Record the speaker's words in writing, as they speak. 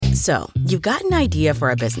So, you've got an idea for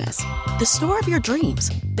a business. The store of your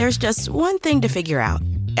dreams. There's just one thing to figure out.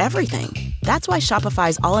 Everything. That's why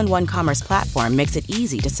Shopify's all-in-one commerce platform makes it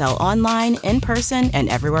easy to sell online, in person, and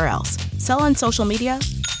everywhere else. Sell on social media,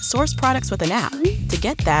 source products with an app to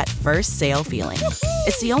get that first sale feeling.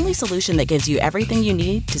 It's the only solution that gives you everything you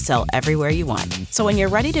need to sell everywhere you want. So when you're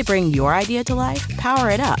ready to bring your idea to life, power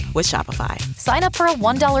it up with Shopify. Sign up for a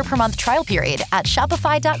 $1 per month trial period at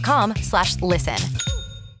shopify.com/listen.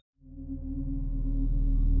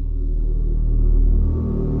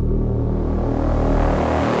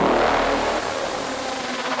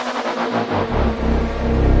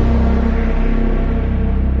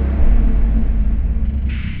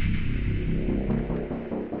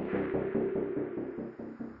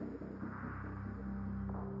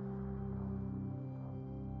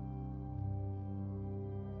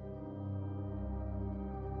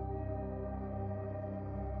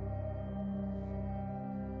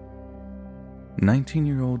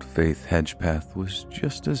 "19-year-old Faith Hedgepeth was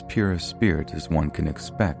just as pure a spirit as one can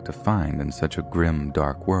expect to find in such a grim,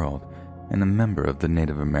 dark world, and a member of the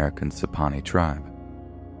Native American Sapani tribe.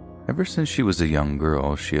 Ever since she was a young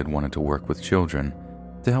girl, she had wanted to work with children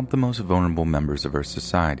to help the most vulnerable members of her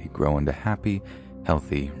society grow into happy,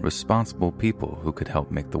 healthy, responsible people who could help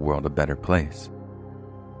make the world a better place.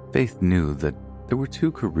 Faith knew that there were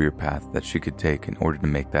two career paths that she could take in order to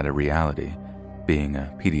make that a reality, being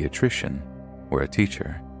a pediatrician or a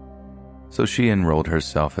teacher. So she enrolled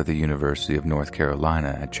herself at the University of North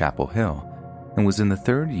Carolina at Chapel Hill and was in the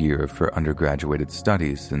third year of her undergraduate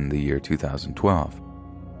studies in the year 2012.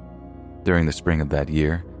 During the spring of that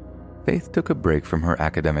year, Faith took a break from her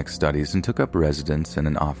academic studies and took up residence in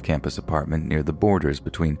an off-campus apartment near the borders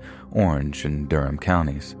between Orange and Durham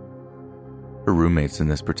counties. Her roommates in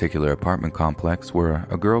this particular apartment complex were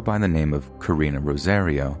a girl by the name of Karina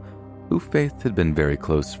Rosario, who Faith had been very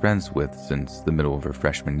close friends with since the middle of her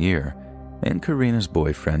freshman year, and Karina's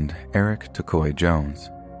boyfriend, Eric Takoy Jones.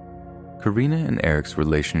 Karina and Eric's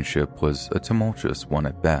relationship was a tumultuous one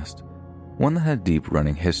at best, one that had deep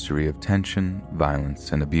running history of tension,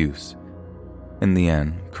 violence, and abuse. In the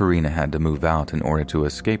end, Karina had to move out in order to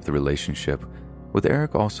escape the relationship, with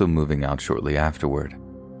Eric also moving out shortly afterward.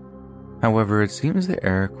 However, it seems that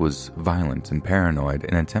Eric was violent and paranoid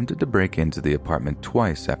and attempted to break into the apartment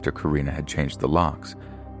twice after Karina had changed the locks,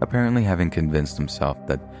 apparently having convinced himself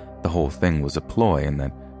that the whole thing was a ploy and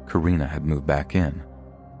that Karina had moved back in.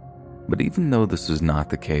 But even though this was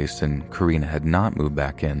not the case and Karina had not moved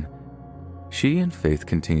back in, she and Faith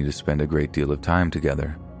continued to spend a great deal of time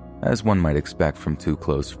together, as one might expect from two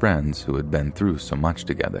close friends who had been through so much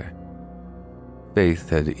together. Faith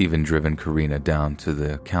had even driven Karina down to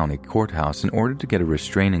the county courthouse in order to get a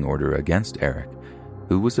restraining order against Eric,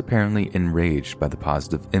 who was apparently enraged by the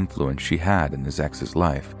positive influence she had in his ex's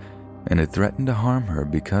life and had threatened to harm her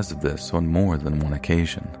because of this on more than one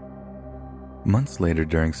occasion. Months later,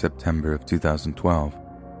 during September of 2012,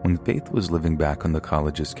 when Faith was living back on the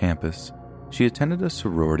college's campus, she attended a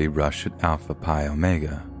sorority rush at Alpha Pi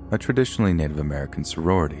Omega, a traditionally Native American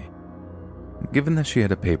sorority. Given that she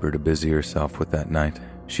had a paper to busy herself with that night,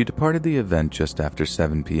 she departed the event just after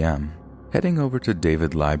 7 p.m., heading over to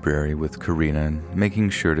David Library with Karina and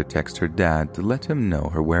making sure to text her dad to let him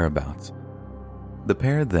know her whereabouts. The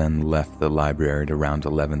pair then left the library at around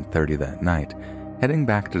 11:30 that night, heading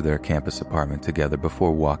back to their campus apartment together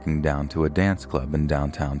before walking down to a dance club in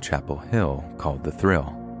downtown Chapel Hill called The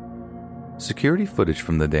Thrill. Security footage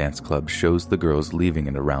from the dance club shows the girls leaving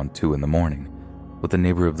at around 2 in the morning, with a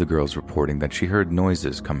neighbor of the girls reporting that she heard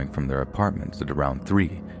noises coming from their apartments at around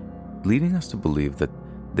 3, leading us to believe that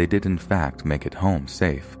they did in fact make it home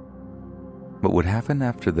safe. But what happened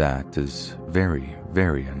after that is very,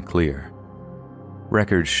 very unclear.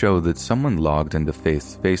 Records show that someone logged into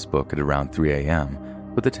Faith's Facebook at around 3 a.m.,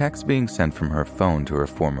 with a text being sent from her phone to her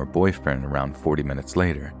former boyfriend around 40 minutes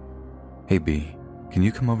later. "Hey B, can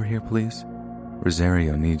you come over here please?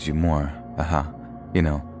 Rosario needs you more,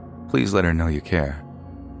 please let her know you care."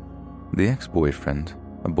 The ex-boyfriend,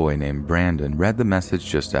 a boy named Brandon, read the message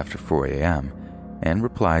just after 4 a.m. and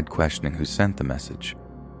replied questioning who sent the message.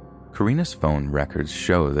 Karina's phone records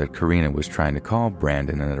show that Karina was trying to call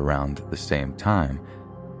Brandon at around the same time,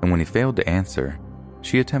 and when he failed to answer,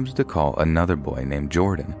 she attempted to call another boy named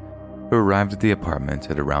Jordan, who arrived at the apartment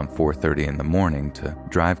at around 4:30 in the morning to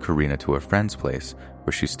drive Karina to a friend's place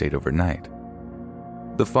where she stayed overnight.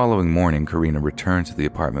 The following morning, Karina returned to the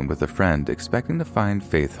apartment with a friend, expecting to find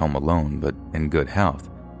Faith home alone but in good health.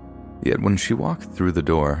 Yet when she walked through the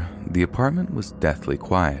door, the apartment was deathly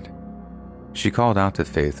quiet. She called out to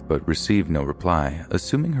Faith but received no reply,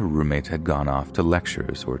 assuming her roommate had gone off to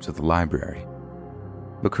lectures or to the library.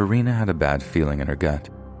 But Karina had a bad feeling in her gut.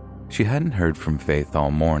 She hadn't heard from Faith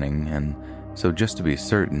all morning, and so just to be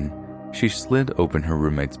certain, she slid open her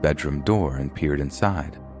roommate's bedroom door and peered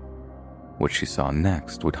inside. What she saw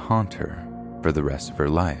next would haunt her for the rest of her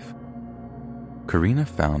life. Karina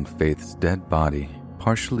found Faith's dead body,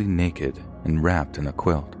 partially naked and wrapped in a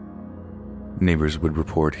quilt. Neighbors would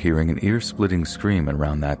report hearing an ear-splitting scream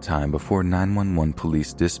around that time before 911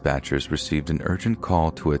 police dispatchers received an urgent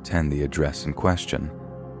call to attend the address in question.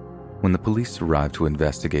 When the police arrived to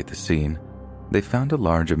investigate the scene, they found a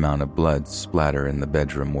large amount of blood splatter in the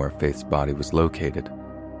bedroom where Faith's body was located,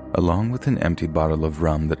 along with an empty bottle of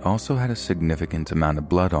rum that also had a significant amount of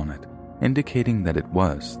blood on it, indicating that it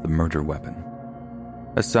was the murder weapon.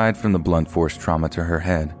 Aside from the blunt force trauma to her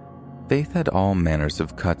head, Faith had all manners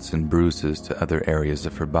of cuts and bruises to other areas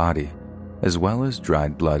of her body, as well as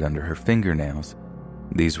dried blood under her fingernails.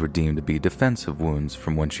 These were deemed to be defensive wounds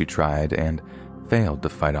from when she tried and failed to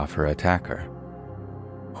fight off her attacker.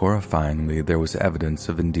 Horrifyingly, there was evidence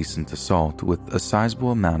of indecent assault, with a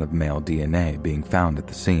sizable amount of male DNA being found at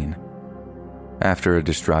the scene. After a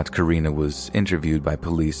distraught Karina was interviewed by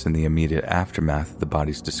police in the immediate aftermath of the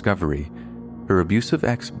body's discovery, her abusive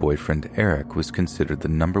ex-boyfriend Eric was considered the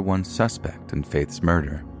 #1 suspect in Faith's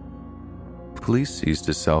murder. Police seized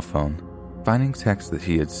his cell phone, finding texts that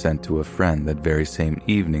he had sent to a friend that very same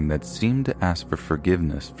evening that seemed to ask for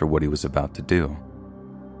forgiveness for what he was about to do.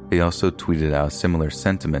 He also tweeted out a similar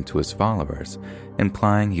sentiment to his followers,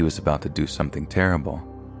 implying he was about to do something terrible.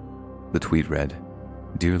 The tweet read,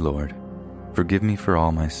 "Dear Lord, forgive me for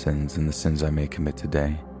all my sins and the sins I may commit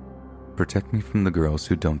today. Protect me from the girls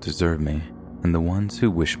who don't deserve me and the ones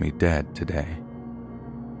who wish me dead today."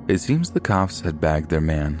 It seems the cops had bagged their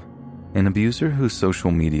man, an abuser whose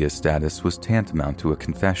social media status was tantamount to a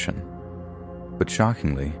confession. But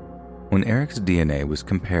shockingly, when Eric's DNA was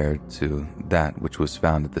compared to that which was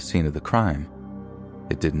found at the scene of the crime,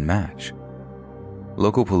 it didn't match.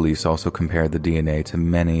 Local police also compared the DNA to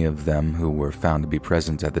many of them who were found to be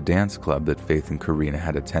present at the dance club that Faith and Karina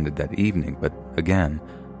had attended that evening, but again,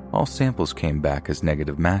 all samples came back as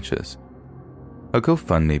negative matches. A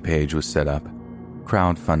GoFundMe page was set up,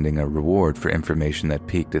 crowdfunding a reward for information that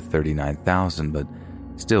peaked at $39,000, but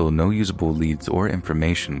still no usable leads or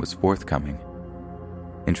information was forthcoming.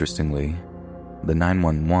 Interestingly, the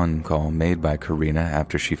 911 call made by Karina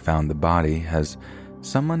after she found the body has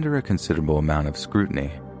some under a considerable amount of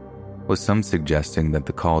scrutiny, with some suggesting that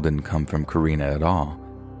the call didn't come from Karina at all,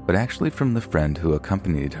 but actually from the friend who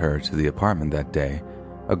accompanied her to the apartment that day,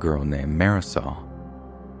 a girl named Marisol.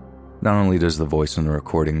 Not only does the voice on the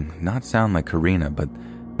recording not sound like Karina, but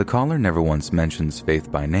the caller never once mentions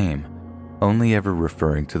Faith by name, only ever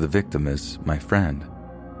referring to the victim as my friend.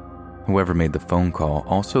 Whoever made the phone call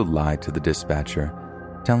also lied to the dispatcher,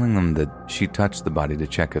 telling them that she touched the body to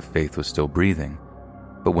check if Faith was still breathing.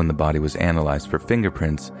 But when the body was analyzed for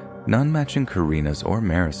fingerprints, none matching Karina's or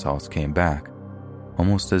Marisol's came back,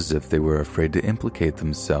 almost as if they were afraid to implicate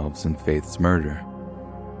themselves in Faith's murder.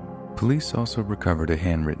 Police also recovered a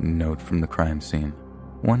handwritten note from the crime scene,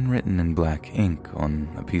 one written in black ink on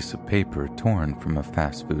a piece of paper torn from a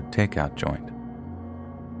fast food takeout joint.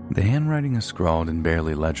 The handwriting is scrawled and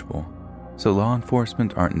barely legible, so law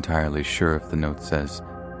enforcement aren't entirely sure if the note says,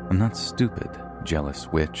 "I'm not stupid,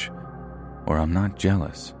 jealous witch," or "I'm not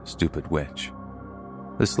jealous, stupid witch."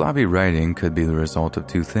 The sloppy writing could be the result of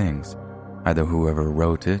two things. Either whoever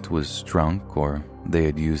wrote it was drunk, or they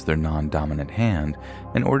had used their non-dominant hand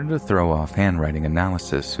in order to throw off handwriting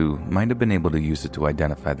analysis who might have been able to use it to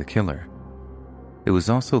identify the killer. It was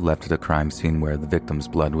also left at a crime scene where the victim's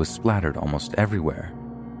blood was splattered almost everywhere,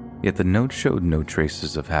 yet the note showed no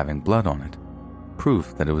traces of having blood on it,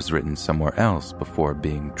 proof that it was written somewhere else before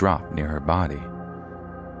being dropped near her body.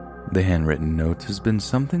 The handwritten note has been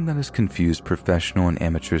something that has confused professional and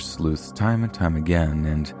amateur sleuths time and time again,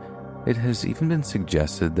 and it has even been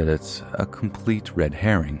suggested that it's a complete red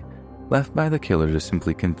herring, left by the killer to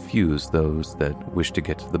simply confuse those that wish to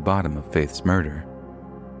get to the bottom of Faith's murder.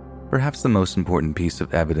 Perhaps the most important piece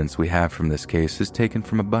of evidence we have from this case is taken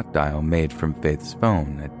from a butt dial made from Faith's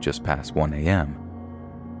phone at just past 1 a.m.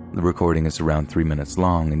 The recording is around 3 minutes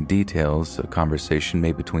long and details a conversation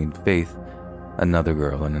made between Faith, another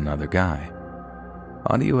girl, and another guy.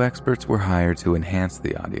 Audio experts were hired to enhance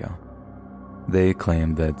the audio. They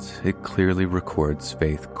claim that it clearly records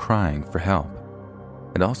Faith crying for help.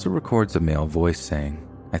 It also records a male voice saying,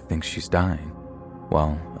 "I think she's dying,"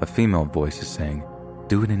 while a female voice is saying,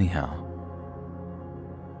 "Do it anyhow."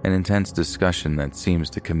 An intense discussion that seems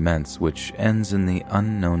to commence, which ends in the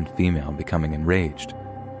unknown female becoming enraged.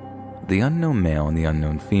 The unknown male and the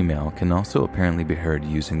unknown female can also apparently be heard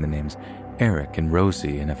using the names Eric and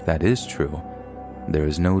Rosie, and if that is true, there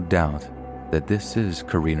is no doubt that this is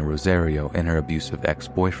Karina Rosario and her abusive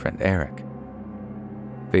ex-boyfriend, Eric.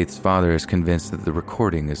 Faith's father is convinced that the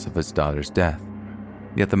recording is of his daughter's death,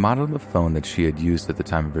 yet the model of phone that she had used at the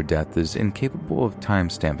time of her death is incapable of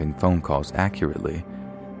time-stamping phone calls accurately,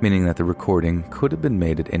 meaning that the recording could have been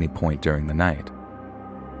made at any point during the night.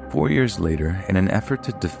 4 years later, in an effort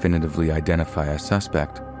to definitively identify a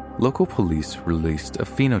suspect, local police released a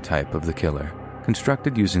phenotype of the killer,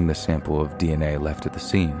 constructed using the sample of DNA left at the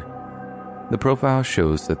scene. The profile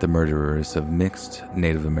shows that the murderer is of mixed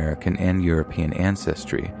Native American and European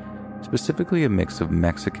ancestry, specifically a mix of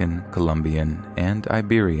Mexican, Colombian, and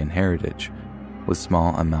Iberian heritage, with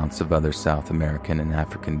small amounts of other South American and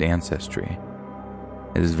African ancestry.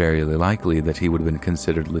 It is very likely that he would have been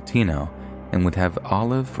considered Latino and would have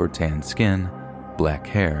olive or tan skin, black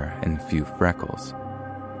hair, and few freckles.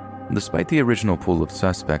 Despite the original pool of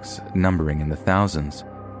suspects numbering in the thousands,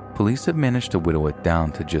 police have managed to whittle it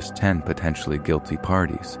down to just 10 potentially guilty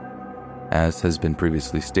parties. As has been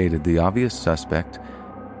previously stated, the obvious suspect,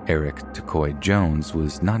 Eric Tacoy Jones,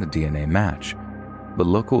 was not a DNA match, but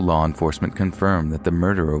local law enforcement confirmed that the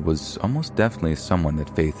murderer was almost definitely someone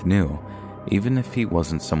that Faith knew, even if he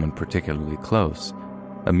wasn't someone particularly close,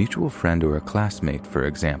 a mutual friend or a classmate, for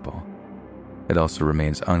example. It also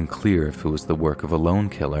remains unclear if it was the work of a lone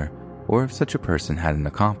killer or if such a person had an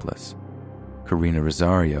accomplice. Karina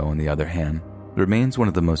Rosario, on the other hand, remains one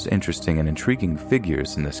of the most interesting and intriguing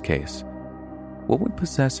figures in this case. What would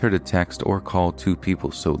possess her to text or call two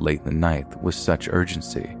people so late in the night with such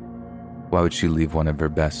urgency? Why would she leave one of her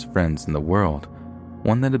best friends in the world,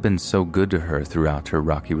 one that had been so good to her throughout her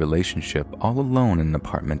rocky relationship, all alone in an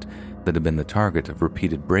apartment that had been the target of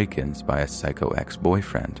repeated break-ins by a psycho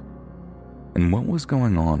ex-boyfriend? And what was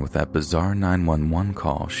going on with that bizarre 911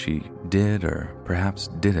 call she did or perhaps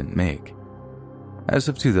didn't make? As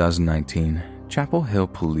of 2019, Chapel Hill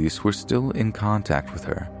police were still in contact with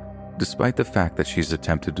her, despite the fact that she's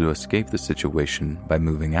attempted to escape the situation by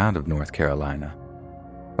moving out of North Carolina.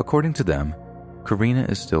 According to them, Karina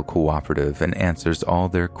is still cooperative and answers all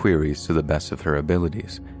their queries to the best of her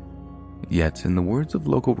abilities. Yet, in the words of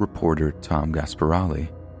local reporter Tom Gasparelli,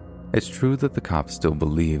 it's true that the cops still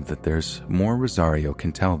believe that there's more Rosario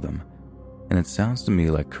can tell them, and it sounds to me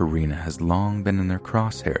like Karina has long been in their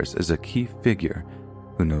crosshairs as a key figure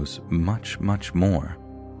who knows much, much more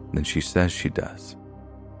than she says she does.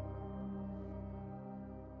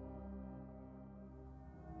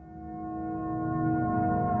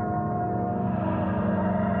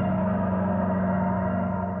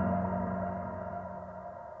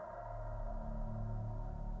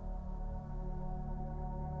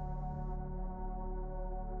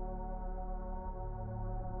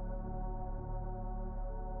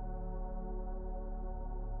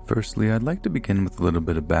 Firstly, I'd like to begin with a little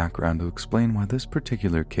bit of background to explain why this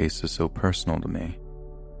particular case is so personal to me.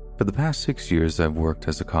 For the past 6 years, I've worked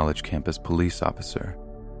as a college campus police officer.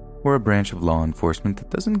 We're a branch of law enforcement that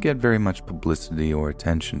doesn't get very much publicity or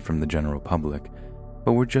attention from the general public,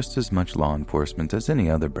 but we're just as much law enforcement as any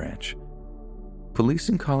other branch.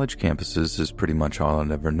 Policing college campuses is pretty much all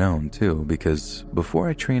I've ever known, too, because before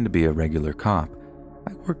I trained to be a regular cop,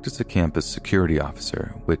 I worked as a campus security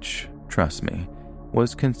officer, which, trust me,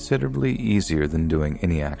 was considerably easier than doing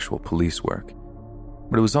any actual police work.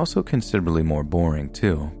 But it was also considerably more boring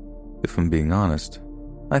too. If I'm being honest,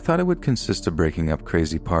 I thought it would consist of breaking up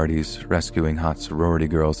crazy parties, rescuing hot sorority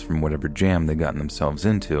girls from whatever jam they'd gotten themselves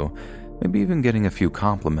into, maybe even getting a few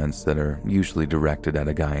compliments that are usually directed at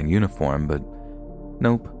a guy in uniform, but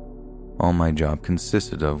nope. All my job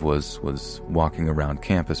consisted of was walking around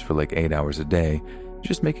campus for like 8 hours a day,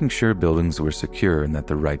 just making sure buildings were secure and that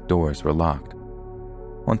the right doors were locked.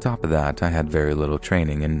 On top of that, I had very little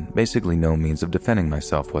training and basically no means of defending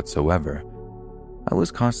myself whatsoever. I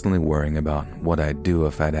was constantly worrying about what I'd do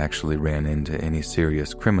if I'd actually ran into any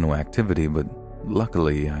serious criminal activity, but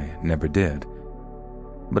luckily I never did.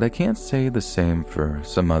 But I can't say the same for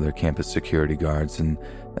some other campus security guards, and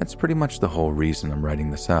that's pretty much the whole reason I'm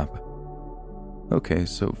writing this up. Okay,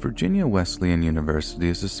 so Virginia Wesleyan University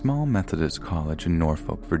is a small Methodist college in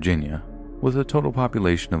Norfolk, Virginia, with a total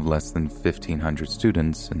population of less than 1,500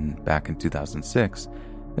 students, and back in 2006,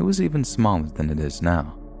 it was even smaller than it is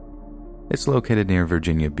now. It's located near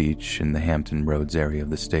Virginia Beach in the Hampton Roads area of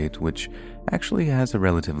the state, which actually has a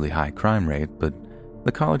relatively high crime rate, but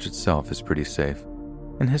the college itself is pretty safe,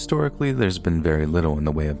 and historically there's been very little in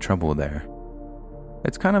the way of trouble there.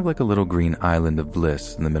 It's kind of like a little green island of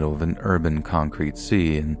bliss in the middle of an urban concrete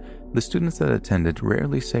sea, and the students that attended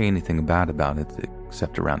rarely say anything bad about it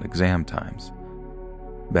except around exam times.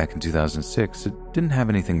 Back in 2006, it didn't have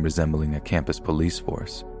anything resembling a campus police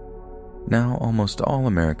force. Now, almost all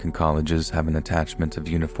American colleges have an attachment of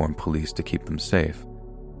uniformed police to keep them safe.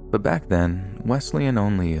 But back then, Wesleyan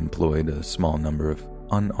only employed a small number of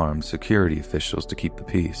unarmed security officials to keep the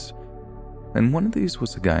peace. And one of these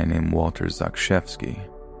was a guy named Walter Zakshevsky,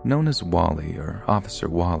 known as Wally or Officer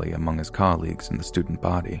Wally among his colleagues in the student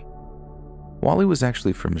body. Wally was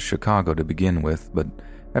actually from Chicago to begin with, but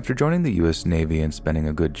after joining the U.S. Navy and spending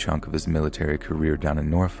a good chunk of his military career down in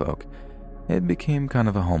Norfolk, it became kind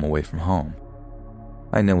of a home away from home.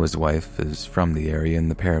 I know his wife is from the area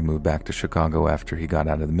and the pair moved back to Chicago after he got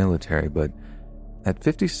out of the military, but at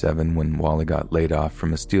 57, when Wally got laid off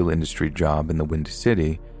from a steel industry job in the Windy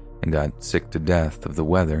City and got sick to death of the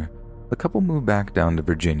weather, the couple moved back down to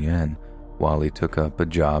Virginia and Wally took up a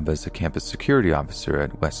job as a campus security officer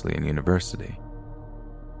at Wesleyan University.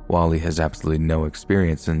 Wally has absolutely no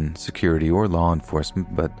experience in security or law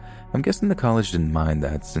enforcement, but I'm guessing the college didn't mind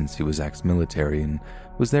that since he was ex-military and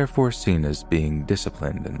was therefore seen as being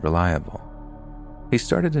disciplined and reliable. He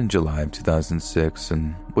started in July of 2006,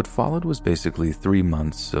 and what followed was basically 3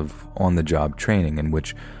 months of on-the-job training in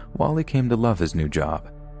which Wally came to love his new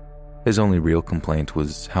job. His only real complaint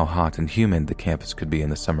was how hot and humid the campus could be in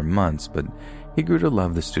the summer months, but he grew to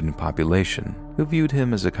love the student population, who viewed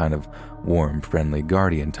him as a kind of warm, friendly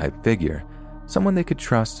guardian-type figure, someone they could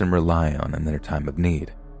trust and rely on in their time of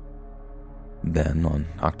need. Then, on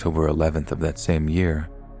October 11th of that same year,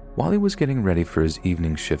 Wally was getting ready for his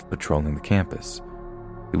evening shift patrolling the campus.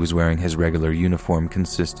 He was wearing his regular uniform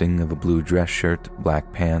consisting of a blue dress shirt,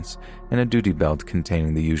 black pants, and a duty belt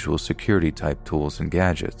containing the usual security-type tools and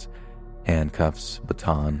gadgets: handcuffs,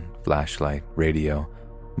 baton, flashlight, radio,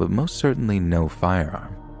 but most certainly no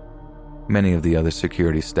firearm. Many of the other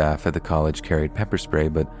security staff at the college carried pepper spray,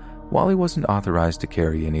 but Wally wasn't authorized to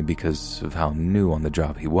carry any because of how new on the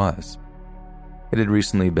job he was. It had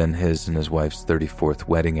recently been his and his wife's 34th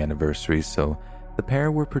wedding anniversary, so the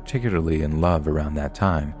pair were particularly in love around that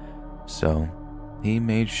time, so he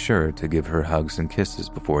made sure to give her hugs and kisses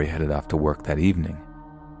before he headed off to work that evening.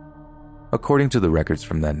 According to the records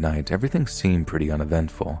from that night, everything seemed pretty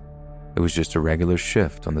uneventful. It was just a regular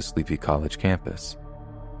shift on the sleepy college campus.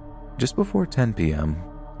 Just before 10 p.m.,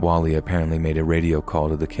 Wally apparently made a radio call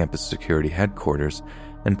to the campus security headquarters,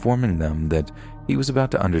 informing them that he was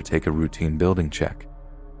about to undertake a routine building check.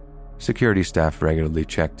 Security staff regularly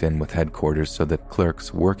checked in with headquarters so that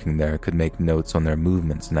clerks working there could make notes on their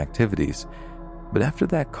movements and activities, but after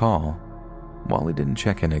that call, Wally didn't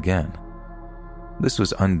check in again. This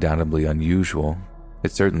was undoubtedly unusual.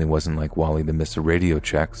 It certainly wasn't like Wally to miss a radio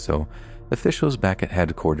check, so officials back at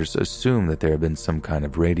headquarters assumed that there had been some kind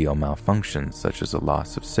of radio malfunction, such as a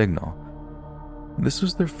loss of signal. This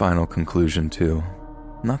was their final conclusion, too.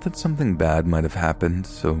 Not that something bad might have happened,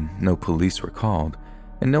 so no police were called,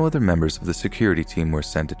 and no other members of the security team were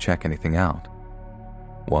sent to check anything out.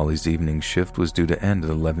 Wally's evening shift was due to end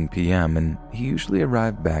at 11 p.m., and he usually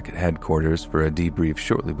arrived back at headquarters for a debrief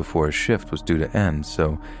shortly before his shift was due to end,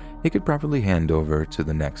 so he could properly hand over to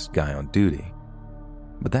the next guy on duty.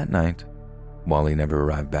 But that night, Wally never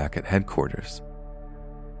arrived back at headquarters.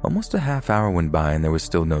 Almost a half hour went by and there was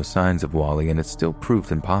still no signs of Wally, and it still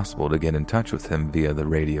proved impossible to get in touch with him via the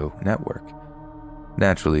radio network.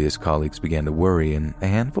 Naturally, his colleagues began to worry, and a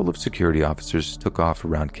handful of security officers took off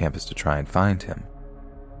around campus to try and find him.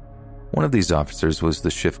 One of these officers was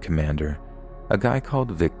the shift commander, a guy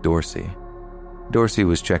called Vic Dorsey. Dorsey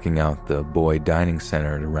was checking out the Boy Dining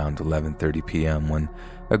Center at around 11:30 p.m. when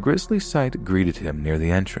a grisly sight greeted him near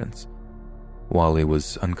the entrance. Wally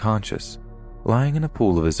was unconscious, lying in a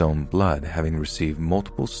pool of his own blood, having received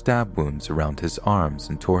multiple stab wounds around his arms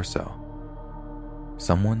and torso.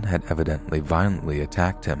 Someone had evidently violently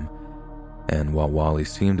attacked him, and while Wally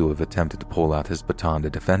seemed to have attempted to pull out his baton to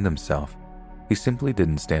defend himself, he simply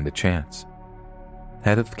didn't stand a chance.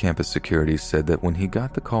 Head of campus security said that when he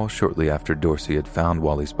got the call shortly after Dorsey had found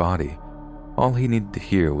Wally's body, all he needed to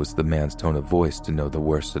hear was the man's tone of voice to know the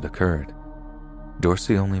worst had occurred.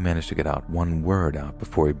 Dorsey only managed to get out one word out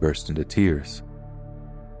before he burst into tears.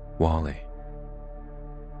 Wally.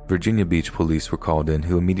 Virginia Beach police were called in,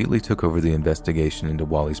 who immediately took over the investigation into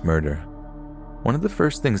Wally's murder. One of the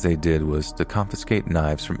first things they did was to confiscate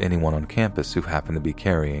knives from anyone on campus who happened to be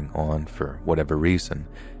carrying on for whatever reason.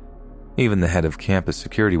 Even the head of campus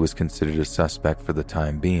security was considered a suspect for the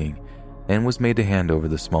time being, and was made to hand over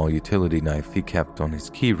the small utility knife he kept on his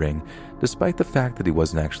keyring, despite the fact that he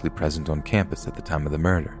wasn't actually present on campus at the time of the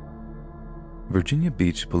murder. Virginia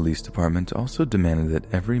Beach Police Department also demanded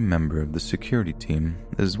that every member of the security team,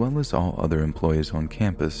 as well as all other employees on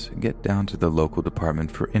campus, get down to the local department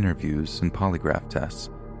for interviews and polygraph tests.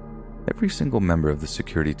 Every single member of the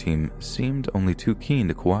security team seemed only too keen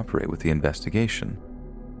to cooperate with the investigation,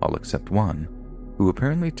 all except one, who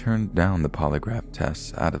apparently turned down the polygraph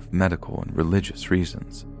tests out of medical and religious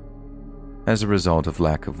reasons. As a result of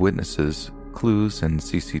lack of witnesses, clues, and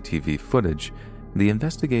CCTV footage, the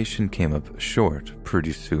investigation came up short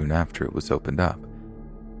pretty soon after it was opened up.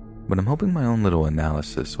 But I'm hoping my own little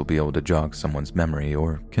analysis will be able to jog someone's memory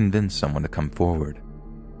or convince someone to come forward.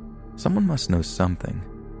 Someone must know something.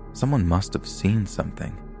 Someone must have seen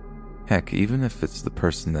something. Heck, even if it's the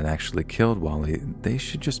person that actually killed Wally, they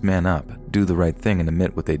should just man up, do the right thing, and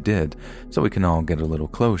admit what they did so we can all get a little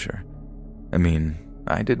closure. I mean,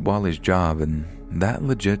 I did Wally's job, and that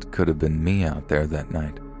legit could have been me out there that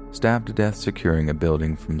night, stabbed to death securing a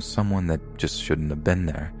building from someone that just shouldn't have been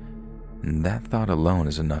there. And that thought alone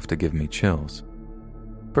is enough to give me chills.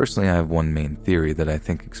 Personally, I have one main theory that I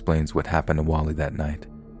think explains what happened to Wally that night.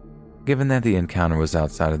 Given that the encounter was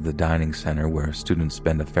outside of the dining center where students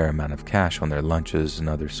spend a fair amount of cash on their lunches and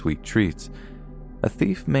other sweet treats, a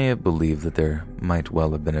thief may have believed that there might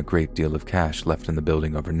well have been a great deal of cash left in the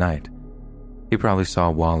building overnight. He probably saw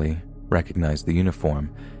Wally, recognized the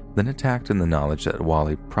uniform, then attacked in the knowledge that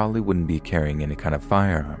Wally probably wouldn't be carrying any kind of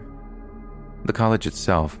firearm. The college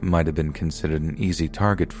itself might have been considered an easy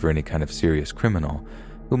target for any kind of serious criminal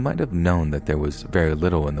who might have known that there was very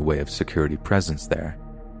little in the way of security presence there.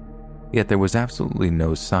 Yet there was absolutely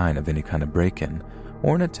no sign of any kind of break-in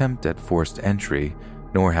or an attempt at forced entry,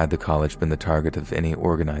 nor had the college been the target of any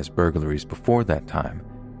organized burglaries before that time.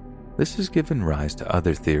 This has given rise to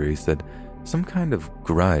other theories that some kind of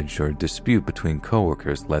grudge or dispute between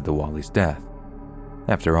coworkers led to Wally's death.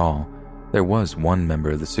 After all, there was one member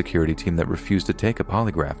of the security team that refused to take a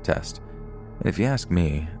polygraph test, and if you ask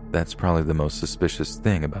me, that's probably the most suspicious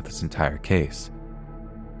thing about this entire case.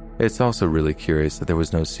 It's also really curious that there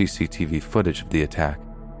was no CCTV footage of the attack.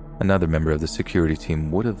 Another member of the security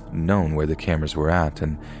team would have known where the cameras were at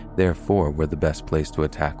and therefore where the best place to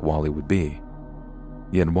attack Wally would be.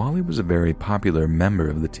 Yet Wally was a very popular member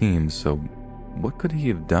of the team, so what could he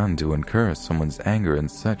have done to incur someone's anger in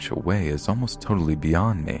such a way is almost totally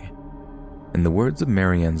beyond me. In the words of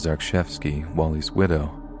Marianne Zarchevsky, Wally's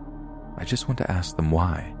widow, I just want to ask them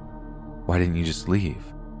why. Why didn't you just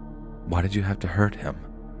leave? Why did you have to hurt him?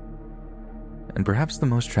 And perhaps the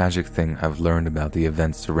most tragic thing I've learned about the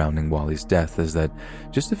events surrounding Wally's death is that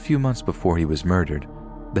just a few months before he was murdered,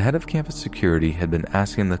 the head of campus security had been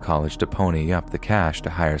asking the college to pony up the cash to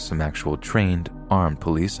hire some actual trained, armed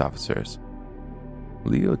police officers.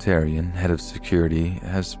 Leo Tarian, head of security,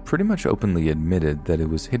 has pretty much openly admitted that it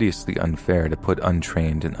was hideously unfair to put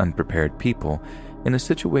untrained and unprepared people in a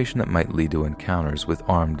situation that might lead to encounters with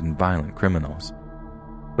armed and violent criminals.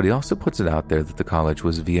 But he also puts it out there that the college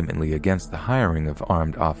was vehemently against the hiring of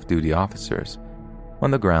armed off-duty officers, on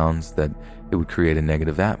the grounds that it would create a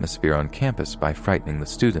negative atmosphere on campus by frightening the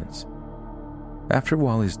students. After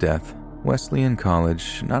Wally's death, Wesleyan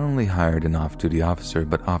College not only hired an off-duty officer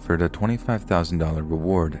but offered a $25,000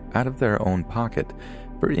 reward out of their own pocket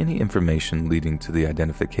for any information leading to the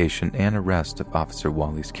identification and arrest of Officer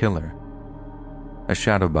Wally's killer. A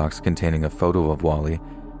shadow box containing a photo of Wally,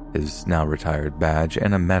 his now retired badge,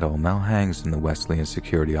 and a medal now hangs in the Wesleyan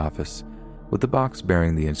security office, with the box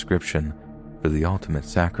bearing the inscription, "For the ultimate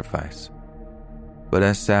sacrifice." But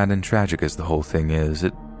as sad and tragic as the whole thing is,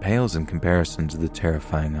 it pales in comparison to the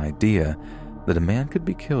terrifying idea that a man could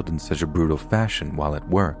be killed in such a brutal fashion while at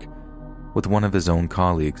work, with one of his own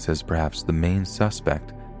colleagues as perhaps the main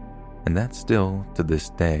suspect, and that still, to this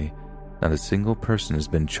day, not a single person has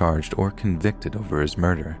been charged or convicted over his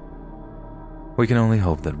murder. We can only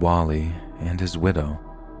hope that Wally and his widow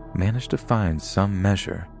managed to find some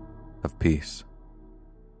measure of peace.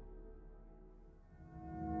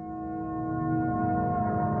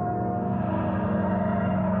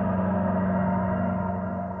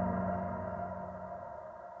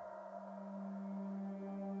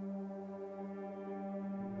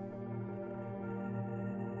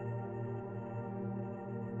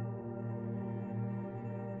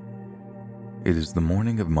 It is the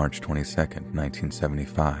morning of March 22nd,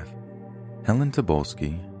 1975. Helen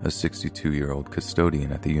Tobolsky, a 62-year-old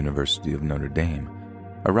custodian at the University of Notre Dame,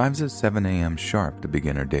 arrives at 7 a.m. sharp to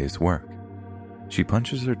begin her day's work. She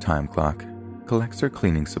punches her time clock, collects her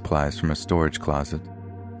cleaning supplies from a storage closet,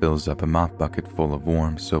 fills up a mop bucket full of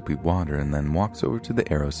warm, soapy water, and then walks over to the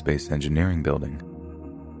Aerospace Engineering building.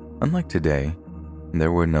 Unlike today,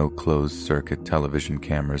 there were no closed-circuit television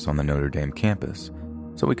cameras on the Notre Dame campus,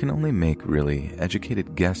 so we can only make really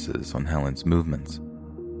educated guesses on Helen's movements.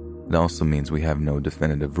 It also means we have no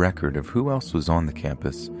definitive record of who else was on the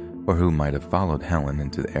campus or who might have followed Helen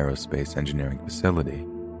into the aerospace engineering facility.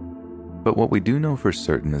 But what we do know for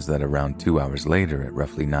certain is that around 2 hours later at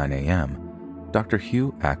roughly 9 a.m., Dr.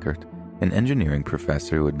 Hugh Ackert, an engineering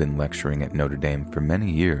professor who had been lecturing at Notre Dame for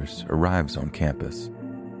many years, arrives on campus.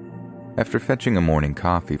 After fetching a morning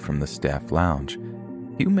coffee from the staff lounge,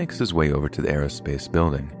 Hugh makes his way over to the aerospace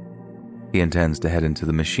building. He intends to head into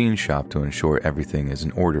the machine shop to ensure everything is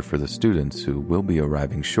in order for the students who will be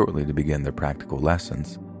arriving shortly to begin their practical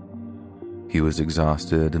lessons. Hugh is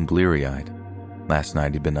exhausted and bleary-eyed. Last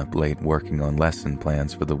night he'd been up late working on lesson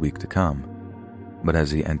plans for the week to come. But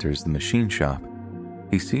as he enters the machine shop,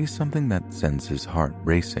 he sees something that sends his heart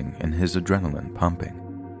racing and his adrenaline pumping.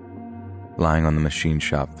 Lying on the machine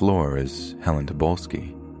shop floor is Helen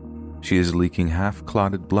Tobolski. She is leaking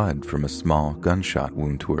half-clotted blood from a small gunshot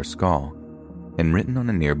wound to her skull, and written on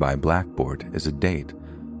a nearby blackboard is a date,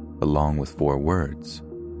 along with 4 words.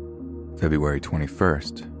 February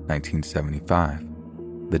 21st, 1975,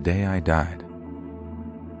 the day I died.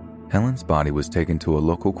 Helen's body was taken to a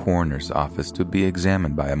local coroner's office to be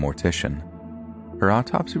examined by a mortician. Her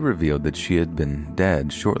autopsy revealed that she had been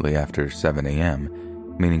dead shortly after 7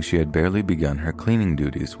 a.m., meaning she had barely begun her cleaning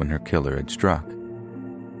duties when her killer had struck.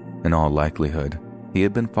 In all likelihood, he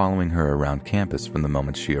had been following her around campus from the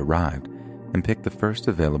moment she arrived and picked the first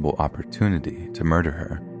available opportunity to murder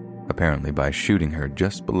her, apparently by shooting her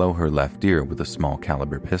just below her left ear with a small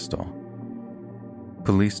caliber pistol.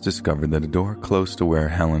 Police discovered that a door close to where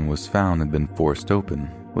Helen was found had been forced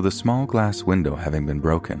open, with a small glass window having been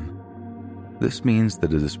broken. This means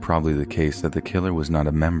that it is probably the case that the killer was not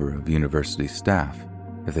a member of university staff.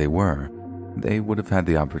 If they were, they would have had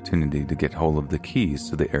the opportunity to get hold of the keys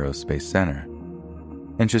to the aerospace center.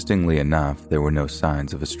 Interestingly enough, there were no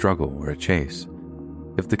signs of a struggle or a chase.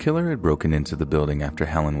 If the killer had broken into the building after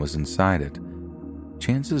Helen was inside it,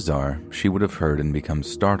 chances are she would have heard and become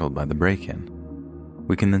startled by the break-in.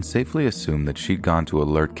 We can then safely assume that she'd gone to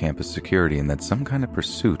alert campus security and that some kind of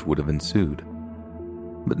pursuit would have ensued.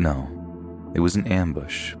 But no, it was an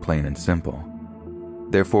ambush, plain and simple.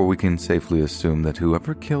 Therefore, we can safely assume that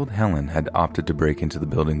whoever killed Helen had opted to break into the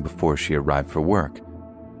building before she arrived for work.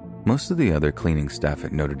 Most of the other cleaning staff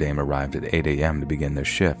at Notre Dame arrived at 8 a.m. to begin their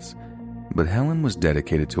shifts, but Helen was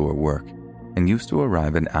dedicated to her work and used to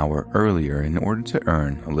arrive an hour earlier in order to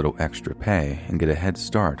earn a little extra pay and get a head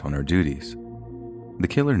start on her duties. The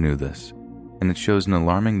killer knew this, and it shows an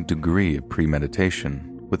alarming degree of premeditation,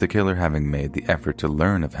 with the killer having made the effort to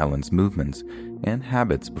learn of Helen's movements and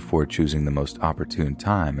habits before choosing the most opportune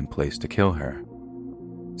time and place to kill her.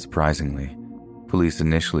 Surprisingly, police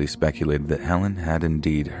initially speculated that Helen had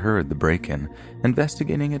indeed heard the break-in,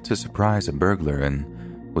 investigating it to surprise a burglar,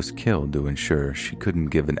 and was killed to ensure she couldn't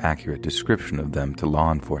give an accurate description of them to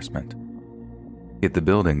law enforcement. Yet the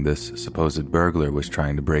building this supposed burglar was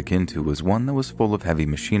trying to break into was one that was full of heavy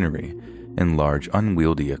machinery and large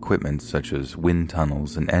unwieldy equipment such as wind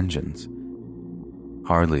tunnels and engines.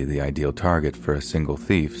 Hardly the ideal target for a single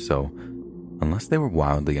thief, so unless they were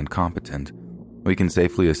wildly incompetent, we can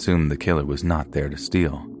safely assume the killer was not there to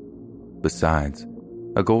steal. Besides,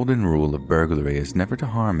 a golden rule of burglary is never to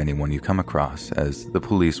harm anyone you come across, as the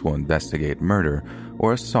police will investigate murder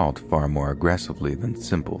or assault far more aggressively than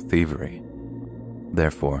simple thievery.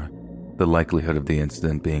 Therefore, the likelihood of the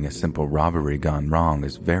incident being a simple robbery gone wrong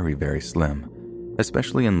is very, very slim,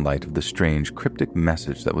 especially in light of the strange cryptic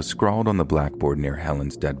message that was scrawled on the blackboard near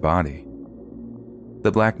Helen's dead body.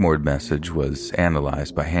 The blackboard message was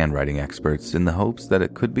analyzed by handwriting experts in the hopes that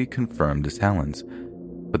it could be confirmed as Helen's,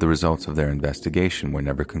 but the results of their investigation were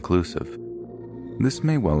never conclusive. This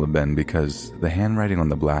may well have been because the handwriting on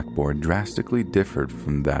the blackboard drastically differed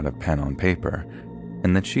from that of pen on paper,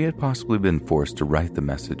 and that she had possibly been forced to write the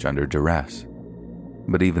message under duress.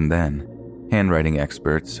 But even then, handwriting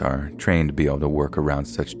experts are trained to be able to work around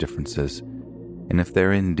such differences, and if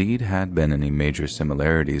there indeed had been any major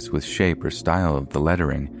similarities with shape or style of the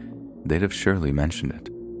lettering, they'd have surely mentioned it.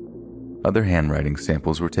 Other handwriting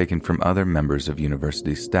samples were taken from other members of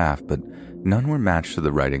university staff, but none were matched to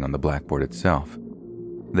the writing on the blackboard itself.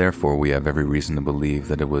 Therefore, we have every reason to believe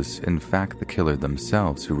that it was in fact the killer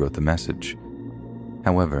themselves who wrote the message.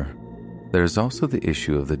 However, there is also the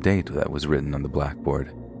issue of the date that was written on the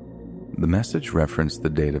blackboard. The message referenced the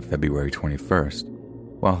date of February 21st,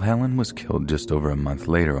 while Helen was killed just over a month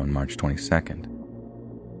later on March 22nd.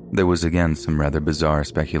 There was again some rather bizarre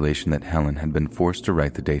speculation that Helen had been forced to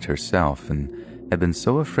write the date herself and had been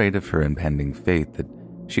so afraid of her impending fate that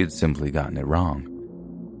she had simply gotten it wrong.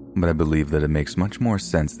 But I believe that it makes much more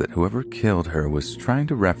sense that whoever killed her was trying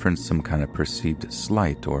to reference some kind of perceived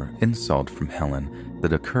slight or insult from Helen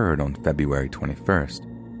that occurred on February 21st.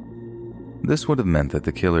 This would have meant that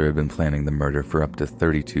the killer had been planning the murder for up to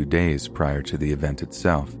 32 days prior to the event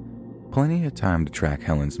itself, plenty of time to track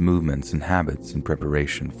Helen's movements and habits in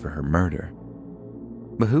preparation for her murder.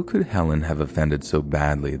 But who could Helen have offended so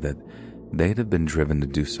badly that they'd have been driven to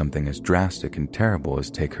do something as drastic and terrible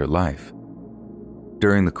as take her life?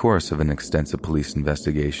 During the course of an extensive police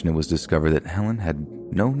investigation, it was discovered that Helen had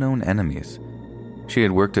no known enemies. She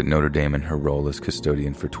had worked at Notre Dame in her role as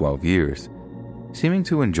custodian for 12 years, seeming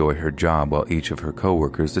to enjoy her job while each of her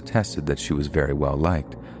co-workers attested that she was very well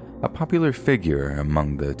liked, a popular figure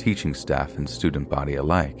among the teaching staff and student body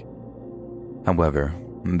alike. However,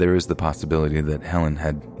 there is the possibility that Helen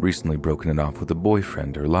had recently broken it off with a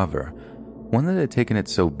boyfriend or lover, one that had taken it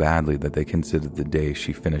so badly that they considered the day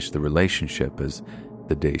she finished the relationship as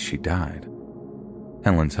the day she died.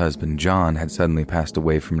 Helen's husband, John, had suddenly passed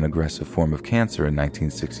away from an aggressive form of cancer in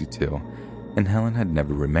 1962, and Helen had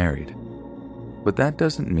never remarried. But that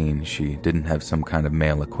doesn't mean she didn't have some kind of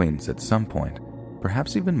male acquaintance at some point,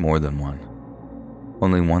 perhaps even more than one.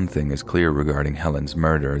 Only one thing is clear regarding Helen's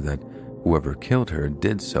murder, that whoever killed her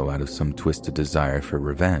did so out of some twisted desire for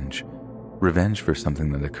revenge. Revenge for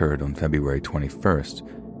something that occurred on February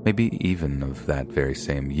 21st, maybe even of that very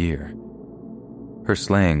same year. Her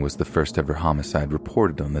slaying was the first ever homicide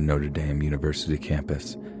reported on the Notre Dame University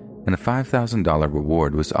campus, and a $5,000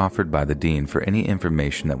 reward was offered by the dean for any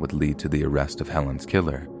information that would lead to the arrest of Helen's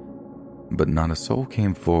killer. But not a soul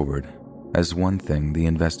came forward, as one thing the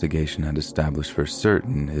investigation had established for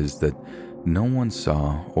certain is that no one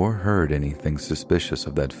saw or heard anything suspicious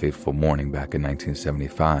of that fateful morning back in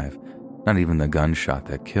 1975, not even the gunshot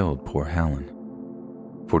that killed poor Helen.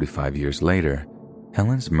 45 years later,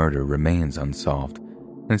 Helen's murder remains unsolved,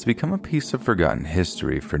 and it's become a piece of forgotten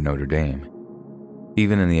history for Notre Dame.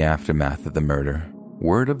 Even in the aftermath of the murder,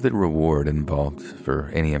 word of the reward involved for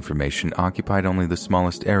any information occupied only the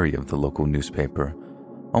smallest area of the local newspaper,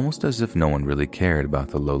 almost as if no one really cared about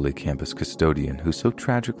the lowly campus custodian who so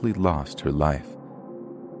tragically lost her life.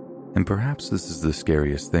 And perhaps this is the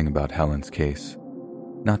scariest thing about Helen's case.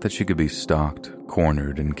 Not that she could be stalked,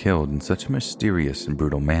 cornered, and killed in such a mysterious and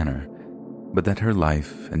brutal manner, but that her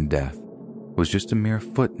life and death was just a mere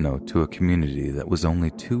footnote to a community that was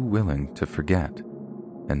only too willing to forget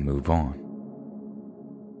and move on.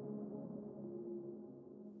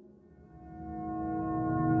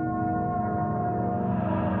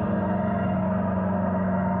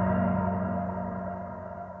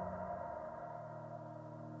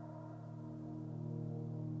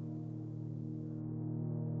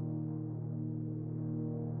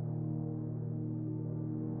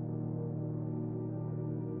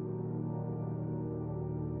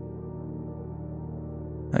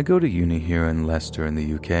 I go to uni here in Leicester in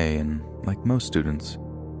the UK, and like most students,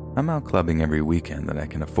 I'm out clubbing every weekend that I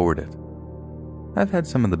can afford it. I've had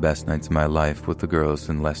some of the best nights of my life with the girls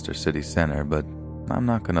in Leicester city centre, but I'm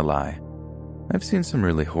not gonna lie. I've seen some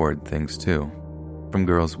really horrid things too, from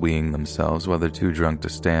girls weeing themselves while they're too drunk to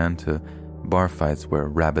stand to bar fights where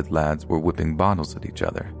rabid lads were whipping bottles at each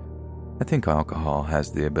other. I think alcohol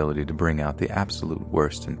has the ability to bring out the absolute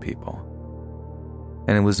worst in people.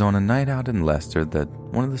 And it was on a night out in Leicester that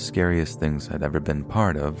one of the scariest things I'd ever been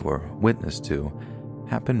part of or witness to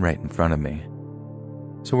happened right in front of me.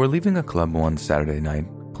 So we're leaving a club one Saturday night,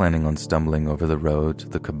 planning on stumbling over the road to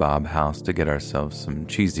the kebab house to get ourselves some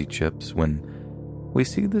cheesy chips when we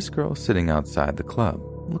see this girl sitting outside the club,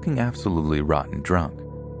 looking absolutely rotten drunk.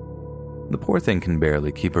 The poor thing can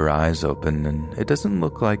barely keep her eyes open, and it doesn't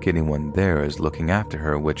look like anyone there is looking after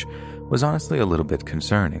her, which was honestly a little bit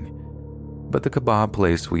concerning. But the kebab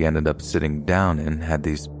place we ended up sitting down in had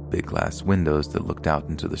these big glass windows that looked out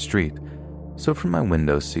into the street, so from my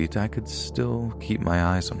window seat I could still keep my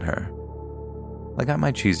eyes on her. I got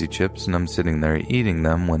my cheesy chips and I'm sitting there eating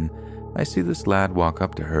them when I see this lad walk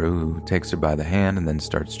up to her who takes her by the hand and then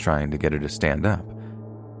starts trying to get her to stand up.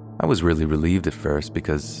 I was really relieved at first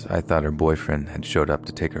because I thought her boyfriend had showed up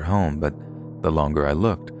to take her home, but the longer I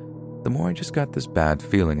looked, the more I just got this bad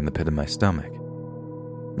feeling in the pit of my stomach.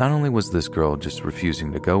 Not only was this girl just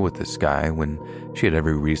refusing to go with this guy when she had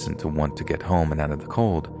every reason to want to get home and out of the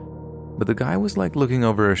cold, but the guy was like looking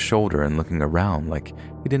over her shoulder and looking around like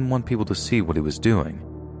he didn't want people to see what he was doing.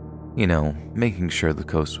 You know, making sure the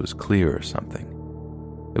coast was clear or something.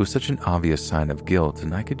 It was such an obvious sign of guilt,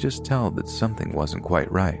 and I could just tell that something wasn't quite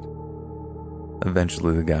right.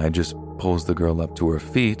 Eventually the guy just pulls the girl up to her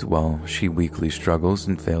feet while she weakly struggles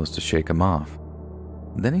and fails to shake him off.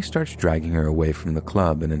 Then he starts dragging her away from the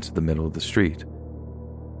club and into the middle of the street.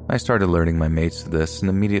 I start alerting my mates to this, and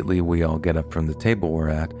immediately we all get up from the table we're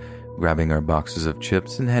at, grabbing our boxes of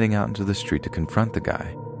chips and heading out into the street to confront the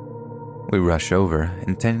guy. We rush over,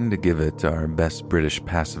 intending to give it our best British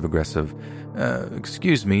passive-aggressive,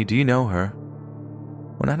 "Excuse me, do you know her?"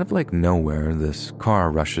 when out of nowhere, this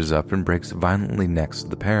car rushes up and brakes violently next to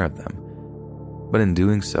the pair of them. But in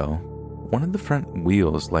doing so, one of the front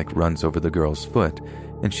wheels runs over the girl's foot,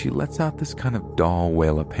 and she lets out this kind of dull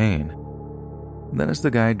wail of pain. Then as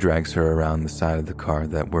the guy drags her around the side of the car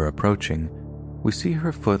that we're approaching, we see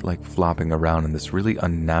her foot flopping around in this really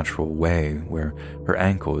unnatural way where her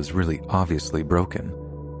ankle is really obviously broken.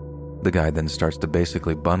 The guy then starts to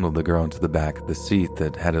basically bundle the girl into the back of the seat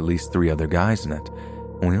that had at least 3 other guys in it,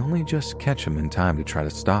 and we only just catch him in time to try to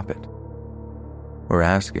stop it. We're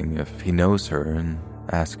asking if he knows her and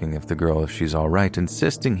asking if the girl if she's alright,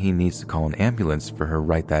 insisting he needs to call an ambulance for her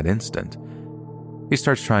right that instant. He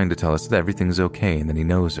starts trying to tell us that everything's okay and that he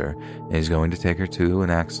knows her, and he's going to take her to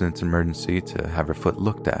an accident emergency to have her foot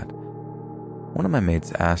looked at. One of my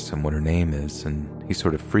mates asks him what her name is, and he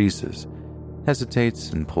sort of freezes,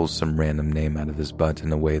 hesitates, and pulls some random name out of his butt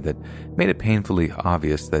in a way that made it painfully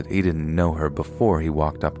obvious that he didn't know her before he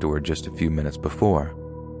walked up to her just a few minutes before.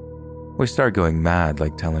 We start going mad,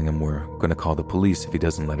 telling him we're going to call the police if he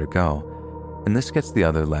doesn't let her go, and this gets the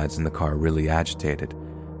other lads in the car really agitated,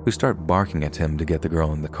 who start barking at him to get the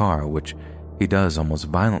girl in the car, which he does almost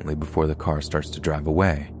violently before the car starts to drive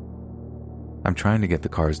away. I'm trying to get the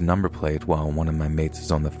car's number plate while one of my mates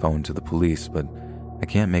is on the phone to the police, but I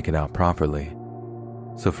can't make it out properly.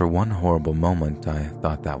 So for one horrible moment, I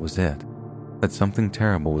thought that was it, that something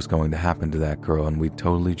terrible was going to happen to that girl and we'd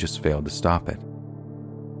totally just failed to stop it.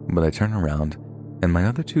 But I turn around, and my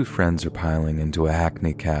other 2 friends are piling into a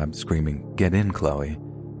hackney cab screaming, "Get in, Chloe."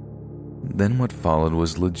 Then what followed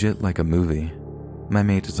was legit like a movie. My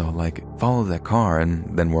mate is all "Follow that car,"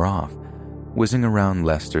 and then we're off, whizzing around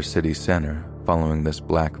Leicester city center, following this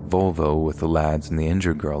black Volvo with the lads and the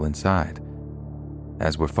injured girl inside.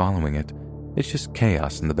 As we're following it, it's just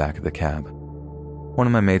chaos in the back of the cab. One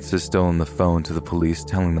of my mates is still on the phone to the police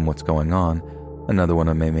telling them what's going on. Another one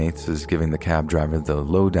of my mates is giving the cab driver the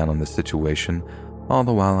lowdown on the situation, all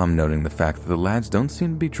the while I'm noting the fact that the lads don't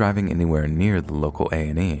seem to be driving anywhere near the local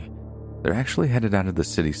A&E. They're actually headed out of the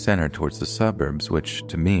city center towards the suburbs, which,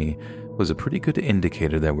 to me, was a pretty good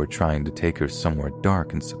indicator that we're trying to take her somewhere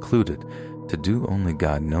dark and secluded to do only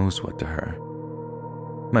God knows what to her.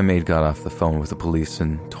 My maid got off the phone with the police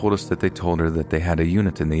and told us that they told her that they had a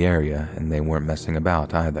unit in the area and they weren't messing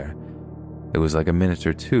about either. It was a minute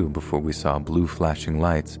or 2 before we saw blue flashing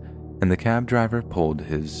lights, and the cab driver pulled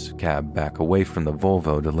his cab back away from the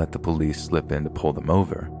Volvo to let the police slip in to pull them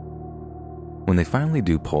over. When they finally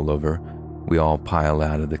do pull over, we all pile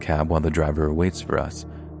out of the cab while the driver waits for us,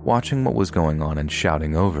 watching what was going on and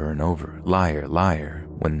shouting over and over, "Liar, liar,"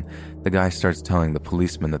 when the guy starts telling the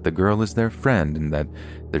policeman that the girl is their friend and that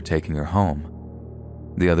they're taking her home.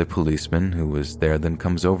 The other policeman who was there then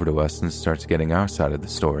comes over to us and starts getting our side of the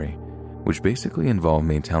story, which basically involved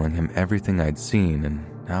me telling him everything I'd seen and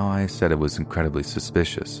how I said it was incredibly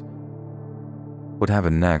suspicious. What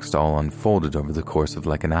happened next all unfolded over the course of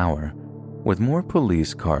an hour, with more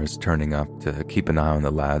police cars turning up to keep an eye on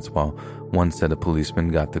the lads while one set of policemen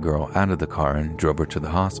got the girl out of the car and drove her to the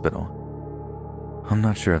hospital. I'm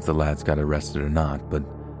not sure if the lads got arrested or not, but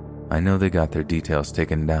I know they got their details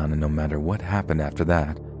taken down, and no matter what happened after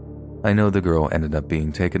that, I know the girl ended up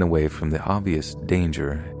being taken away from the obvious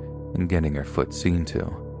danger and getting her foot seen to.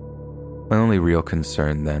 My only real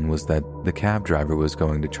concern then was that the cab driver was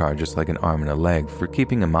going to charge us an arm and a leg for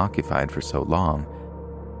keeping him occupied for so long,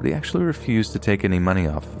 but he actually refused to take any money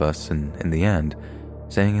off of us, and in the end,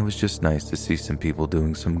 saying it was just nice to see some people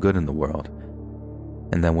doing some good in the world,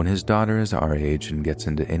 and that when his daughter is our age and gets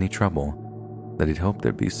into any trouble, that he'd hope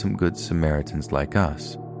there'd be some good Samaritans like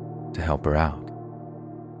us to help her out.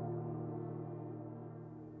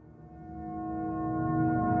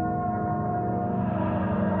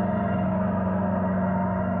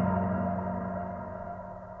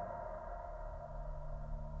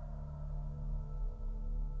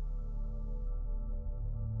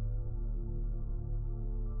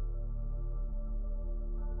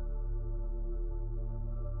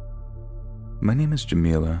 My name is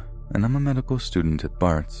Jamila, and I'm a medical student at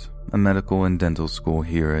Barts, a medical and dental school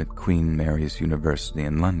here at Queen Mary's University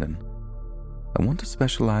in London. I want to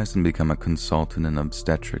specialize and become a consultant in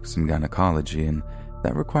obstetrics and gynecology, and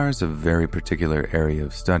that requires a very particular area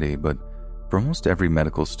of study, but for almost every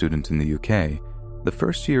medical student in the UK, the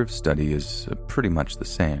first year of study is pretty much the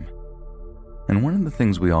same. And one of the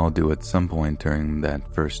things we all do at some point during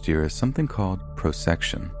that first year is something called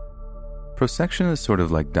prosection. Prosection is sort of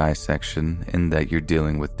like dissection in that you're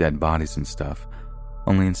dealing with dead bodies and stuff,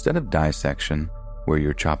 only instead of dissection, where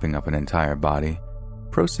you're chopping up an entire body,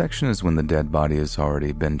 prosection is when the dead body has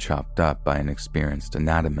already been chopped up by an experienced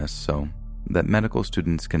anatomist, so that medical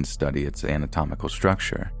students can study its anatomical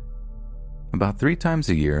structure. About 3 times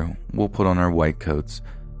a year, we'll put on our white coats,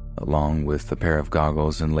 along with a pair of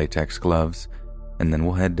goggles and latex gloves, and then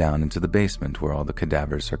we'll head down into the basement where all the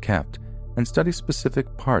cadavers are kept and study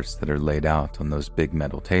specific parts that are laid out on those big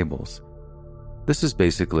metal tables. This is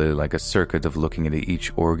basically like a circuit of looking at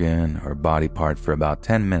each organ or body part for about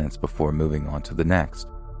 10 minutes before moving on to the next.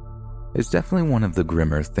 It's definitely one of the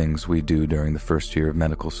grimmer things we do during the first year of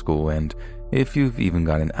medical school, and if you've even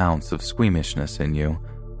got an ounce of squeamishness in you,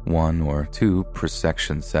 1 or 2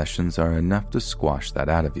 prosection sessions are enough to squash that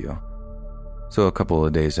out of you. So a couple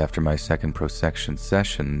of days after my second prosection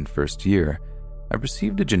session first year, I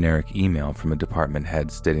received a generic email from a department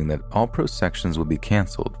head stating that all prosections would be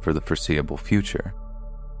canceled for the foreseeable future.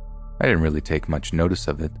 I didn't really take much notice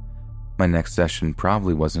of it. My next session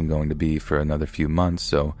probably wasn't going to be for another few months,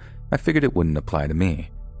 so I figured it wouldn't apply to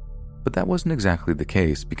me. But that wasn't exactly the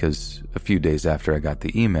case, because a few days after I got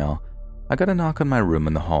the email, I got a knock on my room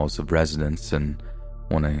in the halls of residence, and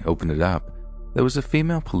when I opened it up, there was a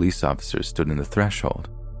female police officer stood in the threshold.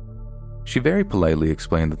 She very politely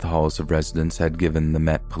explained that the halls of residence had given the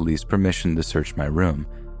Met Police permission to search my room,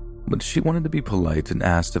 but she wanted to be polite and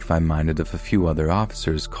asked if I minded if a few other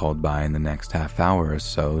officers called by in the next half hour or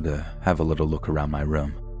so to have a little look around my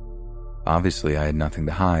room. Obviously, I had nothing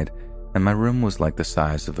to hide, and my room was like the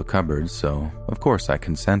size of a cupboard, so of course I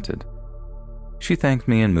consented. She thanked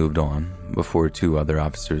me and moved on, before 2 other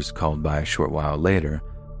officers called by a short while later,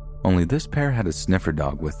 only this pair had a sniffer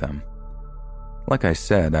dog with them. Like I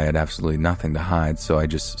said, I had absolutely nothing to hide, so I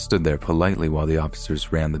just stood there politely while the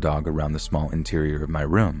officers ran the dog around the small interior of my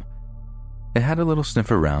room. It had a little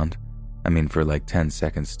sniff around, for like 10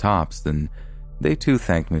 seconds tops, then they too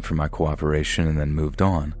thanked me for my cooperation and then moved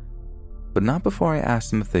on. But not before I asked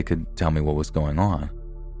them if they could tell me what was going on.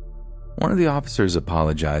 One of the officers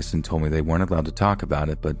apologized and told me they weren't allowed to talk about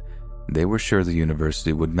it, but they were sure the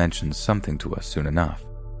university would mention something to us soon enough.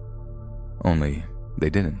 Only they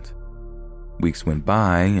didn't. Weeks went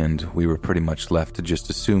by, and we were pretty much left to just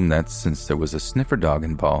assume that since there was a sniffer dog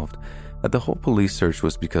involved, that the whole police search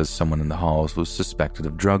was because someone in the halls was suspected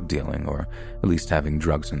of drug dealing, or at least having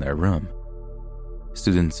drugs in their room.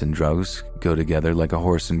 Students and drugs go together like a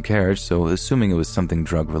horse and carriage, so assuming it was something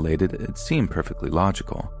drug-related, it seemed perfectly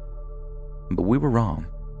logical. But we were wrong,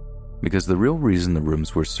 because the real reason the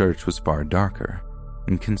rooms were searched was far darker,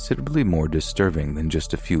 and considerably more disturbing than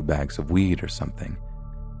just a few bags of weed or something.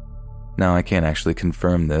 Now, I can't actually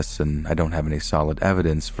confirm this, and I don't have any solid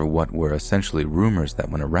evidence for what were essentially rumors that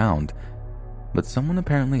went around, but someone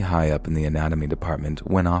apparently high up in the anatomy department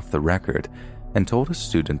went off the record and told a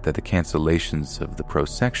student that the cancellations of the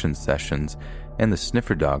prosection sessions and the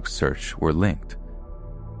sniffer dog search were linked.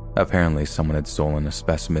 Apparently, someone had stolen a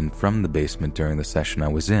specimen from the basement during the session I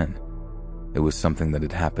was in. It was something that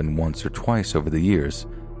had happened once or twice over the years.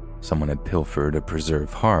 Someone had pilfered a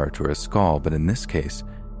preserved heart or a skull, but in this case,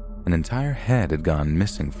 an entire head had gone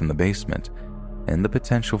missing from the basement, and the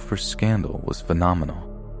potential for scandal was phenomenal.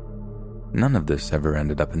 None of this ever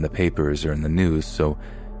ended up in the papers or in the news, so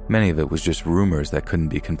many of it was just rumors that couldn't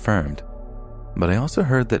be confirmed. But I also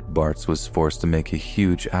heard that Bart's was forced to make a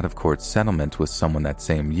huge out-of-court settlement with someone that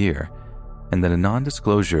same year, and that a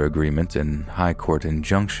non-disclosure agreement and high court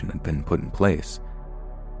injunction had been put in place.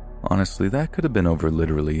 Honestly, that could have been over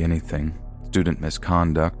literally anything, student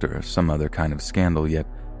misconduct or some other kind of scandal, yet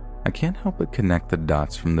I can't help but connect the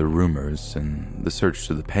dots from the rumors and the search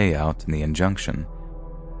to the payout and the injunction.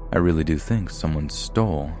 I really do think someone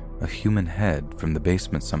stole a human head from the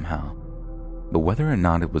basement somehow, but whether or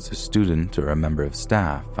not it was a student or a member of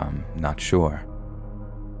staff, I'm not sure.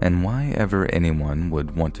 And why ever anyone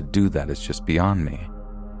would want to do that is just beyond me.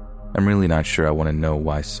 I'm really not sure I want to know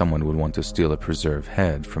why someone would want to steal a preserved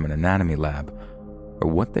head from an anatomy lab, or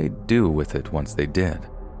what they'd do with it once they did.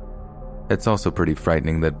 It's also pretty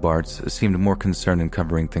frightening that Bart's seemed more concerned in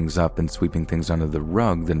covering things up and sweeping things under the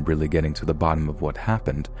rug than really getting to the bottom of what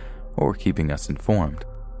happened, or keeping us informed.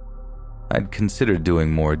 I'd considered doing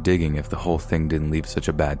more digging if the whole thing didn't leave such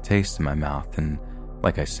a bad taste in my mouth, and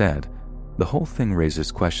like I said, the whole thing raises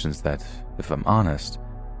questions that, if I'm honest,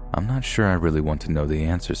 I'm not sure I really want to know the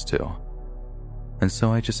answers to. And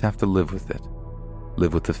so I just have to live with it.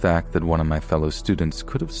 Live with the fact that one of my fellow students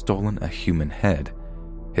could have stolen a human head,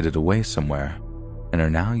 hid it away somewhere, and are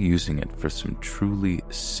now using it for some truly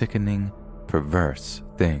sickening, perverse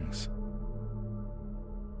things.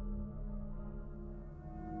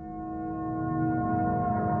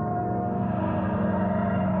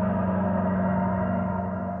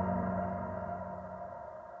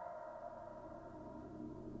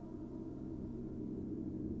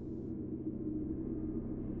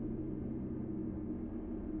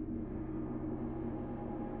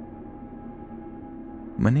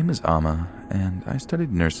 My name is Amma, and I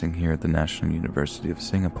studied nursing here at the National University of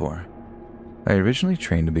Singapore. I originally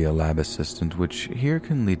trained to be a lab assistant, which here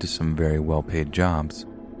can lead to some very well-paid jobs.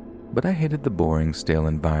 But I hated the boring, stale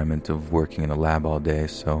environment of working in a lab all day,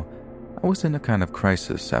 so I was in a kind of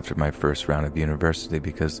crisis after my first round of university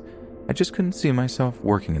because I just couldn't see myself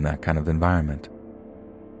working in that kind of environment.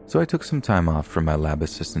 So I took some time off from my lab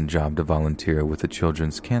assistant job to volunteer with a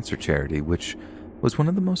children's cancer charity, which was one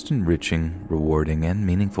of the most enriching, rewarding, and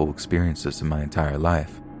meaningful experiences in my entire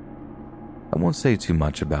life. I won't say too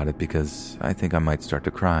much about it because I think I might start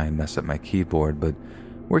to cry and mess up my keyboard, but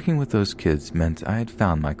working with those kids meant I had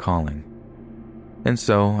found my calling. And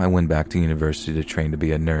so I went back to university to train to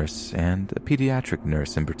be a nurse, and a pediatric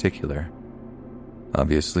nurse in particular.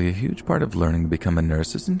 Obviously, a huge part of learning to become a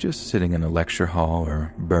nurse isn't just sitting in a lecture hall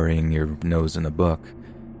or burying your nose in a book.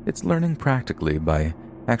 It's learning practically by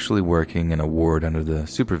actually working in a ward under the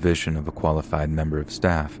supervision of a qualified member of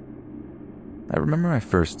staff. I remember my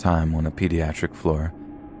first time on a pediatric floor.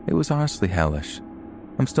 It was honestly hellish.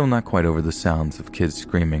 I'm still not quite over the sounds of kids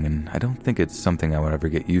screaming, and I don't think it's something I would ever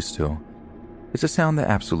get used to. It's a sound that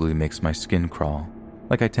absolutely makes my skin crawl,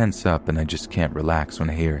 like I tense up and I just can't relax when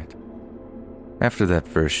I hear it. After that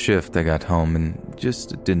first shift, I got home and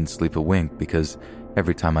just didn't sleep a wink because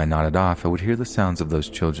every time I nodded off, I would hear the sounds of those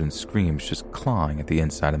children's screams just clawing at the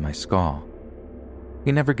inside of my skull.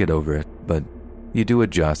 You never get over it, but you do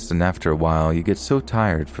adjust, and after a while, you get so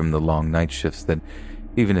tired from the long night shifts that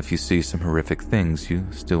even if you see some horrific things, you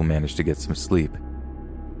still manage to get some sleep.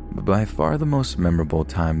 But by far the most memorable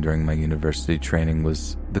time during my university training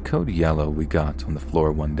was the code yellow we got on the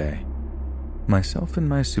floor one day. Myself and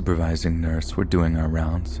my supervising nurse were doing our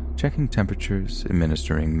rounds, checking temperatures,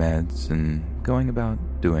 administering meds, and going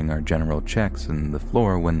about doing our general checks on the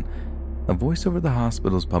floor when a voice over the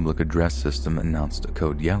hospital's public address system announced a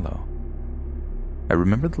code yellow. I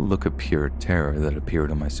remember the look of pure terror that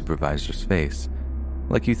appeared on my supervisor's face,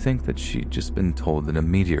 like you think that she'd just been told that a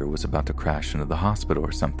meteor was about to crash into the hospital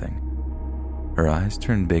or something. Her eyes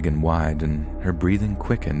turned big and wide, and her breathing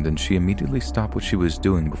quickened, and she immediately stopped what she was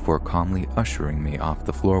doing before calmly ushering me off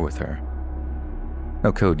the floor with her.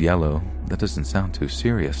 Now, code yellow, that doesn't sound too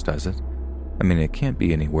serious, does it? I mean, it can't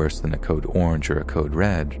be any worse than a code orange or a code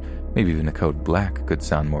red. Maybe even a code black could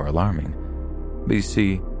sound more alarming. But you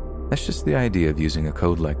see, that's just the idea of using a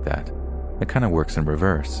code like that. It kind of works in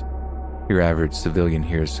reverse. Your average civilian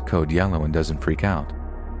hears code yellow and doesn't freak out.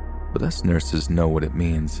 But us nurses know what it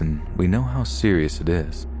means, and we know how serious it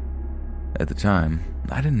is. At the time,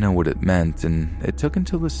 I didn't know what it meant, and it took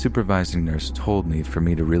until the supervising nurse told me for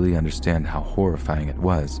me to really understand how horrifying it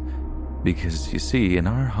was. Because, you see, in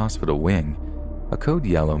our hospital wing, a code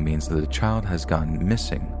yellow means that a child has gone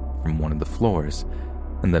missing from one of the floors,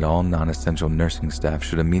 and that all non-essential nursing staff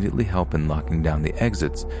should immediately help in locking down the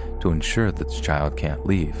exits to ensure that the child can't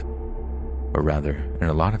leave. Or rather, in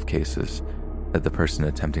a lot of cases, that the person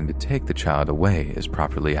attempting to take the child away is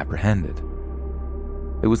properly apprehended.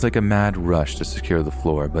 It was like a mad rush to secure the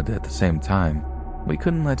floor, but at the same time, we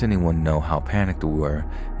couldn't let anyone know how panicked we were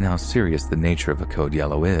and how serious the nature of a code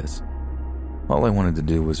yellow is. All I wanted to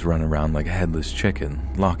do was run around like a headless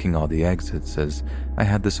chicken, locking all the exits, as I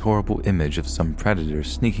had this horrible image of some predator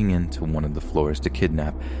sneaking into one of the floors to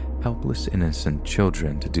kidnap helpless innocent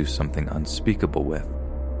children to do something unspeakable with.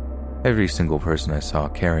 Every single person I saw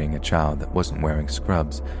carrying a child that wasn't wearing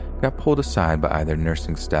scrubs got pulled aside by either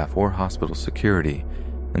nursing staff or hospital security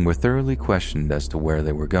and were thoroughly questioned as to where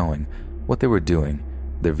they were going, what they were doing.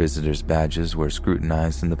 Their visitors' badges were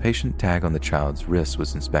scrutinized, and the patient tag on the child's wrist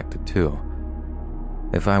was inspected too.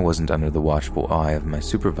 If I wasn't under the watchful eye of my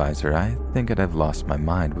supervisor, I think I'd have lost my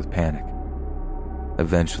mind with panic.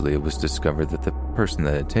 Eventually, it was discovered that the person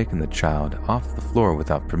that had taken the child off the floor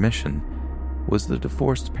without permission was the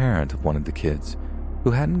divorced parent of one of the kids,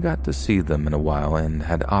 who hadn't got to see them in a while and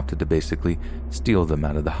had opted to basically steal them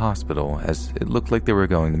out of the hospital, as it looked like they were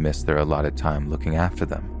going to miss their allotted time looking after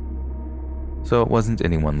them. So it wasn't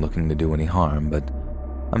anyone looking to do any harm, but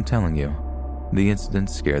I'm telling you, the incident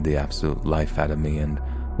scared the absolute life out of me and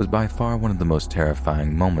was by far one of the most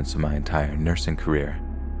terrifying moments of my entire nursing career.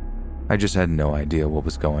 I just had no idea what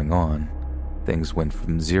was going on. Things went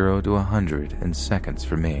from 0 to 100 in seconds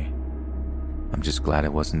for me. I'm just glad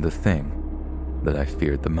it wasn't the thing that I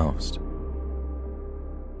feared the most.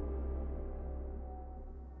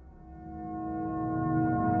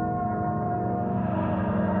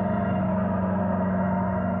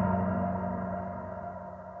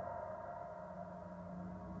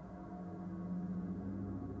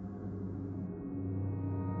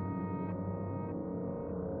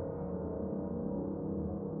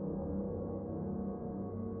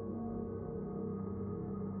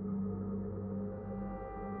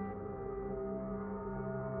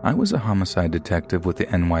 I was a homicide detective with the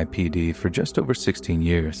NYPD for just over 16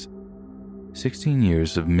 years. 16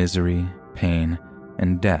 years of misery, pain,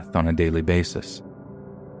 and death on a daily basis.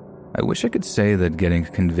 I wish I could say that getting a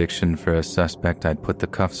conviction for a suspect I'd put the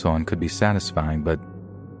cuffs on could be satisfying, but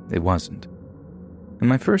it wasn't. In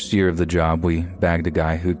my first year of the job, we bagged a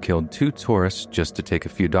guy who'd killed 2 tourists just to take a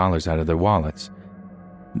few dollars out of their wallets.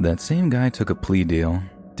 That same guy took a plea deal,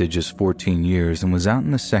 did just 14 years, and was out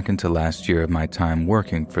in the second to last year of my time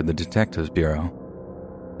working for the Detectives Bureau.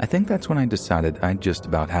 I think that's when I decided I'd just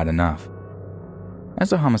about had enough.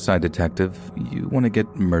 As a homicide detective, you want to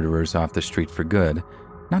get murderers off the street for good,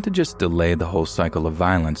 not to just delay the whole cycle of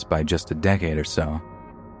violence by just a decade or so.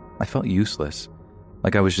 I felt useless,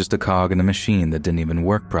 like I was just a cog in a machine that didn't even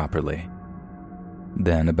work properly.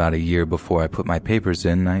 Then, about a year before I put my papers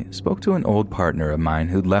in, I spoke to an old partner of mine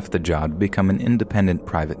who'd left the job to become an independent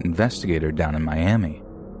private investigator down in Miami.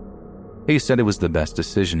 He said it was the best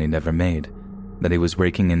decision he'd ever made, that he was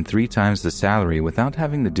raking in 3 times the salary without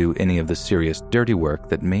having to do any of the serious dirty work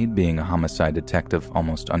that made being a homicide detective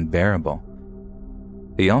almost unbearable.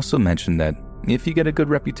 He also mentioned that if you get a good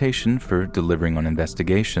reputation for delivering on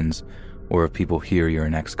investigations, or if people hear you're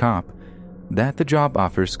an ex-cop, that the job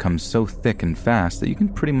offers come so thick and fast that you can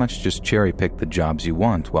pretty much just cherry-pick the jobs you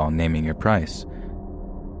want while naming your price.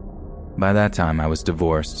 By that time, I was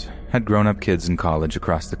divorced, had grown-up kids in college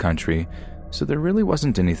across the country, so there really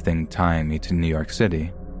wasn't anything tying me to New York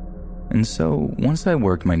City. And so, once I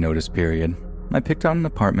worked my notice period, I picked out an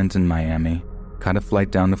apartment in Miami, caught a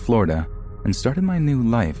flight down to Florida, and started my new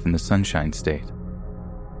life in the Sunshine State.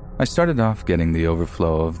 I started off getting the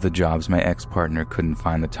overflow of the jobs my ex-partner couldn't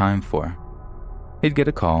find the time for. He'd get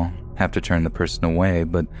a call, have to turn the person away,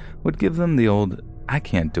 but would give them the old, "I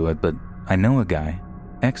can't do it, but I know a guy,"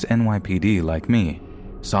 ex-NYPD like me,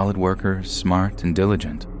 solid worker, smart, and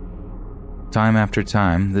diligent. Time after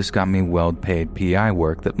time, this got me well-paid PI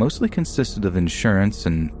work that mostly consisted of insurance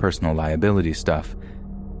and personal liability stuff.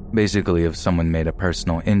 Basically, if someone made a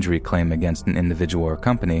personal injury claim against an individual or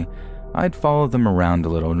company, I'd follow them around a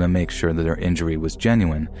little to make sure that their injury was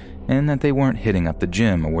genuine and that they weren't hitting up the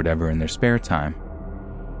gym or whatever in their spare time.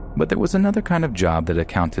 But there was another kind of job that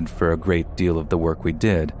accounted for a great deal of the work we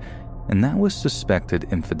did, and that was suspected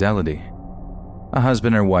infidelity. A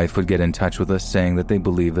husband or wife would get in touch with us saying that they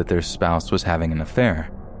believed that their spouse was having an affair.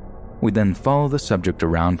 We'd then follow the subject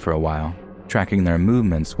around for a while, tracking their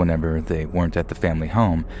movements whenever they weren't at the family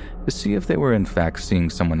home to see if they were in fact seeing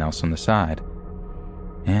someone else on the side.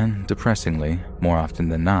 And, depressingly, more often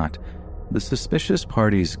than not, the suspicious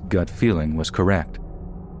party's gut feeling was correct.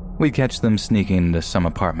 We'd catch them sneaking into some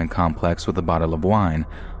apartment complex with a bottle of wine,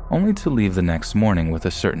 only to leave the next morning with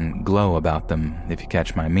a certain glow about them, if you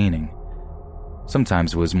catch my meaning.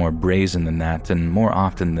 Sometimes it was more brazen than that, and more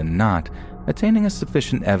often than not, attaining a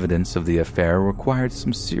sufficient evidence of the affair required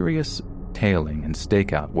some serious tailing and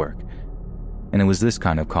stakeout work. And it was this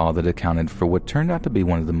kind of call that accounted for what turned out to be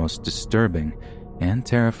one of the most disturbing and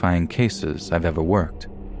terrifying cases I've ever worked.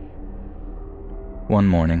 One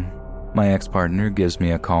morning, my ex-partner gives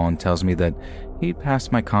me a call and tells me that he'd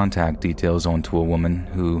passed my contact details on to a woman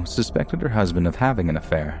who suspected her husband of having an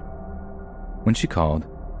affair. When she called,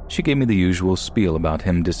 she gave me the usual spiel about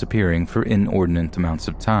him disappearing for inordinate amounts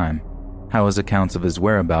of time, how his accounts of his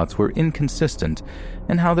whereabouts were inconsistent,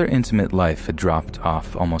 and how their intimate life had dropped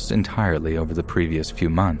off almost entirely over the previous few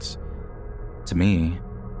months. To me,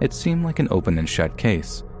 it seemed like an open and shut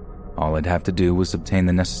case. All I'd have to do was obtain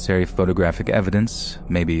the necessary photographic evidence,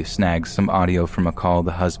 maybe snag some audio from a call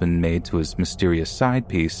the husband made to his mysterious side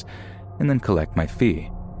piece, and then collect my fee.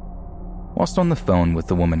 Whilst on the phone with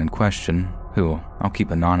the woman in question, who I'll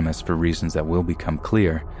keep anonymous for reasons that will become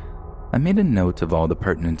clear, I made a note of all the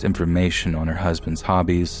pertinent information on her husband's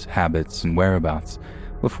hobbies, habits, and whereabouts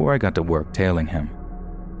before I got to work tailing him.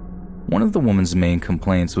 One of the woman's main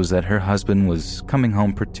complaints was that her husband was coming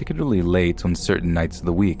home particularly late on certain nights of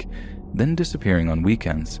the week, then disappearing on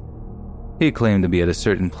weekends. He claimed to be at a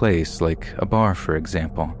certain place, like a bar for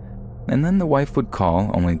example, and then the wife would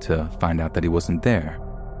call only to find out that he wasn't there.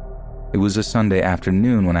 It was a Sunday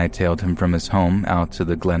afternoon when I tailed him from his home out to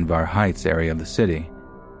the Glenvar Heights area of the city.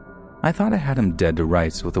 I thought I had him dead to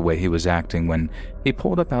rights with the way he was acting when he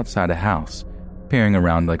pulled up outside a house, peering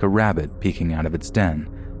around like a rabbit peeking out of its den,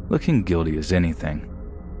 looking guilty as anything.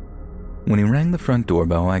 When he rang the front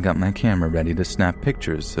doorbell, I got my camera ready to snap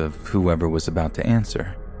pictures of whoever was about to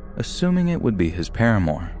answer, assuming it would be his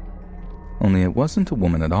paramour. Only it wasn't a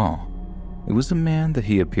woman at all. It was a man that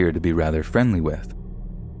he appeared to be rather friendly with.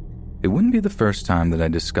 It wouldn't be the first time that I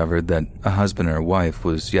discovered that a husband or a wife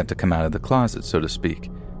was yet to come out of the closet, so to speak.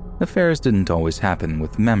 Affairs didn't always happen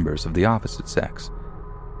with members of the opposite sex.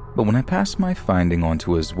 But when I passed my finding on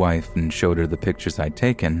to his wife and showed her the pictures I'd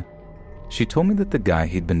taken, she told me that the guy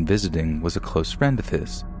he'd been visiting was a close friend of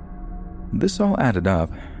his. This all added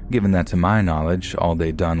up, given that to my knowledge, all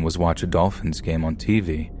they'd done was watch a Dolphins game on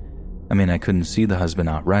TV. I mean, I couldn't see the husband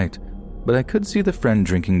outright, but I could see the friend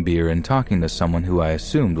drinking beer and talking to someone who I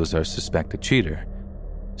assumed was our suspected cheater.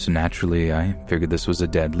 So naturally, I figured this was a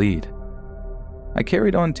dead lead. I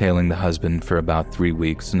carried on tailing the husband for about 3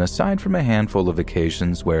 weeks, and aside from a handful of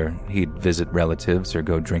occasions where he'd visit relatives or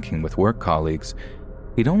go drinking with work colleagues,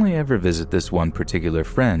 he'd only ever visit this one particular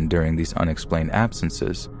friend during these unexplained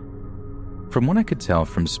absences. From what I could tell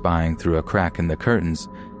from spying through a crack in the curtains,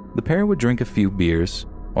 the pair would drink a few beers,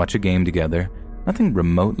 watch a game together, nothing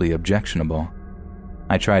remotely objectionable.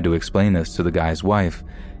 I tried to explain this to the guy's wife,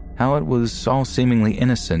 how it was all seemingly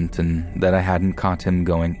innocent and that I hadn't caught him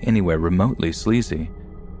going anywhere remotely sleazy.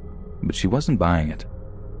 But she wasn't buying it.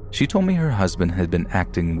 She told me her husband had been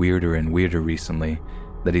acting weirder and weirder recently,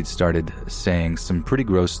 that he'd started saying some pretty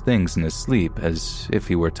gross things in his sleep as if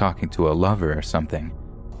he were talking to a lover or something.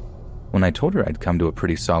 When I told her I'd come to a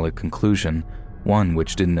pretty solid conclusion, one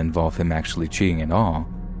which didn't involve him actually cheating at all,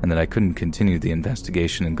 and that I couldn't continue the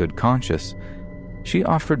investigation in good conscience, she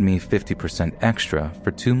offered me 50% extra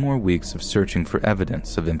for 2 more weeks of searching for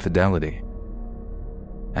evidence of infidelity.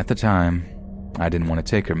 At the time, I didn't want to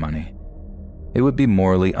take her money. It would be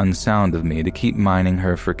morally unsound of me to keep mining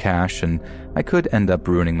her for cash, and I could end up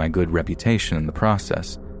ruining my good reputation in the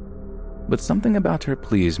process. But something about her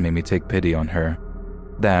pleas made me take pity on her.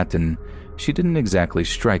 That, and she didn't exactly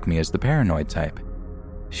strike me as the paranoid type.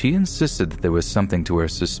 She insisted that there was something to her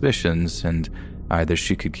suspicions, and either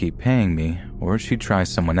she could keep paying me, or she'd try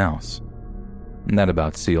someone else. And that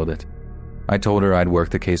about sealed it. I told her I'd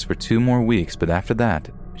work the case for 2 more weeks, but after that,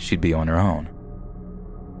 she'd be on her own.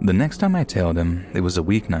 The next time I tailed him, it was a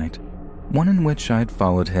weeknight, one in which I'd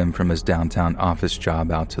followed him from his downtown office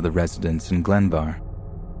job out to the residence in Glenvar.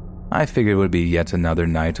 I figured it would be yet another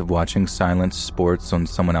night of watching silent sports on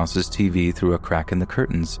someone else's TV through a crack in the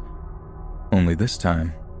curtains. Only this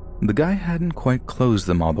time, the guy hadn't quite closed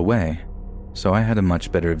them all the way, so I had a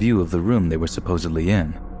much better view of the room they were supposedly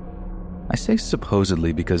in. I say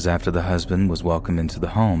supposedly because after the husband was welcomed into the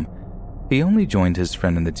home, he only joined his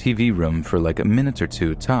friend in the TV room for like a minute or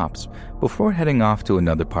 2 tops before heading off to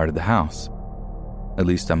another part of the house. At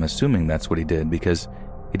least I'm assuming that's what he did, because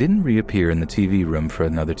he didn't reappear in the TV room for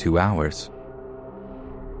another 2 hours.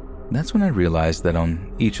 That's when I realized that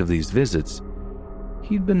on each of these visits,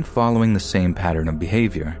 he'd been following the same pattern of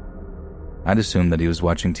behavior. I'd assumed that he was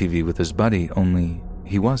watching TV with his buddy, only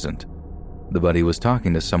he wasn't. The buddy was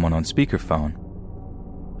talking to someone on speakerphone.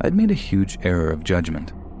 I'd made a huge error of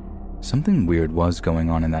judgment. Something weird was going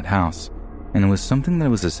on in that house, and it was something that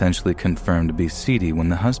was essentially confirmed to be seedy when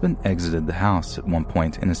the husband exited the house at one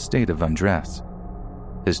point in a state of undress.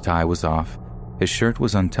 His tie was off, his shirt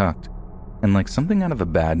was untucked, and like something out of a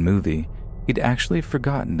bad movie, he'd actually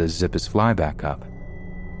forgotten to zip his fly back up.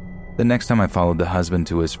 The next time I followed the husband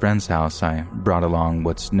to his friend's house, I brought along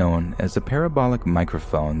what's known as a parabolic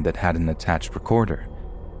microphone that had an attached recorder.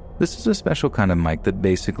 This is a special kind of mic that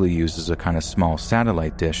basically uses a kind of small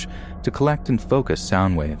satellite dish to collect and focus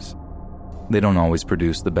sound waves. They don't always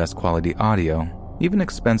produce the best quality audio, even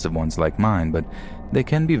expensive ones like mine, but they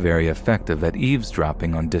can be very effective at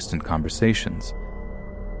eavesdropping on distant conversations.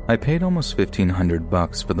 I paid almost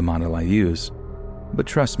 $1,500 for the model I use, but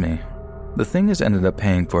trust me, the thing has ended up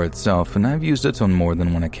paying for itself, and I've used it on more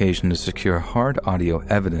than one occasion to secure hard audio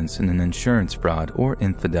evidence in an insurance fraud or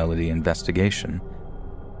infidelity investigation.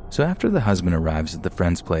 So after the husband arrives at the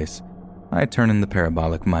friend's place, I turn in the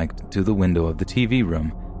parabolic mic to the window of the TV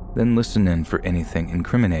room, then listen in for anything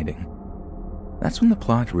incriminating. That's when the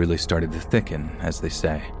plot really started to thicken, as they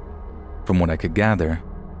say. From what I could gather,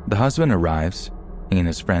 the husband arrives, he and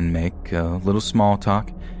his friend make a little small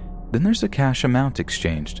talk, then there's a cash amount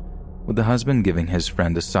exchanged, with the husband giving his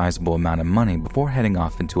friend a sizable amount of money before heading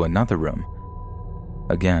off into another room.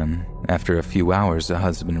 Again, after a few hours, the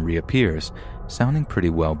husband reappears, sounding pretty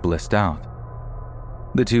well blissed out.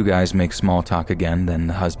 The 2 guys make small talk again, then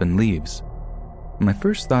the husband leaves. My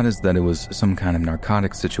first thought is that it was some kind of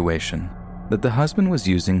narcotic situation, that the husband was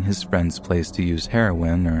using his friend's place to use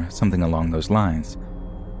heroin or something along those lines.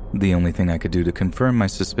 The only thing I could do to confirm my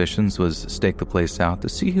suspicions was stake the place out to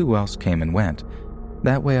see who else came and went.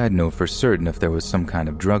 That way I'd know for certain if there was some kind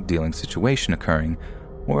of drug dealing situation occurring,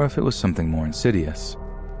 or if it was something more insidious.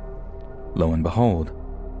 Lo and behold,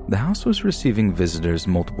 the house was receiving visitors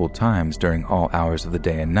multiple times during all hours of the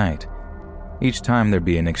day and night. Each time there'd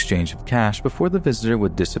be an exchange of cash before the visitor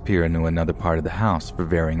would disappear into another part of the house for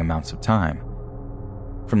varying amounts of time.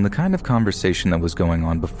 From the kind of conversation that was going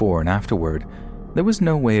on before and afterward, there was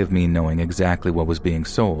no way of me knowing exactly what was being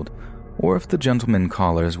sold, or if the gentlemen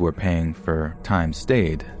callers were paying for time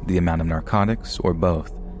stayed, the amount of narcotics, or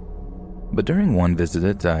both. But during one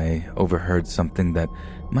visit, I overheard something that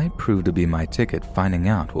might prove to be my ticket finding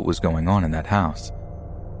out what was going on in that house.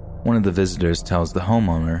 One of the visitors tells the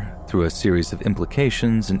homeowner, through a series of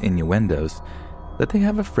implications and innuendos, that they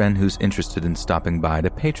have a friend who's interested in stopping by to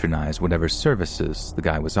patronize whatever services the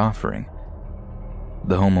guy was offering.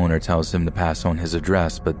 The homeowner tells him to pass on his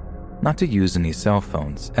address, but not to use any cell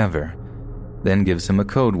phones, ever, then gives him a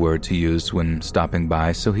code word to use when stopping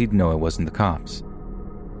by so he'd know it wasn't the cops.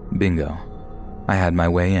 Bingo. I had my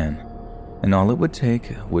way in, and all it would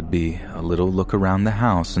take would be a little look around the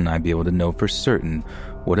house and I'd be able to know for certain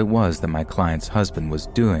what it was that my client's husband was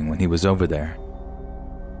doing when he was over there.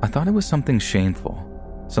 I thought it was something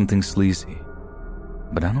shameful, something sleazy,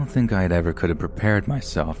 but I don't think I'd ever could have prepared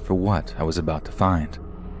myself for what I was about to find.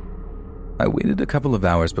 I waited a couple of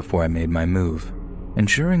hours before I made my move,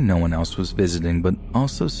 ensuring no one else was visiting, but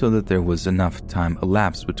also so that there was enough time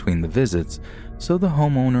elapsed between the visits so the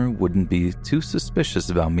homeowner wouldn't be too suspicious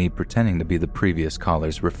about me pretending to be the previous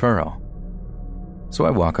caller's referral. So I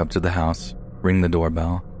walk up to the house, ring the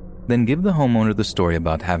doorbell, then give the homeowner the story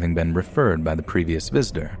about having been referred by the previous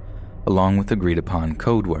visitor, along with agreed-upon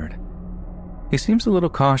code word. He seems a little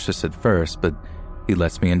cautious at first, but he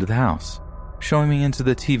lets me into the house, showing me into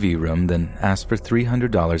the TV room, then asks for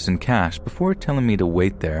 $300 in cash before telling me to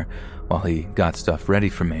wait there while he got stuff ready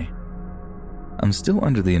for me. I'm still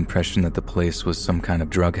under the impression that the place was some kind of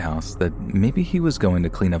drug house, that maybe he was going to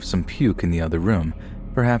clean up some puke in the other room,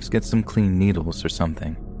 perhaps get some clean needles or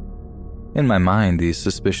something. In my mind, these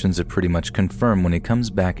suspicions are pretty much confirmed when he comes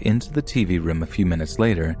back into the TV room a few minutes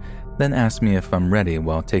later, then asks me if I'm ready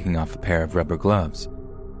while taking off a pair of rubber gloves.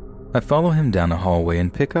 I follow him down a hallway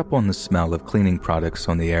and pick up on the smell of cleaning products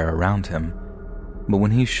on the air around him. But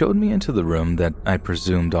when he showed me into the room that I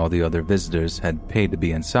presumed all the other visitors had paid to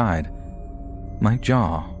be inside, my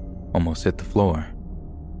jaw almost hit the floor.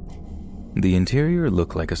 The interior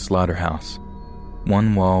looked like a slaughterhouse.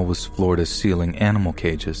 One wall was floor-to-ceiling animal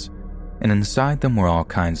cages, and inside them were all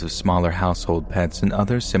kinds of smaller household pets and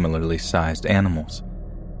other similarly sized animals.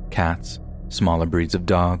 Cats, smaller breeds of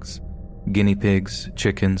dogs, guinea pigs,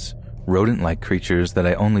 chickens, rodent-like creatures that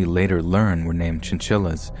I only later learned were named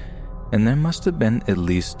chinchillas, and there must have been at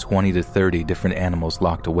least 20 to 30 different animals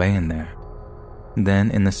locked away in there.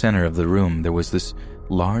 Then, in the center of the room, there was this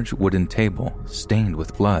large wooden table stained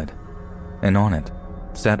with blood, and on it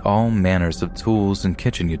sat all manners of tools and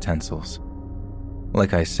kitchen utensils.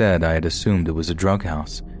 Like I said, I had assumed it was a drug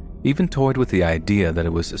house, even toyed with the idea that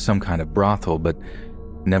it was some kind of brothel, but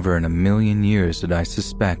never in a million years did I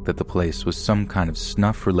suspect that the place was some kind of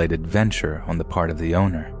snuff-related venture on the part of the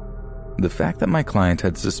owner. The fact that my client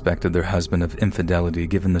had suspected their husband of infidelity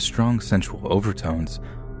given the strong sensual overtones,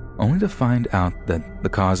 only to find out that the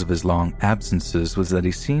cause of his long absences was that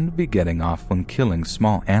he seemed to be getting off when killing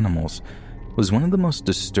small animals, was one of the most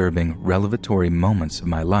disturbing revelatory moments of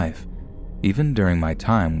my life, even during my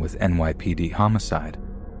time with NYPD homicide.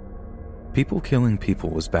 People killing people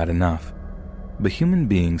was bad enough, but human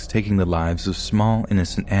beings taking the lives of small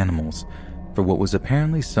innocent animals for what was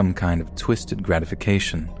apparently some kind of twisted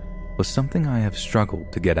gratification was something I have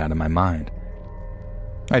struggled to get out of my mind.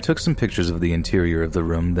 I took some pictures of the interior of the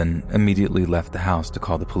room, then immediately left the house to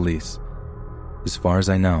call the police. As far as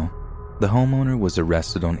I know, the homeowner was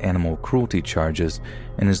arrested on animal cruelty charges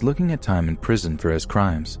and is looking at time in prison for his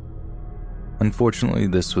crimes. Unfortunately,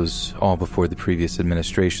 this was all before the previous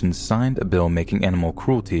administration signed a bill making animal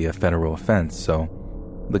cruelty a federal offense, so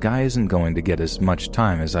the guy isn't going to get as much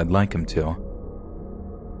time as I'd like him to.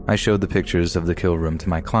 I showed the pictures of the kill room to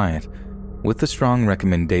my client, with the strong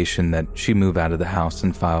recommendation that she move out of the house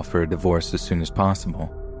and file for a divorce as soon as possible.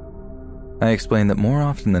 I explained that more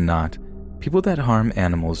often than not, people that harm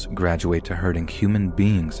animals graduate to hurting human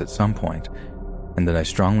beings at some point, and that I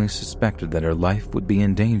strongly suspected that her life would be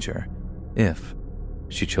in danger if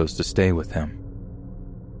she chose to stay with him.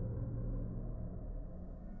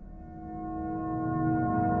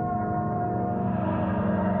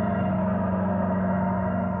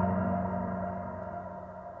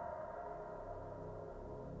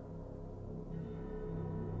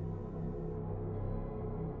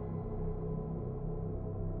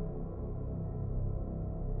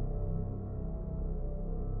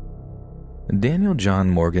 Daniel John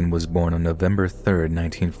Morgan was born on November 3,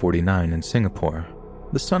 1949 in Singapore,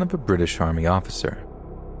 the son of a British Army officer.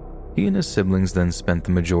 He and his siblings then spent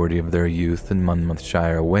the majority of their youth in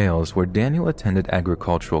Monmouthshire, Wales, where Daniel attended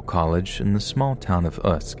agricultural college in the small town of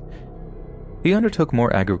Usk. He undertook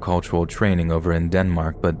more agricultural training over in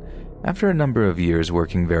Denmark, but after a number of years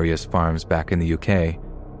working various farms back in the UK,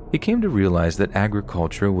 he came to realize that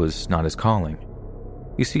agriculture was not his calling.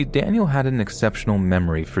 You see, Daniel had an exceptional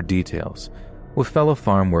memory for details, with fellow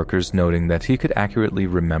farm workers noting that he could accurately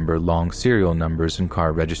remember long serial numbers and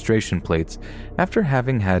car registration plates after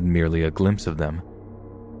having had merely a glimpse of them.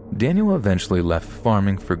 Daniel eventually left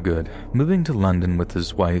farming for good, moving to London with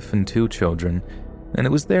his wife and 2 children, and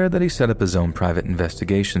it was there that he set up his own private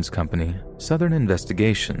investigations company, Southern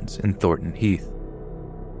Investigations, in Thornton Heath.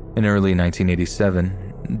 In early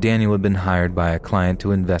 1987, Daniel had been hired by a client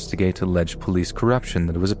to investigate alleged police corruption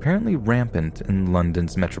that was apparently rampant in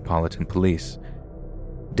London's Metropolitan Police.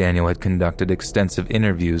 Daniel had conducted extensive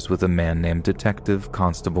interviews with a man named Detective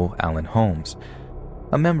Constable Alan Holmes,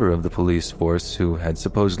 a member of the police force who had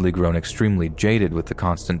supposedly grown extremely jaded with the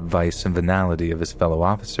constant vice and venality of his fellow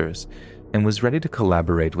officers, and was ready to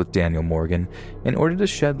collaborate with Daniel Morgan in order to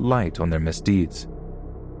shed light on their misdeeds.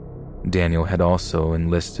 Daniel had also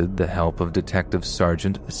enlisted the help of Detective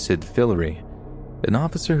Sergeant Sid Fillery, an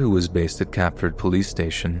officer who was based at Catford Police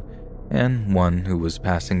Station, and one who was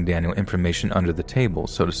passing Daniel information under the table,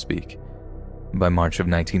 so to speak. By March of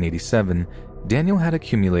 1987, Daniel had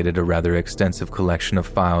accumulated a rather extensive collection of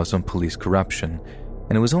files on police corruption,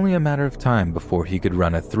 and it was only a matter of time before he could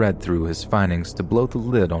run a thread through his findings to blow the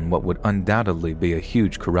lid on what would undoubtedly be a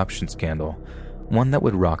huge corruption scandal, one that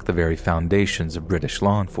would rock the very foundations of British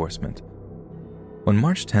law enforcement. On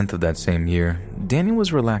March 10th of that same year, Daniel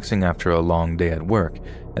was relaxing after a long day at work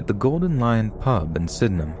at the Golden Lion pub in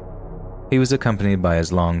Sydenham. He was accompanied by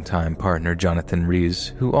his longtime partner Jonathan Rees,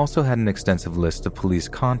 who also had an extensive list of police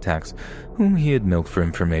contacts whom he had milked for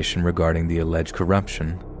information regarding the alleged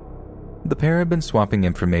corruption. The pair had been swapping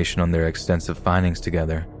information on their extensive findings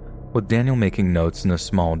together, with Daniel making notes in a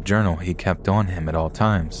small journal he kept on him at all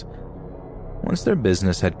times. Once their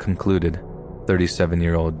business had concluded,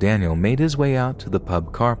 37-year-old Daniel made his way out to the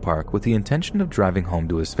pub car park with the intention of driving home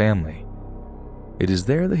to his family. It is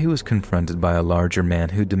there that he was confronted by a larger man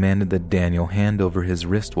who demanded that Daniel hand over his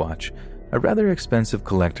wristwatch, a rather expensive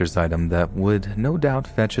collector's item that would no doubt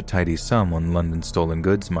fetch a tidy sum on London's stolen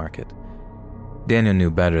goods market. Daniel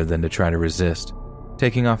knew better than to try to resist,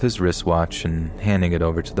 taking off his wristwatch and handing it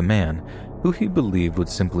over to the man, who he believed would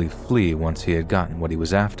simply flee once he had gotten what he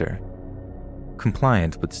was after.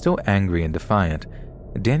 Compliant but still angry and defiant,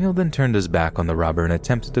 Daniel then turned his back on the robber and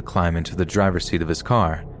attempted to climb into the driver's seat of his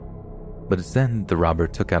car. But it's then the robber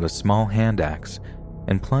took out a small hand axe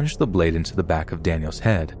and plunged the blade into the back of Daniel's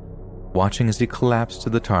head, watching as he collapsed to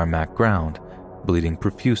the tarmac ground, bleeding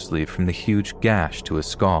profusely from the huge gash to his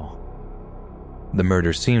skull. The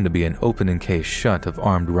murder seemed to be an open and case shut of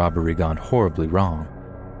armed robbery gone horribly wrong.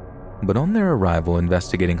 But on their arrival,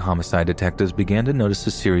 investigating homicide detectives began to notice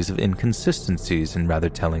a series of inconsistencies and rather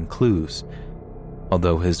telling clues.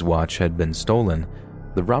 Although his watch had been stolen,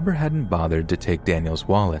 the robber hadn't bothered to take Daniel's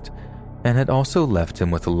wallet, and had also left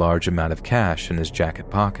him with a large amount of cash in his jacket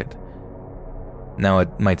pocket. Now,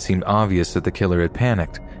 it might seem obvious that the killer had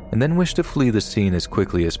panicked and then wished to flee the scene as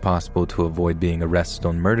quickly as possible to avoid being arrested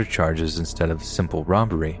on murder charges instead of simple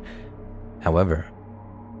robbery. However,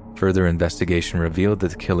 further investigation revealed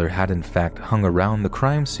that the killer had in fact hung around the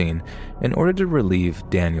crime scene in order to relieve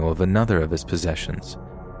Daniel of another of his possessions.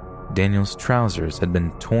 Daniel's trousers had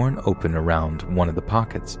been torn open around one of the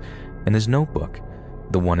pockets, and his notebook,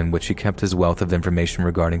 the one in which he kept his wealth of information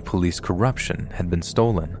regarding police corruption, had been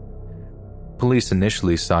stolen. Police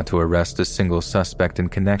initially sought to arrest a single suspect in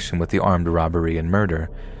connection with the armed robbery and murder,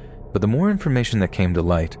 but the more information that came to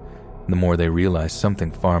light, the more they realized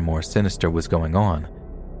something far more sinister was going on.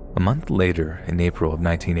 A month later, in April of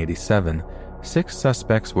 1987, 6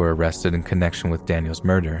 suspects were arrested in connection with Daniel's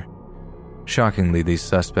murder. Shockingly, these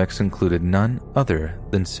suspects included none other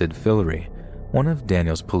than Sid Fillery, one of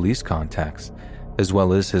Daniel's police contacts, as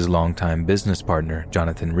well as his longtime business partner,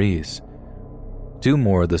 Jonathan Rees. 2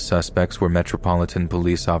 more of the suspects were Metropolitan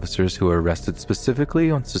Police officers who were arrested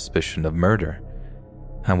specifically on suspicion of murder.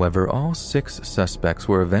 However, all 6 suspects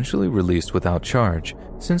were eventually released without charge,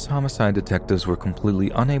 since homicide detectives were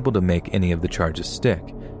completely unable to make any of the charges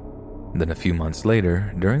stick. Then a few months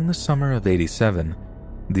later, during the summer of '87,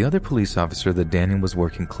 the other police officer that Daniel was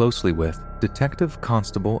working closely with, Detective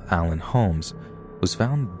Constable Alan Holmes, was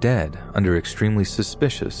found dead under extremely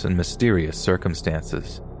suspicious and mysterious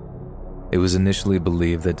circumstances. It was initially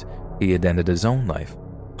believed that he had ended his own life,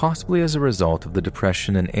 possibly as a result of the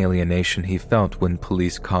depression and alienation he felt when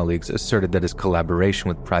police colleagues asserted that his collaboration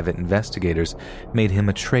with private investigators made him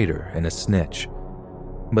a traitor and a snitch.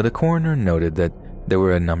 But a coroner noted that there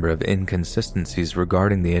were a number of inconsistencies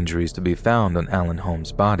regarding the injuries to be found on Alan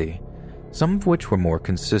Holmes' body, some of which were more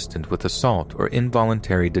consistent with assault or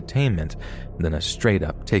involuntary detainment than a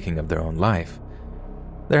straight-up taking of their own life.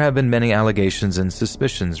 There have been many allegations and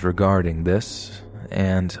suspicions regarding this,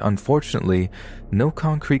 and unfortunately, no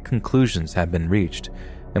concrete conclusions have been reached,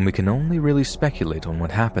 and we can only really speculate on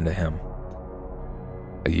what happened to him.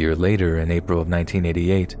 A year later, in April of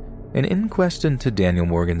 1988, an inquest into Daniel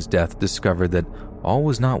Morgan's death discovered that all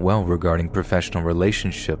was not well regarding professional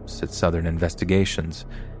relationships at Southern Investigations.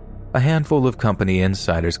 A handful of company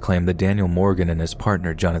insiders claimed that Daniel Morgan and his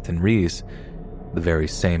partner Jonathan Rees, the very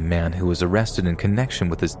same man who was arrested in connection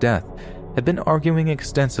with his death, had been arguing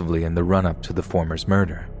extensively in the run-up to the former's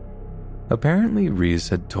murder. Apparently, Rees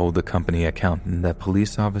had told the company accountant that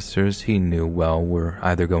police officers he knew well were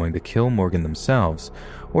either going to kill Morgan themselves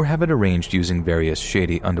or have it arranged using various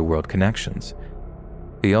shady underworld connections.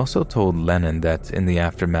 He also told Lennon that in the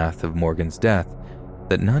aftermath of Morgan's death,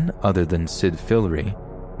 that none other than Sid Fillery,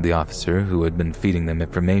 the officer who had been feeding them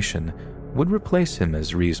information, would replace him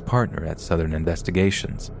as Rees' partner at Southern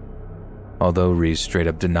Investigations. Although Rees straight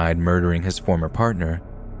up denied murdering his former partner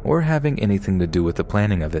or having anything to do with the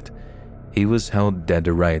planning of it, he was held dead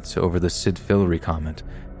to rights over the Sid Fillery comment,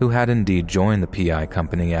 who had indeed joined the PI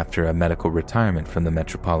company after a medical retirement from the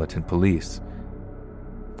Metropolitan Police.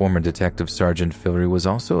 Former Detective Sergeant Fillery was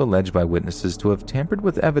also alleged by witnesses to have tampered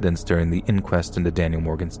with evidence during the inquest into Daniel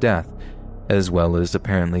Morgan's death, as well as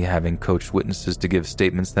apparently having coached witnesses to give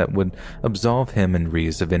statements that would absolve him and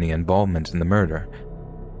Rees of any involvement in the murder.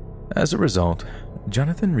 As a result,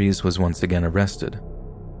 Jonathan Rees was once again arrested.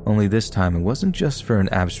 Only this time it wasn't just for an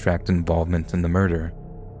abstract involvement in the murder,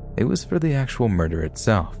 it was for the actual murder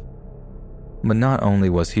itself. But not only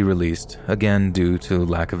was he released, again due to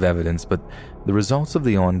lack of evidence, but the results of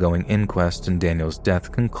the ongoing inquest in Daniel's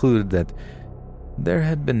death concluded that there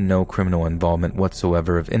had been no criminal involvement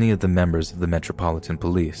whatsoever of any of the members of the Metropolitan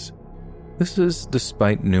Police. This is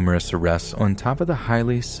despite numerous arrests on top of the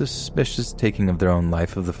highly suspicious taking of their own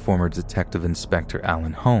life of the former Detective Inspector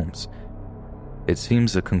Alan Holmes. It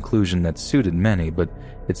seems a conclusion that suited many, but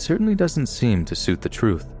it certainly doesn't seem to suit the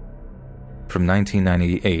truth. From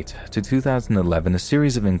 1998 to 2011, a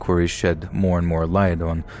series of inquiries shed more and more light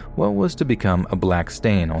on what was to become a black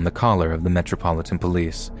stain on the collar of the Metropolitan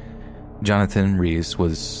Police. Jonathan Rees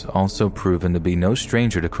was also proven to be no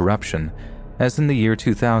stranger to corruption, as in the year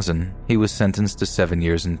 2000, he was sentenced to 7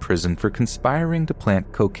 years in prison for conspiring to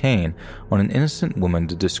plant cocaine on an innocent woman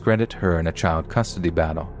to discredit her in a child custody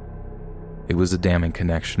battle. It was a damning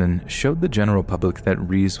connection and showed the general public that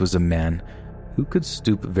Rees was a man who could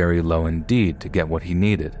stoop very low indeed to get what he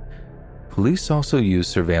needed. Police also used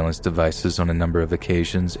surveillance devices on a number of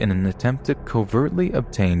occasions in an attempt to covertly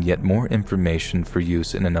obtain yet more information for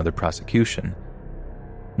use in another prosecution.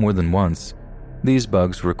 More than once, these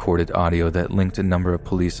bugs recorded audio that linked a number of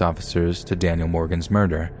police officers to Daniel Morgan's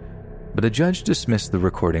murder, but a judge dismissed the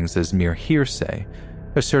recordings as mere hearsay,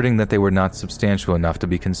 asserting that they were not substantial enough to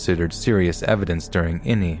be considered serious evidence during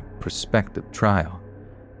any prospective trial.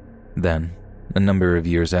 Then, a number of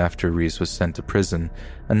years after Rees was sent to prison,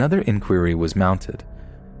 another inquiry was mounted,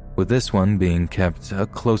 with this one being kept a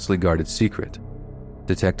closely guarded secret.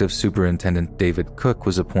 Detective Superintendent David Cook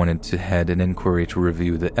was appointed to head an inquiry to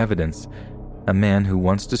review the evidence, a man who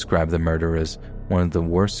once described the murder as one of the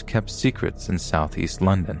worst-kept secrets in southeast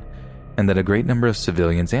London, and that a great number of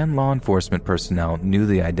civilians and law enforcement personnel knew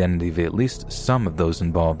the identity of at least some of those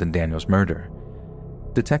involved in Daniel's murder.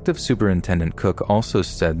 Detective Superintendent Cook also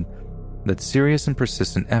said that serious and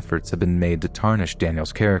persistent efforts had been made to tarnish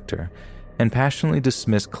Daniel's character, and passionately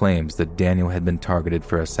dismissed claims that Daniel had been targeted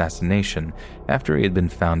for assassination after he had been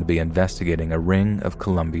found to be investigating a ring of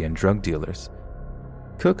Colombian drug dealers.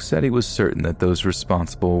 Cook said he was certain that those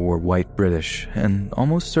responsible were white British and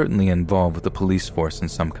almost certainly involved with the police force in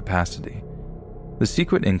some capacity. The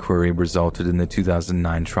secret inquiry resulted in the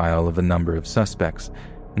 2009 trial of a number of suspects,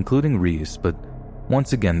 including Rees, but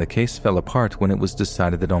once again the case fell apart when it was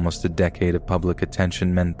decided that almost a decade of public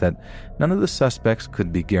attention meant that none of the suspects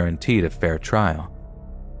could be guaranteed a fair trial.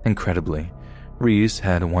 Incredibly, Rees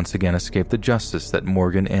had once again escaped the justice that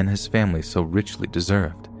Morgan and his family so richly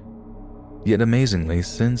deserved. Yet amazingly,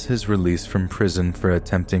 since his release from prison for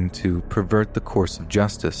attempting to pervert the course of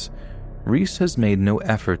justice, Rees has made no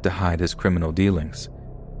effort to hide his criminal dealings.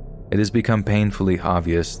 It has become painfully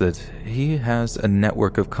obvious that he has a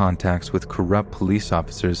network of contacts with corrupt police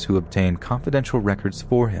officers who obtain confidential records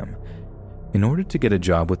for him. In order to get a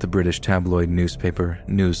job with the British tabloid newspaper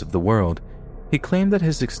News of the World, he claimed that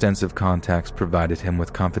his extensive contacts provided him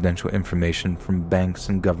with confidential information from banks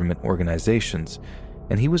and government organizations,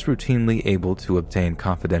 and he was routinely able to obtain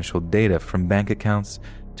confidential data from bank accounts,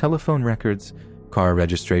 telephone records, car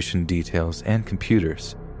registration details, and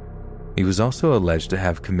computers. He was also alleged to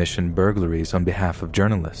have commissioned burglaries on behalf of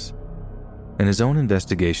journalists. In his own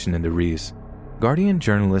investigation into Rees, Guardian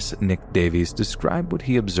journalist Nick Davies described what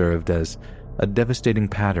he observed as a devastating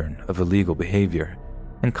pattern of illegal behavior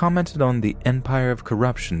and commented on the empire of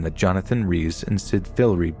corruption that Jonathan Rees and Sid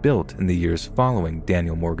Fillery built in the years following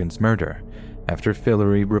Daniel Morgan's murder, after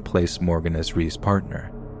Fillery replaced Morgan as Rees'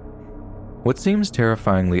 partner. What seems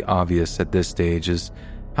terrifyingly obvious at this stage is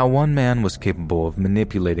how one man was capable of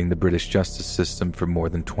manipulating the British justice system for more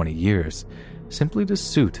than 20 years, simply to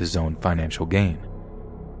suit his own financial gain.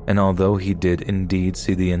 And although he did indeed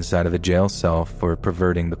see the inside of a jail cell for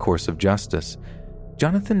perverting the course of justice,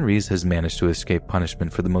 Jonathan Rees has managed to escape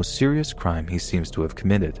punishment for the most serious crime he seems to have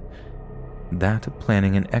committed, that of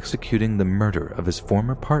planning and executing the murder of his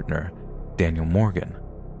former partner, Daniel Morgan.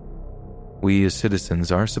 We as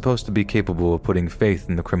citizens are supposed to be capable of putting faith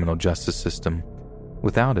in the criminal justice system.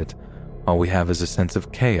 Without it, all we have is a sense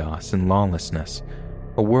of chaos and lawlessness,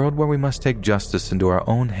 a world where we must take justice into our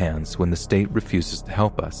own hands when the state refuses to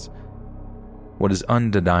help us. What is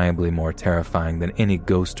undeniably more terrifying than any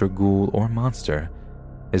ghost or ghoul or monster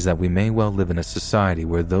is that we may well live in a society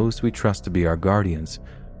where those we trust to be our guardians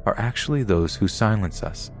are actually those who silence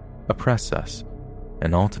us, oppress us,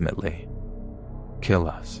 and ultimately kill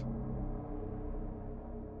us.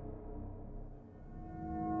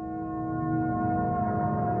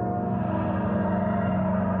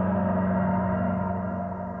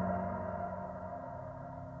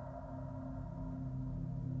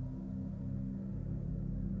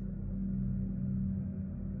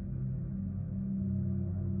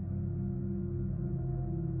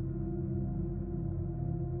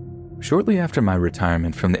 Shortly after my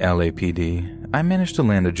retirement from the LAPD, I managed to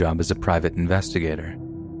land a job as a private investigator.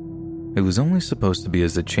 It was only supposed to be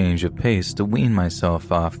as a change of pace to wean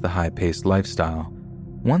myself off the high-paced lifestyle,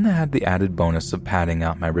 one that had the added bonus of padding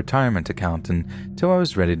out my retirement account until I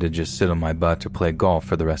was ready to just sit on my butt or play golf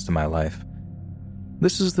for the rest of my life.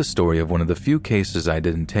 This is the story of one of the few cases I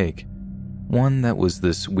didn't take, one that was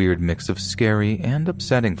this weird mix of scary and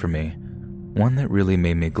upsetting for me, one that really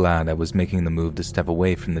made me glad I was making the move to step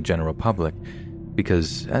away from the general public,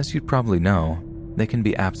 because, as you probably know, they can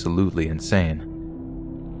be absolutely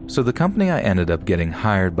insane. So the company I ended up getting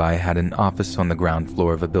hired by had an office on the ground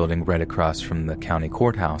floor of a building right across from the county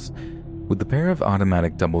courthouse, with a pair of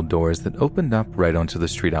automatic double doors that opened up right onto the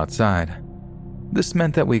street outside. This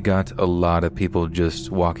meant that we got a lot of people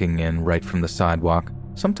just walking in right from the sidewalk,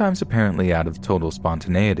 sometimes apparently out of total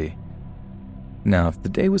spontaneity. Now, if the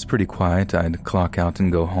day was pretty quiet, I'd clock out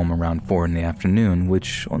and go home around 4 in the afternoon,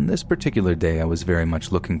 which on this particular day I was very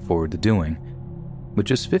much looking forward to doing. But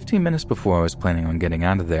just 15 minutes before I was planning on getting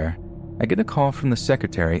out of there, I get a call from the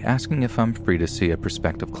secretary asking if I'm free to see a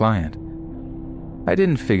prospective client. I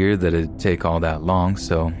didn't figure that it'd take all that long,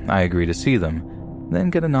 so I agree to see them, then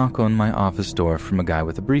get a knock on my office door from a guy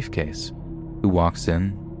with a briefcase, who walks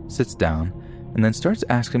in, sits down, and then starts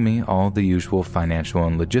asking me all the usual financial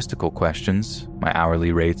and logistical questions, my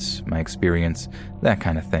hourly rates, my experience, that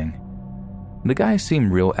kind of thing. The guy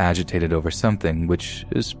seemed real agitated over something, which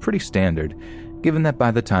is pretty standard, given that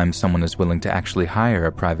by the time someone is willing to actually hire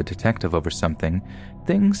a private detective over something,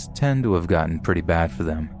 things tend to have gotten pretty bad for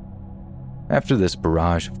them. After this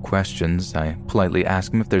barrage of questions, I politely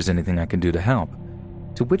ask him if there's anything I can do to help,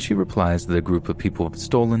 to which he replies that a group of people have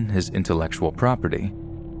stolen his intellectual property.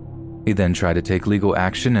 He then tried to take legal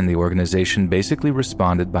action, and the organization basically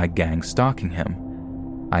responded by gang stalking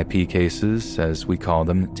him. IP cases, as we call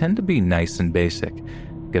them, tend to be nice and basic.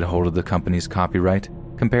 Get a hold of the company's copyright,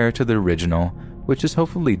 compare it to the original, which is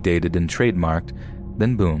hopefully dated and trademarked,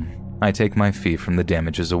 then boom, I take my fee from the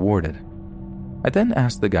damages awarded. I then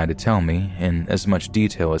ask the guy to tell me, in as much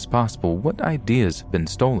detail as possible, what ideas have been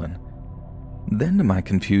stolen. Then, to my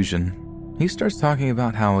confusion, he starts talking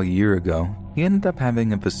about how a year ago, he ended up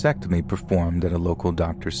having a vasectomy performed at a local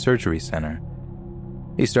doctor's surgery center.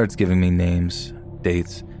 He starts giving me names,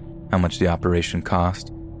 dates, how much the operation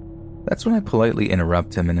cost. That's when I politely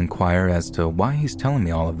interrupt him and inquire as to why he's telling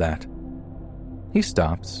me all of that. He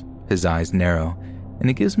stops, his eyes narrow, and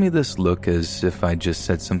he gives me this look as if I just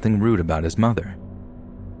said something rude about his mother.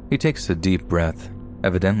 He takes a deep breath,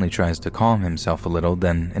 evidently tries to calm himself a little,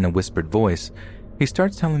 then in a whispered voice, he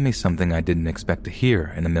starts telling me something I didn't expect to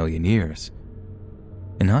hear in a million years.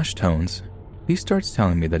 In hushed tones, he starts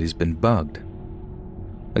telling me that he's been bugged.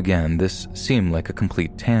 Again, this seemed like a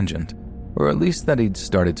complete tangent, or at least that he'd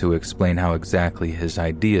started to explain how exactly his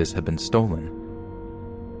ideas had been stolen.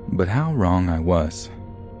 But how wrong I was.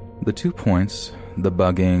 The 2 points, the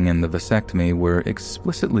bugging and the vasectomy, were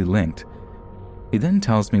explicitly linked. He then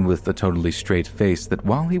tells me with a totally straight face that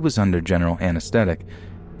while he was under general anesthetic,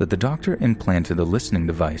 that the doctor implanted a listening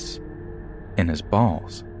device in his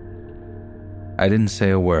balls. I didn't say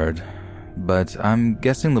a word, but I'm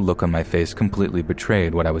guessing the look on my face completely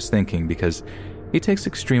betrayed what I was thinking, because he takes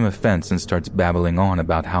extreme offense and starts babbling on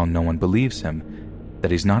about how no one believes him,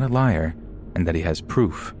 that he's not a liar, and that he has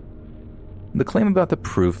proof. The claim about the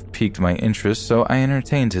proof piqued my interest, so I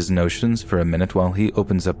entertained his notions for a minute while he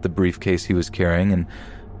opens up the briefcase he was carrying and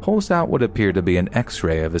pulls out what appeared to be an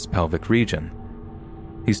X-ray of his pelvic region.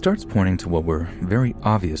 He starts pointing to what were very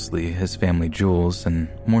obviously his family jewels, and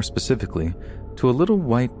more specifically, to a little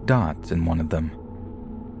white dot in one of them.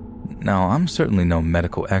 Now, I'm certainly no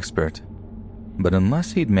medical expert, but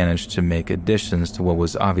unless he'd managed to make additions to what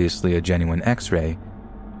was obviously a genuine X-ray,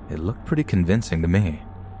 it looked pretty convincing to me.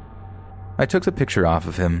 I took the picture off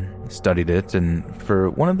of him, studied it, and for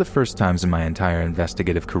one of the first times in my entire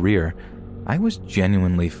investigative career, I was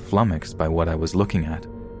genuinely flummoxed by what I was looking at.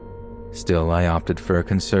 Still, I opted for a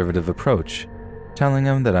conservative approach, telling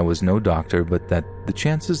him that I was no doctor, but that the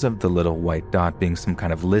chances of the little white dot being some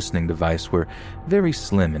kind of listening device were very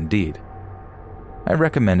slim indeed. I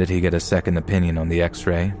recommended he get a second opinion on the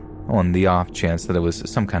X-ray, on the off chance that it was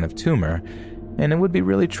some kind of tumor, and it would be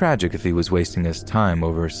really tragic if he was wasting his time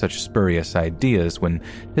over such spurious ideas when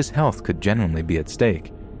his health could genuinely be at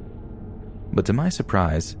stake. But to my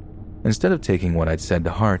surprise, instead of taking what I'd said to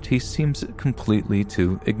heart, he seems completely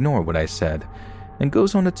to ignore what I said, and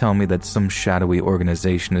goes on to tell me that some shadowy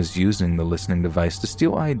organization is using the listening device to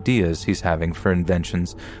steal ideas he's having for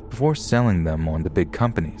inventions before selling them on to big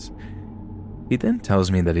companies. He then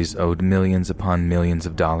tells me that he's owed millions upon millions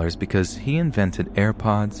of dollars because he invented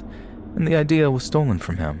AirPods, and the idea was stolen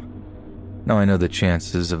from him. Now, I know the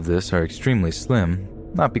chances of this are extremely slim,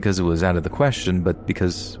 not because it was out of the question, but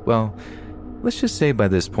because, well, let's just say by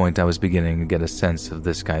this point I was beginning to get a sense of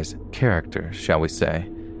this guy's character, shall we say.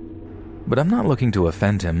 But I'm not looking to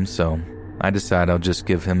offend him, so I decide I'll just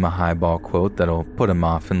give him a highball quote that'll put him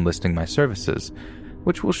off enlisting my services,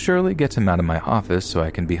 which will surely get him out of my office so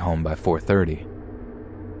I can be home by 4:30.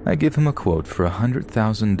 I give him a quote for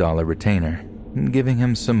 $100,000 retainer, giving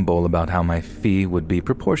him some bull about how my fee would be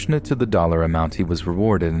proportionate to the dollar amount he was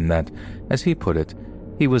rewarded, and that, as he put it,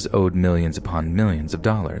 he was owed millions upon millions of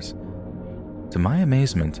dollars. To my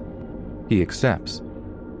amazement, he accepts,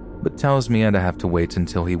 but tells me I'd have to wait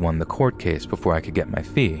until he won the court case before I could get my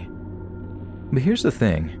fee. But here's the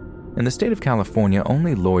thing. In the state of California,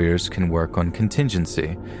 only lawyers can work on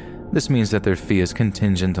contingency. This means that their fee is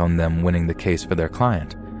contingent on them winning the case for their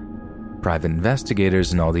client. Private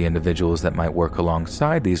investigators and all the individuals that might work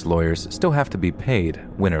alongside these lawyers still have to be paid,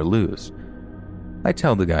 win or lose. I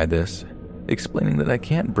tell the guy this, explaining that I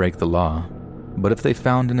can't break the law, but if they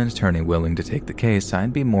found an attorney willing to take the case,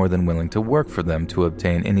 I'd be more than willing to work for them to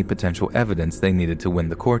obtain any potential evidence they needed to win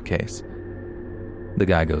the court case. The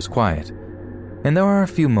guy goes quiet, and there are a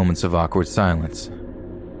few moments of awkward silence.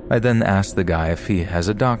 I then ask the guy if he has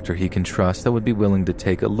a doctor he can trust that would be willing to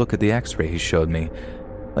take a look at the X-ray he showed me.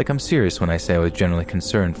 Like, I'm serious when I say I was generally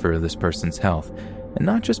concerned for this person's health, and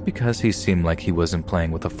not just because he seemed like he wasn't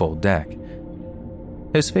playing with a full deck.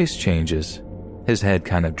 His face changes, his head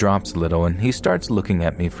kind of drops a little, and he starts looking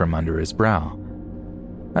at me from under his brow.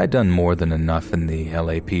 I'd done more than enough in the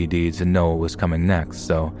LAPD to know what was coming next,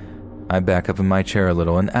 so I back up in my chair a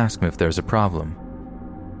little and ask him if there's a problem.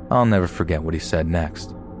 I'll never forget what he said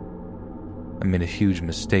next. I made a huge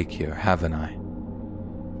mistake here, haven't I?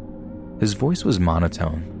 His voice was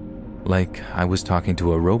monotone, like I was talking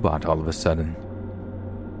to a robot all of a sudden.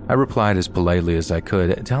 I replied as politely as I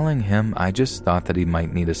could, telling him I just thought that he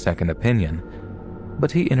might need a second opinion,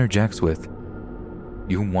 but he interjects with,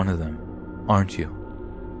 "You're one of them, aren't you?"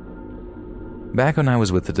 Back when I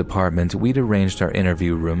was with the department, we'd arranged our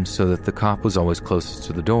interview room so that the cop was always closest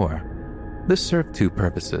to the door. This served two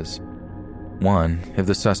purposes. One, if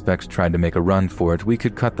the suspects tried to make a run for it, we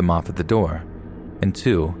could cut them off at the door. And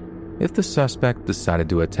two, if the suspect decided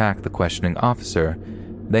to attack the questioning officer,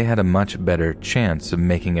 they had a much better chance of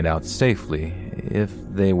making it out safely if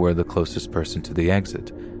they were the closest person to the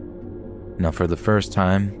exit. Now, for the first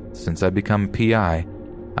time since I'd become PI,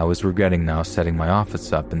 I was regretting now setting my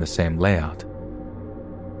office up in the same layout.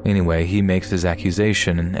 Anyway, he makes his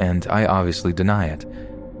accusation, and I obviously deny it,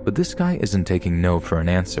 but this guy isn't taking no for an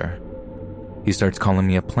answer. He starts calling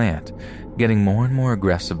me a plant, getting more and more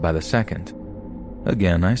aggressive by the second.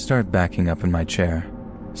 Again, I start backing up in my chair,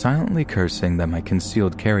 silently cursing that my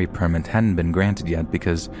concealed carry permit hadn't been granted yet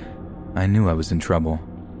because I knew I was in trouble.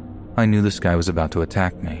 I knew this guy was about to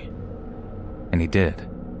attack me. And he did.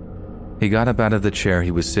 He got up out of the chair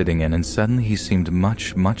he was sitting in, and suddenly he seemed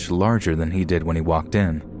much, much larger than he did when he walked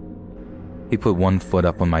in. He put one foot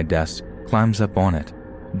up on my desk, climbs up on it,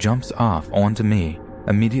 jumps off onto me,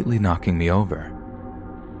 immediately knocking me over.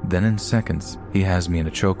 Then in seconds, he has me in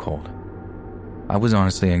a chokehold. I was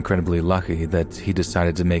honestly incredibly lucky that he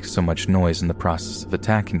decided to make so much noise in the process of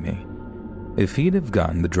attacking me. If he'd have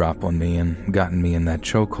gotten the drop on me and gotten me in that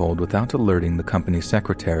chokehold without alerting the company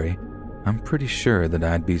secretary, I'm pretty sure that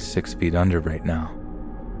I'd be 6 feet under right now.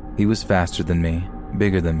 He was faster than me,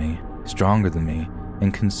 bigger than me, stronger than me,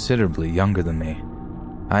 and considerably younger than me.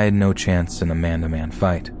 I had no chance in a man-to-man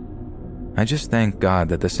fight. I just thank God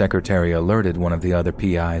that the secretary alerted one of the other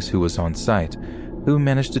PIs who was on site, who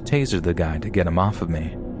managed to taser the guy to get him off of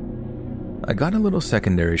me. I got a little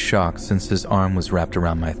secondary shock since his arm was wrapped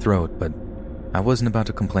around my throat, but I wasn't about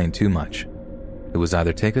to complain too much. It was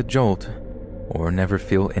either take a jolt or never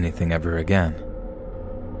feel anything ever again.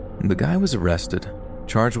 The guy was arrested,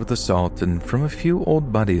 charged with assault, and from a few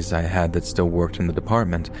old buddies I had that still worked in the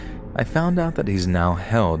department, I found out that he's now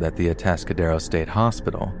held at the Atascadero State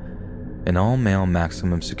Hospital, an all-male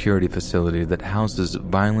maximum security facility that houses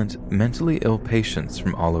violent, mentally ill patients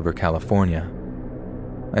from all over California.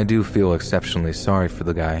 I do feel exceptionally sorry for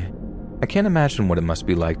the guy. I can't imagine what it must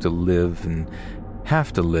be like to live and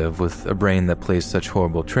have to live with a brain that plays such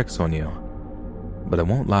horrible tricks on you. But I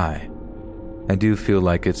won't lie, I do feel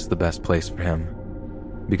like it's the best place for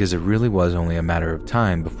him, because it really was only a matter of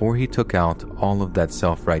time before he took out all of that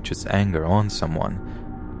self-righteous anger on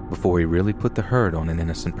someone, before he really put the hurt on an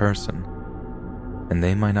innocent person. And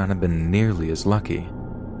they might not have been nearly as lucky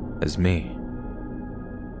as me.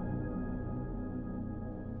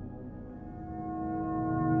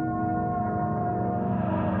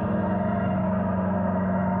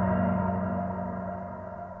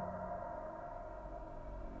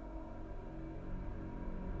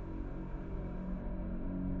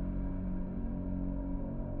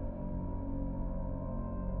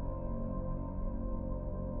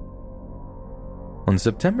 On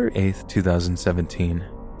September 8, 2017,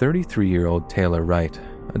 33-year-old Taylor Wright,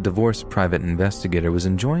 a divorced private investigator, was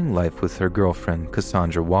enjoying life with her girlfriend,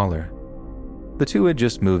 Cassandra Waller. The two had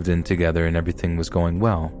just moved in together and everything was going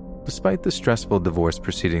well, despite the stressful divorce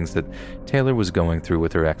proceedings that Taylor was going through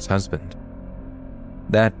with her ex-husband.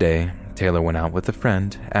 That day, Taylor went out with a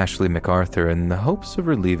friend, Ashley MacArthur, in the hopes of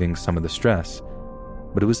relieving some of the stress,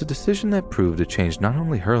 but it was a decision that proved to change not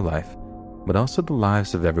only her life, but also the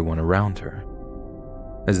lives of everyone around her.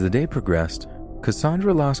 As the day progressed,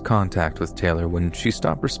 Cassandra lost contact with Taylor when she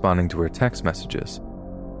stopped responding to her text messages.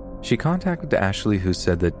 She contacted Ashley, who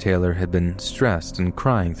said that Taylor had been stressed and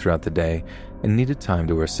crying throughout the day and needed time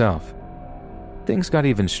to herself. Things got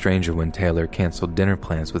even stranger when Taylor canceled dinner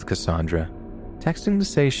plans with Cassandra, texting to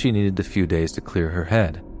say she needed a few days to clear her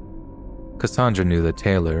head. Cassandra knew that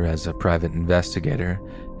Taylor, as a private investigator,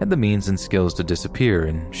 had the means and skills to disappear,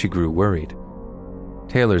 and she grew worried.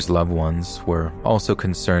 Taylor's loved ones were also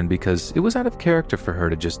concerned because it was out of character for her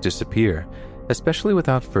to just disappear, especially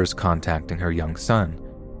without first contacting her young son.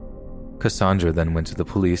 Cassandra then went to the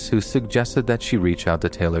police, who suggested that she reach out to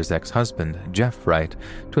Taylor's ex-husband, Jeff Wright,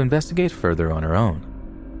 to investigate further on her own.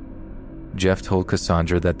 Jeff told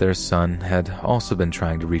Cassandra that their son had also been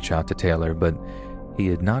trying to reach out to Taylor, but he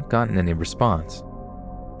had not gotten any response.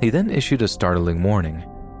 He then issued a startling warning,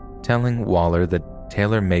 telling Waller that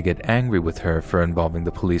Taylor may get angry with her for involving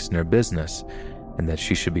the police in her business and that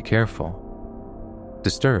she should be careful.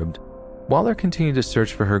 Disturbed, Waller continued to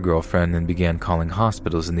search for her girlfriend and began calling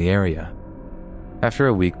hospitals in the area. After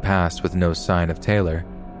a week passed with no sign of Taylor,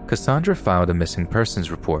 Cassandra filed a missing persons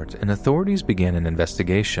report and authorities began an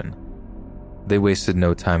investigation. They wasted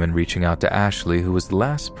no time in reaching out to Ashley, who was the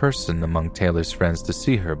last person among Taylor's friends to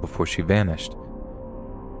see her before she vanished.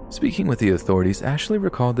 Speaking with the authorities, Ashley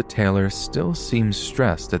recalled that Taylor still seemed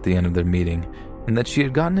stressed at the end of their meeting and that she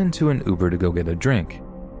had gotten into an Uber to go get a drink.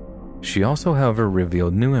 She also, however,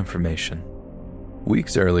 revealed new information.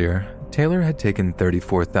 Weeks earlier, Taylor had taken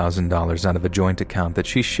 $34,000 out of a joint account that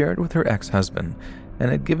she shared with her ex-husband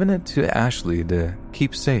and had given it to Ashley to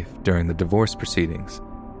keep safe during the divorce proceedings.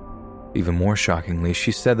 Even more shockingly,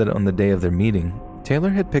 she said that on the day of their meeting, Taylor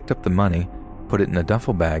had picked up the money, put it in a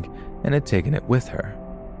duffel bag, and had taken it with her.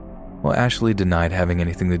 While Ashley denied having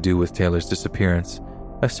anything to do with Taylor's disappearance,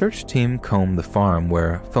 a search team combed the farm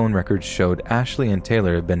where phone records showed Ashley and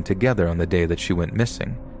Taylor had been together on the day that she went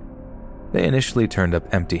missing. They initially turned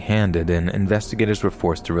up empty-handed, and investigators were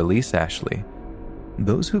forced to release Ashley.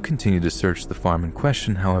 Those who continued to search the farm in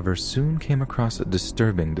question, however, soon came across a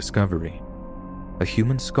disturbing discovery: a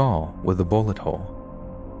human skull with a bullet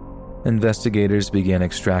hole. Investigators began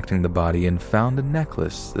extracting the body and found a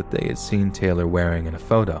necklace that they had seen Taylor wearing in a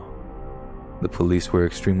photo. The police were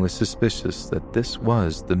extremely suspicious that this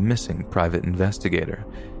was the missing private investigator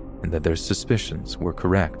and that their suspicions were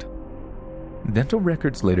correct. Dental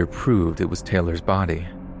records later proved it was Taylor's body.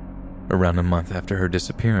 Around a month after her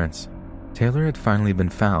disappearance, Taylor had finally been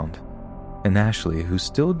found, and Ashley, who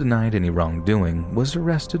still denied any wrongdoing, was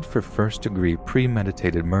arrested for first-degree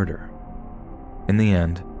premeditated murder. In the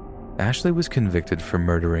end, Ashley was convicted for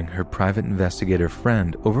murdering her private investigator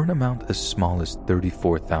friend over an amount as small as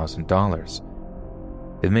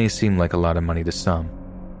 $34,000. It may seem like a lot of money to some,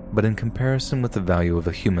 but in comparison with the value of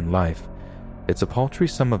a human life, it's a paltry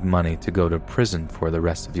sum of money to go to prison for the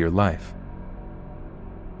rest of your life.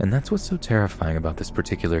 And that's what's so terrifying about this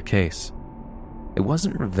particular case. It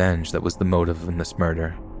wasn't revenge that was the motive in this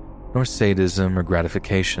murder, nor sadism or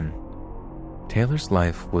gratification. Taylor's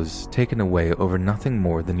life was taken away over nothing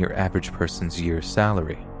more than your average person's year's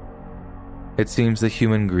salary. It seems that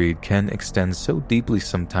human greed can extend so deeply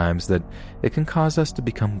sometimes that it can cause us to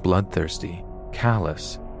become bloodthirsty,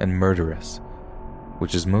 callous, and murderous,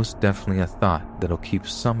 which is most definitely a thought that'll keep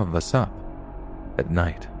some of us up at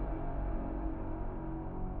night.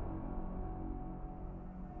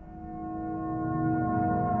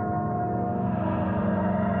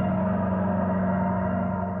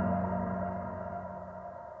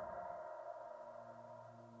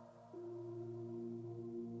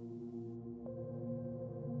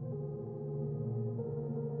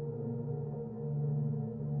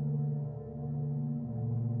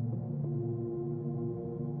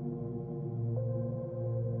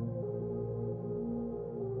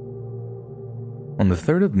 On the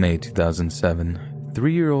 3rd of May 2007,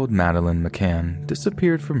 3-year-old Madeleine McCann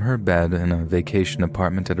disappeared from her bed in a vacation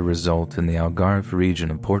apartment at a resort in the Algarve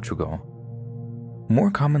region of Portugal.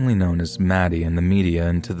 More commonly known as Maddie in the media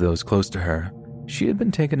and to those close to her, she had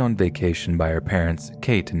been taken on vacation by her parents,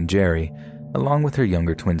 Kate and Jerry, along with her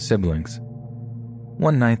younger twin siblings.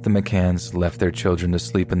 One night, the McCanns left their children to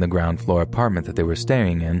sleep in the ground floor apartment that they were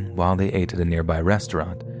staying in while they ate at a nearby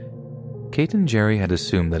restaurant. Kate and Jerry had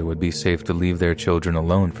assumed that it would be safe to leave their children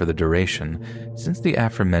alone for the duration, since the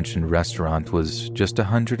aforementioned restaurant was just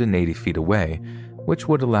 180 feet away, which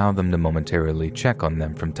would allow them to momentarily check on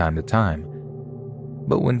them from time to time.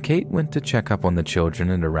 But when Kate went to check up on the children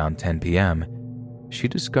at around 10 p.m., she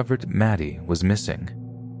discovered Maddie was missing.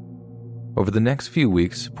 Over the next few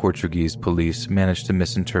weeks, Portuguese police managed to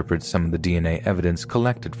misinterpret some of the DNA evidence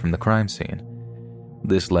collected from the crime scene.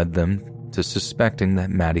 This led them to suspecting that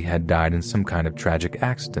Maddie had died in some kind of tragic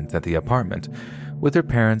accident at the apartment, with her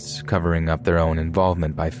parents covering up their own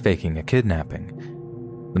involvement by faking a kidnapping.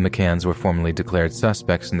 The McCanns were formally declared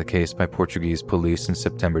suspects in the case by Portuguese police in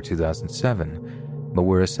September 2007, but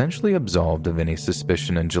were essentially absolved of any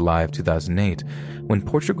suspicion in July of 2008 when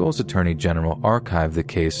Portugal's Attorney General archived the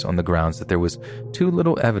case on the grounds that there was too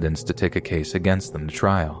little evidence to take a case against them to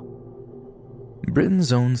trial.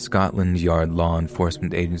 Britain's own Scotland Yard law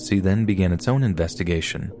enforcement agency then began its own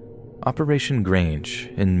investigation, Operation Grange,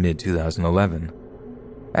 in mid-2011.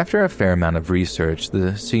 After a fair amount of research,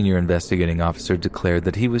 the senior investigating officer declared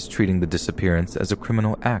that he was treating the disappearance as a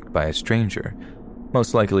criminal act by a stranger,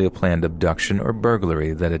 most likely a planned abduction or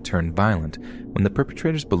burglary that had turned violent when the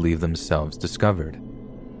perpetrators believed themselves discovered.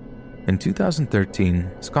 In 2013,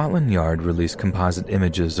 Scotland Yard released composite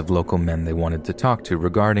images of local men they wanted to talk to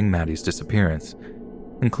regarding Maddie's disappearance,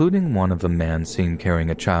 including one of a man seen carrying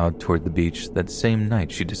a child toward the beach that same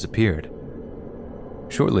night she disappeared.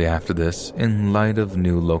 Shortly after this, in light of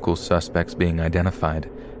new local suspects being identified,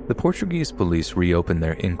 the Portuguese police reopened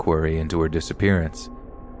their inquiry into her disappearance.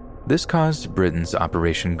 This caused Britain's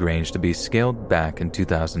Operation Grange to be scaled back in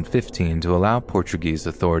 2015 to allow Portuguese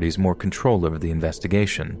authorities more control over the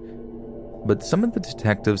investigation. But some of the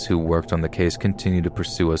detectives who worked on the case continued to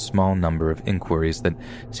pursue a small number of inquiries that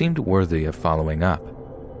seemed worthy of following up.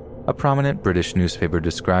 A prominent British newspaper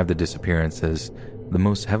described the disappearance as the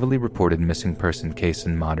most heavily reported missing person case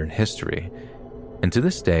in modern history, and to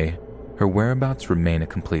this day, her whereabouts remain a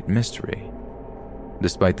complete mystery.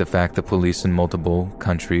 Despite the fact that police in multiple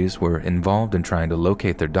countries were involved in trying to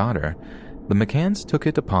locate their daughter, the McCanns took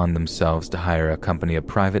it upon themselves to hire a company of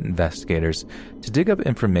private investigators to dig up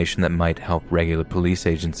information that might help regular police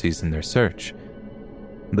agencies in their search.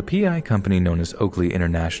 The PI company known as Oakley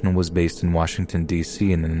International was based in Washington,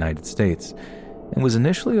 D.C. in the United States, and was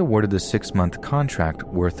initially awarded a 6-month contract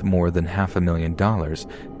worth more than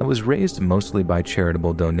 $500,000 that was raised mostly by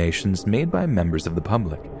charitable donations made by members of the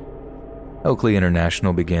public. Oakley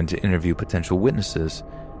International began to interview potential witnesses,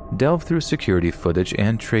 delve through security footage,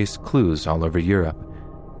 and trace clues all over Europe.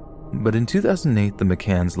 But in 2008, the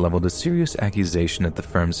McCanns leveled a serious accusation at the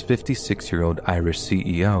firm's 56-year-old Irish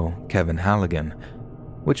CEO, Kevin Halligan,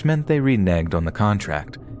 which meant they reneged on the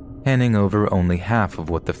contract, handing over only half of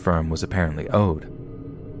what the firm was apparently owed.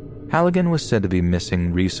 Halligan was said to be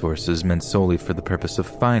missing resources meant solely for the purpose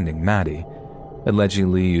of finding Maddie,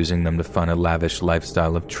 allegedly using them to fund a lavish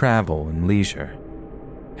lifestyle of travel and leisure.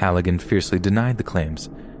 Halligan fiercely denied the claims,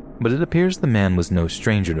 but it appears the man was no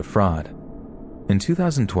stranger to fraud. In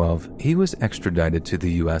 2012, he was extradited to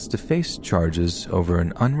the U.S. to face charges over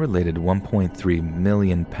an unrelated £1.3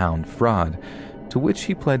 million fraud, to which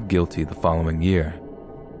he pled guilty the following year.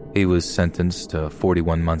 He was sentenced to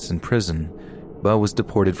 41 months in prison, but was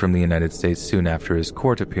deported from the United States soon after his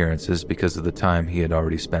court appearances because of the time he had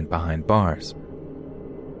already spent behind bars.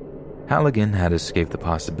 Halligan had escaped the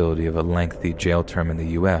possibility of a lengthy jail term in the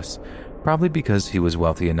U.S., probably because he was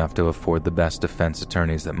wealthy enough to afford the best defense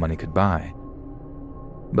attorneys that money could buy.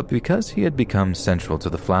 But because he had become central to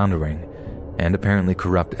the floundering and apparently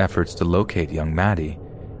corrupt efforts to locate young Maddie,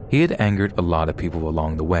 he had angered a lot of people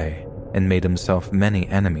along the way and made himself many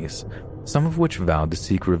enemies, some of which vowed to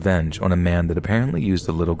seek revenge on a man that apparently used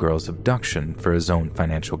the little girl's abduction for his own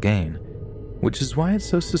financial gain, which is why it's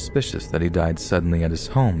so suspicious that he died suddenly at his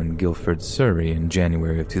home in Guildford, Surrey in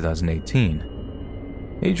January of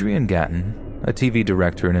 2018. Adrian Gatton, a TV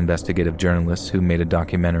director and investigative journalist who made a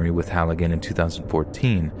documentary with Halligan in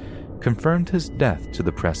 2014, confirmed his death to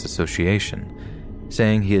the Press Association,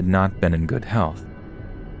 saying he had not been in good health.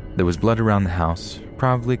 There was blood around the house,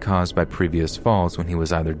 probably caused by previous falls when he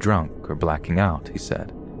was either drunk or blacking out, he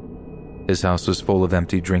said. His house was full of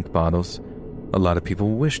empty drink bottles. A lot of people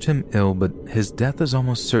wished him ill, but his death is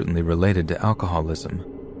almost certainly related to alcoholism.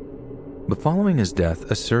 But following his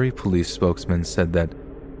death, a Surrey police spokesman said that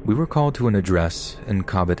we were called to an address in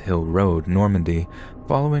Cobbett Hill Road, Normandy,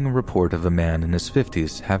 following a report of a man in his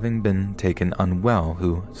 50s having been taken unwell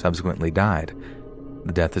who subsequently died.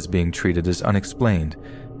 The death is being treated as unexplained,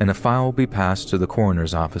 and a file will be passed to the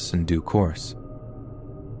coroner's office in due course.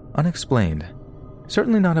 Unexplained.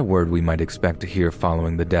 Certainly not a word we might expect to hear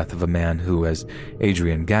following the death of a man who, as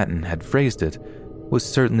Adrian Gatton had phrased it, was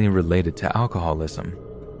certainly related to alcoholism.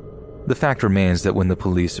 The fact remains that when the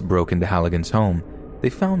police broke into Halligan's home, they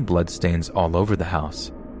found bloodstains all over the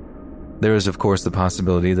house. There is, of course, the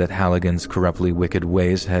possibility that Halligan's corruptly wicked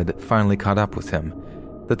ways had finally caught up with him,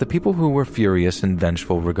 that the people who were furious and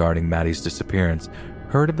vengeful regarding Maddie's disappearance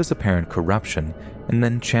heard of his apparent corruption and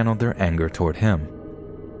then channeled their anger toward him.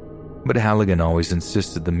 But Halligan always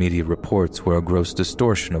insisted the media reports were a gross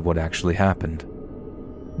distortion of what actually happened.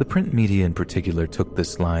 The print media in particular took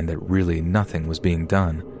this line that really nothing was being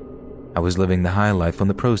done. I was living the high life on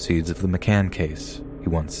the proceeds of the McCann case, he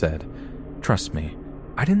once said. Trust me,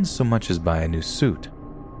 I didn't so much as buy a new suit.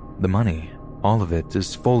 The money, all of it,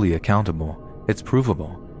 is fully accountable. It's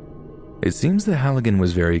provable. It seems that Halligan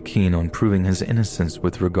was very keen on proving his innocence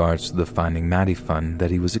with regards to the Finding Maddie fund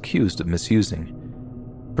that he was accused of misusing.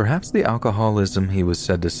 Perhaps the alcoholism he was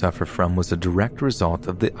said to suffer from was a direct result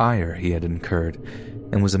of the ire he had incurred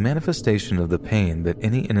and was a manifestation of the pain that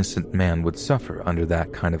any innocent man would suffer under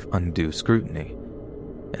that kind of undue scrutiny.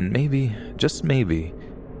 And maybe, just maybe,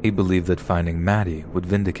 he believed that finding Maddie would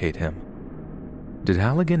vindicate him. Did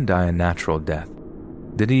Halligan die a natural death?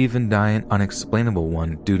 Did he even die an unexplainable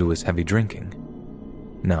one due to his heavy drinking?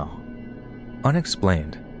 No.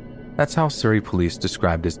 Unexplained. That's how Surrey police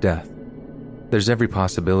described his death. There's every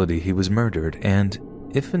possibility he was murdered, and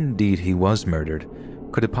if indeed he was murdered,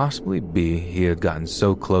 could it possibly be he had gotten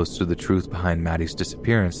so close to the truth behind Maddie's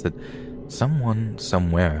disappearance that someone,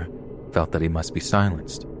 somewhere, felt that he must be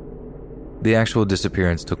silenced? The actual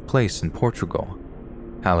disappearance took place in Portugal.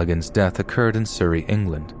 Halligan's death occurred in Surrey,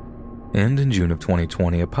 England. And in June of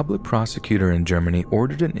 2020, a public prosecutor in Germany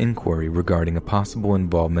ordered an inquiry regarding a possible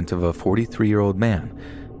involvement of a 43-year-old man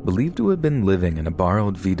believed to have been living in a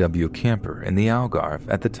borrowed VW camper in the Algarve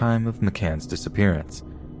at the time of McCann's disappearance.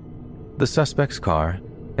 The suspect's car,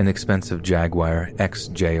 an expensive Jaguar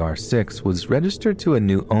XJR6, was registered to a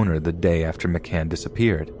new owner the day after McCann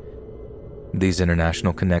disappeared. These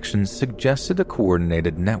international connections suggested a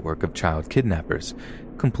coordinated network of child kidnappers,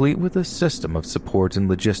 complete with a system of support and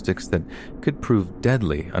logistics that could prove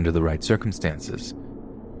deadly under the right circumstances.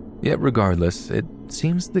 Yet regardless, it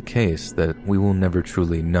seems the case that we will never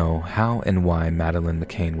truly know how and why Madeleine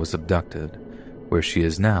McCann was abducted, where she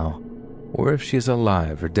is now, or if she is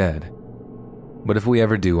alive or dead. But if we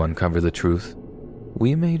ever do uncover the truth,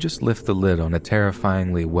 we may just lift the lid on a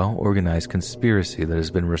terrifyingly well-organized conspiracy that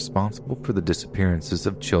has been responsible for the disappearances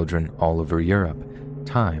of children all over Europe,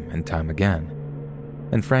 time and time again.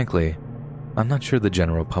 And frankly, I'm not sure the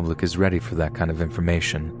general public is ready for that kind of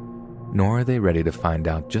information. nor are they ready to find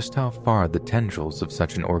out just how far the tendrils of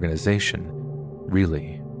such an organization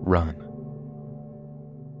really run.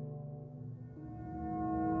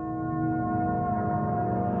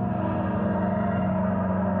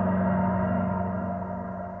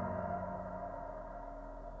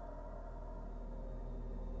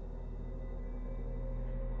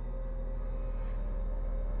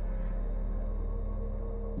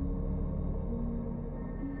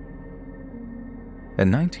 At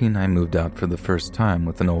 19, I moved out for the first time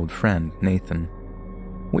with an old friend, Nathan.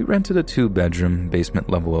 We rented a 2-bedroom,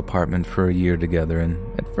 basement-level apartment for a year together,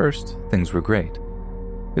 and at first, things were great.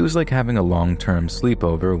 It was like having a long-term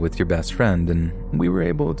sleepover with your best friend, and we were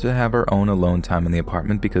able to have our own alone time in the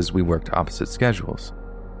apartment because we worked opposite schedules.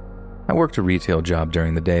 I worked a retail job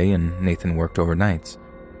during the day, and Nathan worked overnights.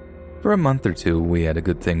 For a month or two, we had a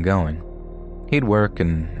good thing going. He'd work,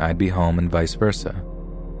 and I'd be home, and vice versa.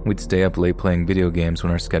 We'd stay up late playing video games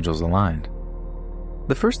when our schedules aligned.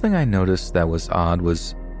 The first thing I noticed that was odd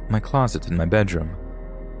was my closet in my bedroom.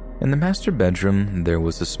 In the master bedroom, there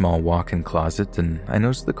was a small walk-in closet, and I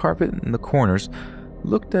noticed the carpet in the corners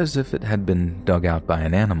looked as if it had been dug out by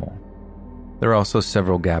an animal. There are also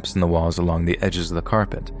several gaps in the walls along the edges of the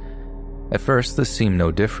carpet. At first, this seemed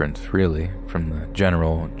no different, really, from the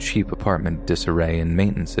general cheap apartment disarray and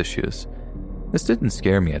maintenance issues. This didn't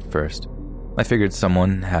scare me at first. I figured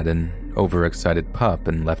someone had an overexcited pup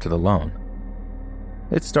and left it alone.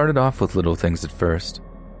 It started off with little things at first.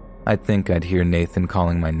 I'd think I'd hear Nathan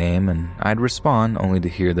calling my name, and I'd respond only to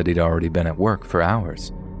hear that he'd already been at work for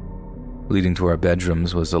hours. Leading to our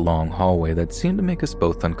bedrooms was a long hallway that seemed to make us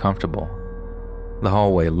both uncomfortable. The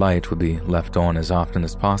hallway light would be left on as often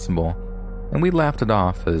as possible, and we laughed it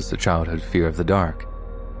off as a childhood fear of the dark.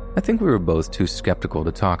 I think we were both too skeptical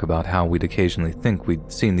to talk about how we'd occasionally think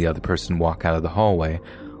we'd seen the other person walk out of the hallway,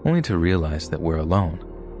 only to realize that we're alone.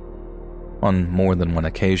 On more than one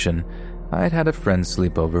occasion, I'd had a friend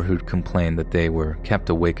sleep over who'd complained that they were kept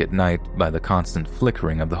awake at night by the constant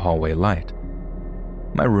flickering of the hallway light.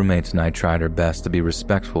 My roommate and I tried our best to be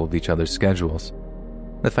respectful of each other's schedules.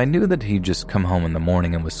 If I knew that he'd just come home in the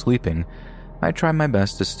morning and was sleeping, I tried my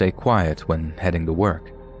best to stay quiet when heading to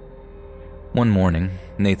work. One morning,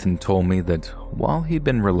 Nathan told me that while he'd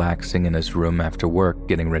been relaxing in his room after work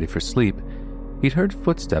getting ready for sleep, he'd heard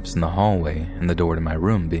footsteps in the hallway and the door to my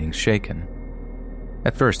room being shaken.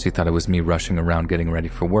 At first, he thought it was me rushing around getting ready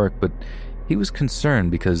for work, but he was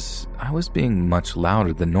concerned because I was being much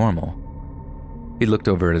louder than normal. He looked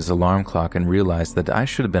over at his alarm clock and realized that I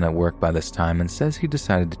should have been at work by this time and says he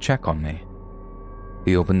decided to check on me.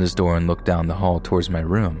 He opened his door and looked down the hall towards my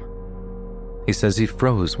room. He says he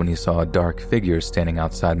froze when he saw a dark figure standing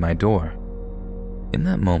outside my door. In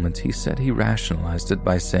that moment, he said he rationalized it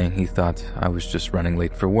by saying he thought I was just running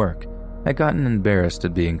late for work. I'd gotten embarrassed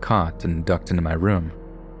at being caught and ducked into my room.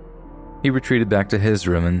 He retreated back to his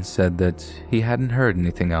room and said that he hadn't heard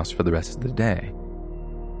anything else for the rest of the day.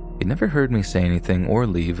 He never heard me say anything or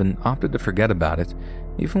leave and opted to forget about it,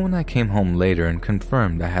 even when I came home later and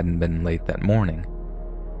confirmed I hadn't been late that morning.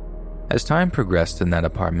 As time progressed in that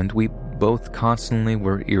apartment, we both constantly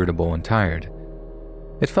were irritable and tired.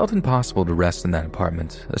 It felt impossible to rest in that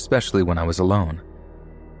apartment, especially when I was alone.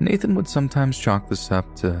 Nathan would sometimes chalk this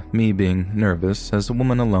up to me being nervous as a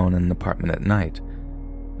woman alone in an apartment at night.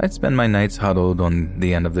 I'd spend my nights huddled on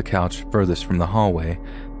the end of the couch furthest from the hallway,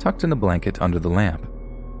 tucked in a blanket under the lamp.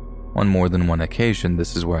 On more than one occasion,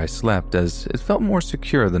 this is where I slept, as it felt more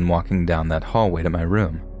secure than walking down that hallway to my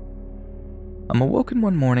room. I'm awoken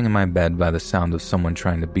one morning in my bed by the sound of someone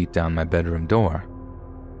trying to beat down my bedroom door.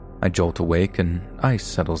 I jolt awake and ice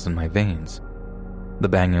settles in my veins. The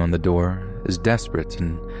banging on the door is desperate,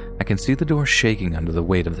 and I can see the door shaking under the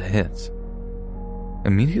weight of the hits.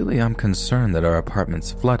 Immediately, I'm concerned that our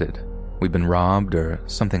apartment's flooded. We've been robbed or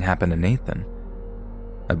something happened to Nathan.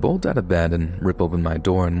 I bolt out of bed and rip open my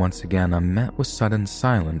door, and once again I'm met with sudden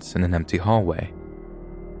silence in an empty hallway.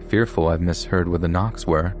 Fearful I've misheard where the knocks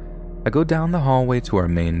were, I go down the hallway to our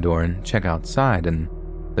main door and check outside, and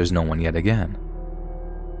there's no one yet again.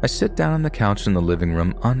 I sit down on the couch in the living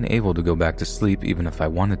room, unable to go back to sleep even if I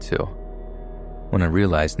wanted to. When I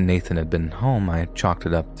realized Nathan had been home, I chalked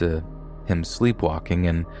it up to him sleepwalking,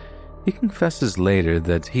 and he confesses later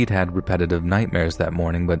that he'd had repetitive nightmares that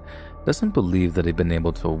morning, but doesn't believe that he'd been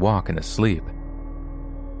able to walk in his sleep.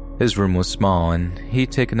 His room was small, and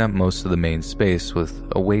he'd taken up most of the main space with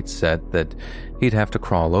a weight set that he'd have to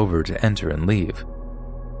crawl over to enter and leave.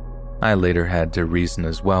 I later had to reason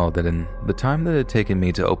as well that in the time that it had taken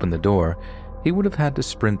me to open the door, he would have had to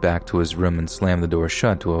sprint back to his room and slam the door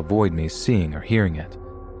shut to avoid me seeing or hearing it.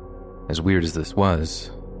 As weird as this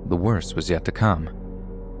was, the worst was yet to come.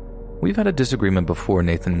 We've had a disagreement before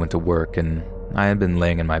Nathan went to work, and I had been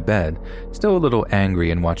laying in my bed, still a little angry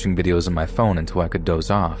and watching videos on my phone until I could doze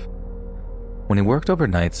off. When he worked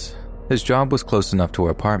overnights, his job was close enough to our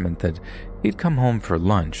apartment that he'd come home for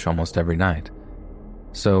lunch almost every night.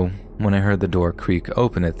 So, when I heard the door creak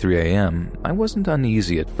open at 3 a.m., I wasn't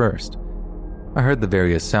uneasy at first. I heard the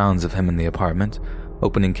various sounds of him in the apartment,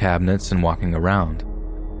 opening cabinets and walking around.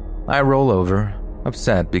 I roll over,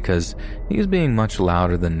 upset because he's being much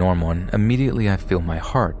louder than normal, and immediately I feel my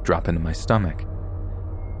heart drop into my stomach.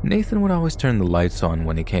 Nathan would always turn the lights on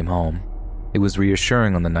when he came home. It was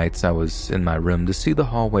reassuring on the nights I was in my room to see the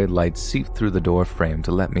hallway light seep through the door frame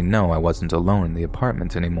to let me know I wasn't alone in the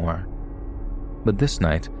apartment anymore. But this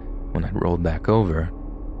night, when I rolled back over,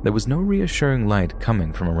 there was no reassuring light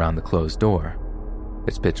coming from around the closed door.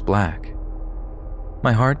 It's pitch black.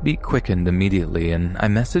 My heartbeat quickened immediately, and I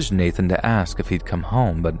messaged Nathan to ask if he'd come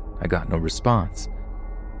home, but I got no response.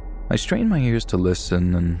 I strained my ears to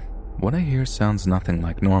listen, and what I hear sounds nothing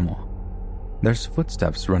like normal. There's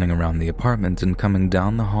footsteps running around the apartment and coming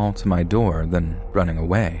down the hall to my door, then running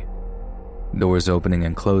away. Doors opening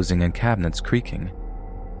and closing and cabinets creaking.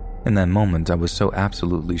 In that moment, I was so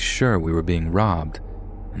absolutely sure we were being robbed,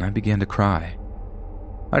 and I began to cry.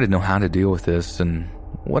 I didn't know how to deal with this, and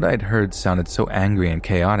what I'd heard sounded so angry and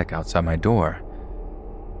chaotic outside my door.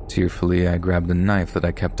 Tearfully, I grabbed a knife that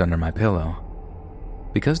I kept under my pillow.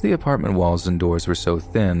 Because the apartment walls and doors were so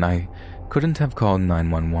thin, I couldn't have called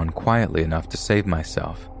 911 quietly enough to save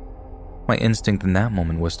myself. My instinct in that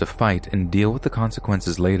moment was to fight and deal with the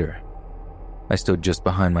consequences later. I stood just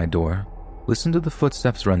behind my door, listened to the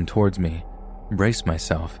footsteps run towards me, braced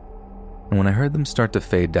myself, and when I heard them start to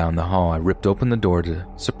fade down the hall, I ripped open the door to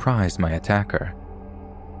surprise my attacker.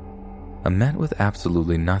 I'm met with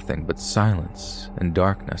absolutely nothing but silence and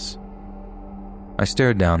darkness. I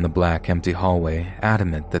stared down the black, empty hallway,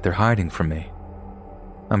 adamant that they're hiding from me.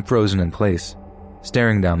 I'm frozen in place,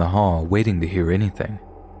 staring down the hall, waiting to hear anything.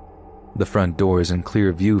 The front door is in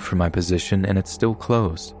clear view from my position, and it's still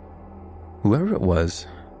closed. Whoever it was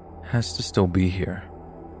has to still be here.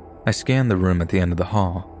 I scan the room at the end of the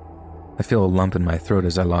hall. I feel a lump in my throat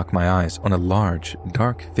as I lock my eyes on a large,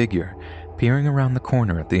 dark figure peering around the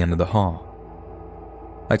corner at the end of the hall.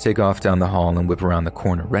 I take off down the hall and whip around the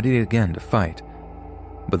corner, ready again to fight,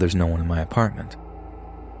 but there's no one in my apartment.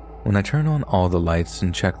 When I turn on all the lights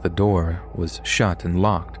and check, the door was shut and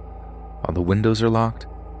locked. All the windows are locked.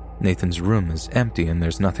 Nathan's room is empty and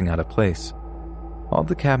there's nothing out of place. All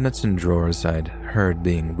the cabinets and drawers I'd heard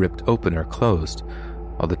being ripped open are closed,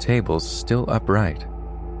 all the tables still upright.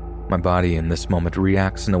 My body in this moment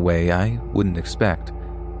reacts in a way I wouldn't expect.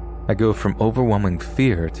 I go from overwhelming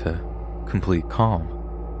fear to complete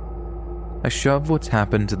calm. I shove what's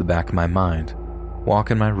happened to the back of my mind, walk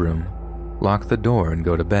in my room, lock the door and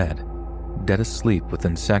go to bed, dead asleep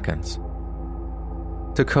within seconds.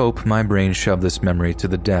 To cope, my brain shoved this memory to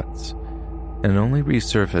the depths, and only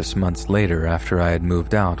resurfaced months later after I had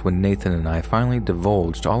moved out when Nathan and I finally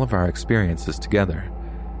divulged all of our experiences together.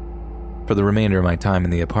 For the remainder of my time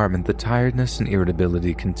in the apartment, the tiredness and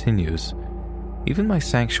irritability continues. Even my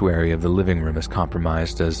sanctuary of the living room is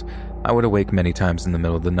compromised, as I would awake many times in the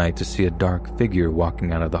middle of the night to see a dark figure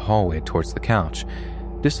walking out of the hallway towards the couch,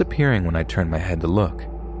 disappearing when I turned my head to look.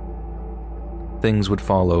 Things would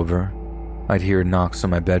fall over. I'd hear knocks on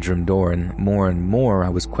my bedroom door, and more I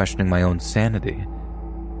was questioning my own sanity.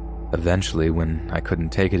 Eventually, when I couldn't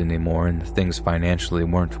take it anymore and things financially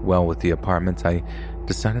weren't well with the apartment, I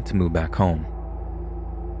decided to move back home.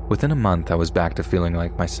 Within a month, I was back to feeling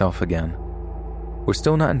like myself again. We're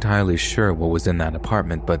still not entirely sure what was in that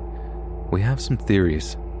apartment, but we have some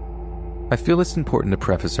theories. I feel it's important to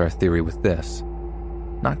preface our theory with this.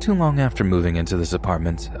 Not too long after moving into this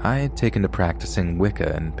apartment, I had taken to practicing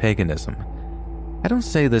Wicca and paganism. I don't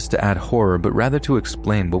say this to add horror, but rather to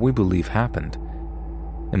explain what we believe happened.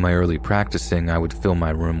 In my early practicing, I would fill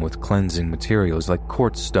my room with cleansing materials like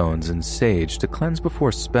quartz stones and sage to cleanse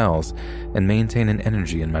before spells and maintain an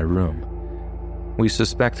energy in my room. We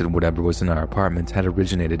suspected whatever was in our apartment had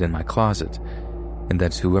originated in my closet, and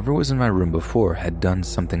that whoever was in my room before had done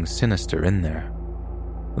something sinister in there.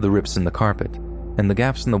 The rips in the carpet and the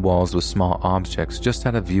gaps in the walls with small objects just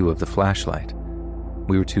out of view of the flashlight.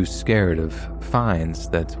 We were too scared of fines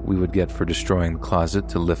that we would get for destroying the closet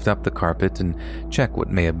to lift up the carpet and check what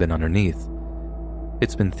may have been underneath.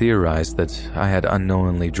 It's been theorized that I had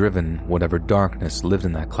unknowingly driven whatever darkness lived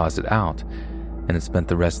in that closet out, and had spent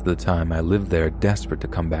the rest of the time I lived there desperate to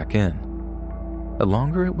come back in. The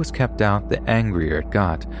longer it was kept out, the angrier it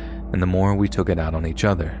got, and the more we took it out on each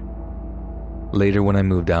other. Later, when I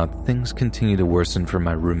moved out, things continued to worsen for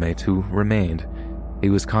my roommate who remained. He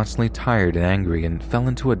was constantly tired and angry and fell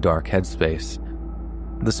into a dark headspace.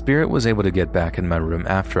 The spirit was able to get back in my room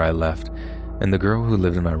after I left, and the girl who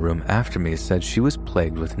lived in my room after me said she was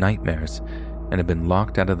plagued with nightmares and had been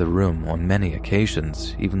locked out of the room on many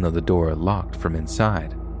occasions, even though the door locked from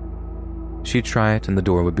inside. She'd try it and the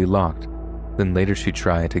door would be locked. Then later she'd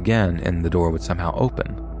try it again and the door would somehow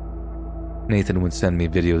open. Nathan would send me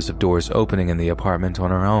videos of doors opening in the apartment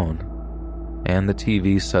on our own, and the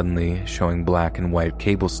TV suddenly showing black and white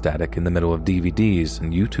cable static in the middle of DVDs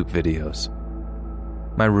and YouTube videos.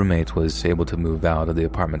 My roommate was able to move out of the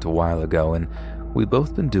apartment a while ago, and we've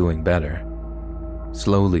both been doing better.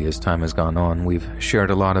 Slowly, as time has gone on, we've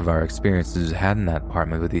shared a lot of our experiences had in that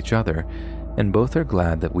apartment with each other, and both are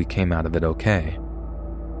glad that we came out of it okay.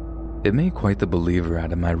 It made quite the believer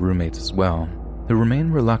out of my roommate as well, who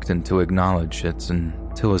remained reluctant to acknowledge it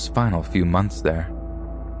until his final few months there.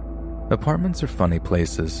 Apartments are funny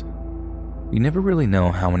places. You never really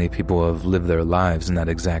know how many people have lived their lives in that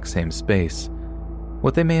exact same space,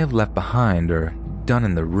 what they may have left behind or done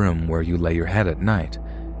in the room where you lay your head at night.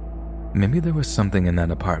 Maybe there was something in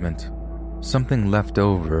that apartment, something left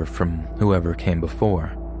over from whoever came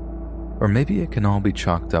before. Or maybe it can all be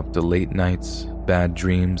chalked up to late nights, bad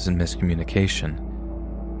dreams, and miscommunication.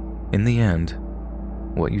 In the end,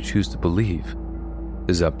 what you choose to believe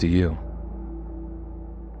is up to you.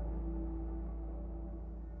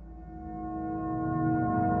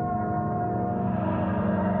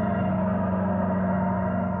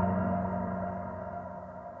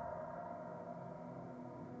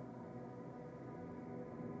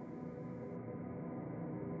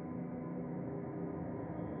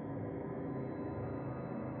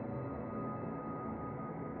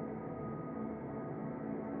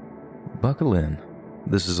 Buckle in,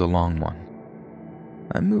 this is a long one.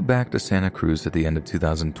 I moved back to Santa Cruz at the end of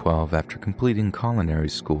 2012 after completing culinary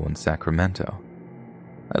school in Sacramento.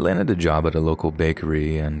 I landed a job at a local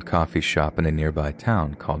bakery and coffee shop in a nearby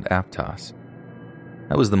town called Aptos.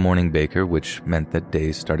 I was the morning baker, which meant that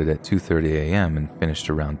days started at 2:30 a.m. and finished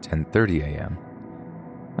around 10:30 a.m.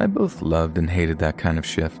 I both loved and hated that kind of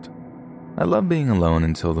shift. I loved being alone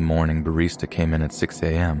until the morning barista came in at 6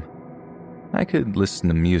 a.m. I could listen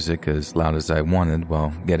to music as loud as I wanted while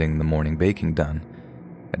getting the morning baking done.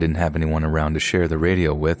 I didn't have anyone around to share the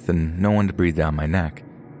radio with and no one to breathe down my neck.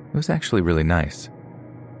 It was actually really nice.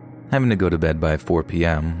 Having to go to bed by 4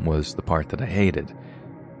 p.m. was the part that I hated.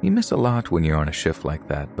 You miss a lot when you're on a shift like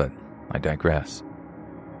that, but I digress.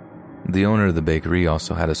 The owner of the bakery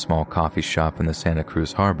also had a small coffee shop in the Santa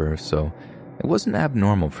Cruz harbor, so it wasn't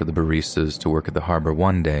abnormal for the baristas to work at the harbor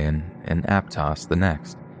one day and in Aptos the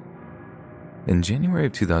next. In January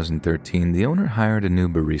of 2013, the owner hired a new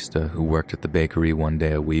barista who worked at the bakery one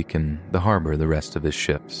day a week and the harbor the rest of his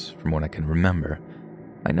shifts, from what I can remember.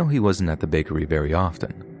 I know he wasn't at the bakery very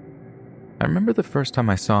often. I remember the first time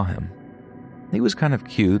I saw him. He was kind of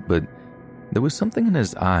cute, but there was something in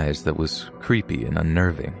his eyes that was creepy and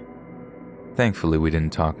unnerving. Thankfully, we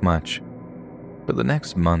didn't talk much. For the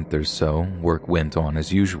next month or so, work went on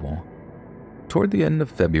as usual. Toward the end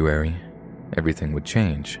of February, everything would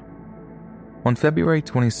change. On February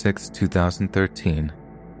 26, 2013,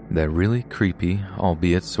 that really creepy,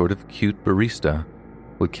 albeit sort of cute barista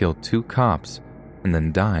would kill 2 cops and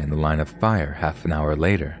then die in the line of fire half an hour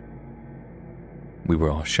later. We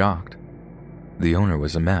were all shocked. The owner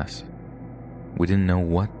was a mess. We didn't know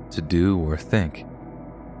what to do or think.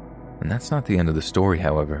 And that's not the end of the story,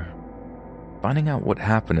 however. Finding out what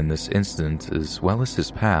happened in this incident, as well as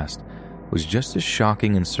his past, was just as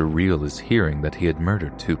shocking and surreal as hearing that he had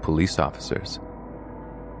murdered 2 police officers.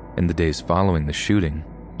 In the days following the shooting,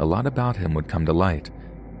 a lot about him would come to light.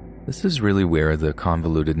 This is really where the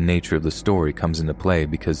convoluted nature of the story comes into play,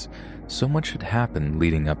 because so much had happened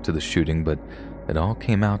leading up to the shooting, but it all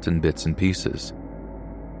came out in bits and pieces.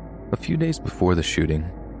 A few days before the shooting,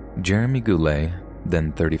 Jeremy Goulet,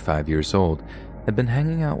 then 35 years old, had been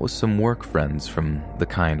hanging out with some work friends from the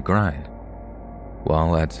Kind Grind.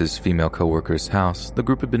 While at his female coworker's house, the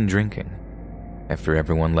group had been drinking. After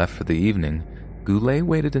everyone left for the evening, Goulet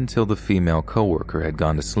waited until the female coworker had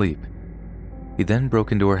gone to sleep. He then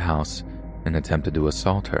broke into her house and attempted to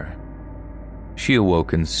assault her. She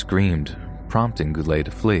awoke and screamed, prompting Goulet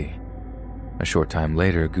to flee. A short time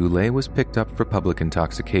later, Goulet was picked up for public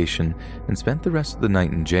intoxication and spent the rest of the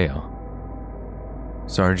night in jail.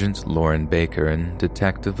 Sergeant Lauren Baker and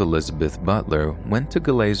Detective Elizabeth Butler went to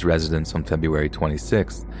Goulet's residence on February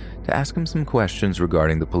 26th to ask him some questions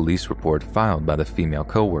regarding the police report filed by the female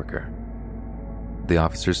coworker. The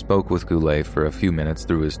officer spoke with Goulet for a few minutes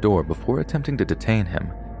through his door before attempting to detain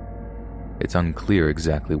him. It's unclear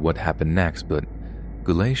exactly what happened next, but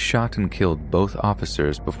Goulet shot and killed both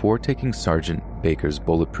officers before taking Sergeant Baker's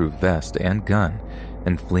bulletproof vest and gun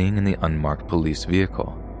and fleeing in the unmarked police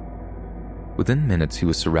vehicle. Within minutes, he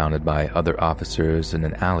was surrounded by other officers in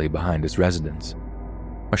an alley behind his residence.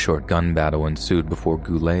 A short gun battle ensued before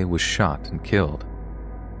Goulet was shot and killed.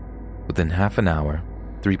 Within half an hour,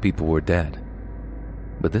 3 people were dead.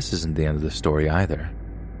 But this isn't the end of the story either.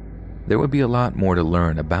 There would be a lot more to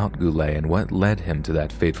learn about Goulet and what led him to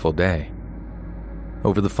that fateful day.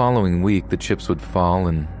 Over the following week, the chips would fall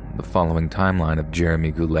and the following timeline of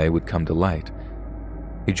Jeremy Goulet would come to light.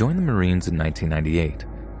 He joined the Marines in 1998.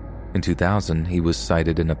 In 2000, he was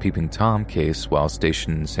cited in a Peeping Tom case while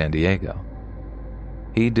stationed in San Diego.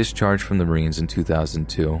 He discharged from the Marines in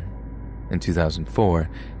 2002. In 2004,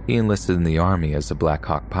 he enlisted in the Army as a Black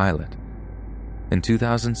Hawk pilot. In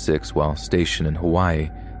 2006, while stationed in Hawaii,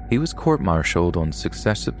 he was court-martialed on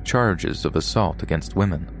successive charges of assault against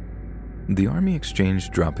women. The Army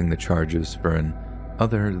exchanged dropping the charges for an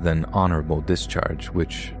other than honorable discharge,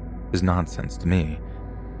 which is nonsense to me.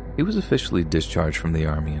 He was officially discharged from the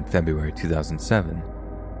Army in February 2007.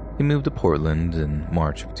 He moved to Portland in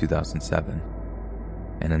March of 2007.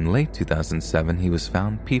 And in late 2007, he was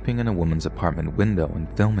found peeping in a woman's apartment window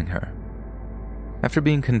and filming her. After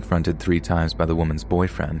being confronted 3 times by the woman's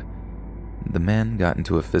boyfriend, the man got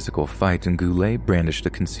into a physical fight and Goulet brandished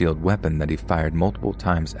a concealed weapon that he fired multiple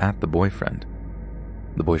times at the boyfriend.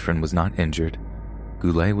 The boyfriend was not injured.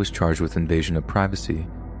 Goulet was charged with invasion of privacy,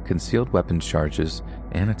 concealed weapons charges,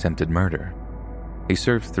 and attempted murder. He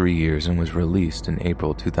served 3 years and was released in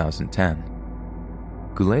April 2010.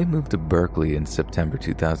 Goulet moved to Berkeley in September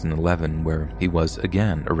 2011, where he was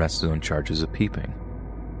again arrested on charges of peeping.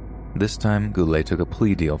 This time, Goulet took a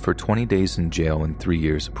plea deal for 20 days in jail and 3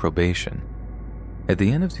 years of probation. At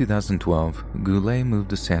the end of 2012, Goulet moved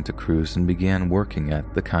to Santa Cruz and began working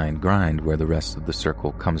at the Kind Grind, where the rest of the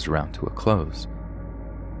circle comes around to a close.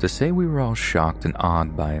 To say we were all shocked and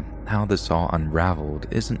awed by how this all unraveled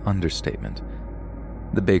is an understatement.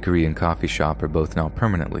 The bakery and coffee shop are both now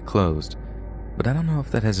permanently closed, but I don't know if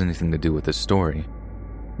that has anything to do with this story.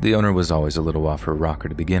 The owner was always a little off her rocker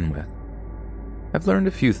to begin with. I've learned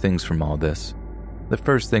a few things from all this. The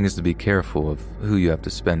first thing is to be careful of who you have to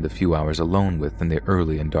spend a few hours alone with in the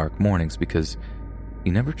early and dark mornings, because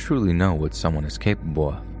you never truly know what someone is capable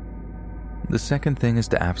of. The second thing is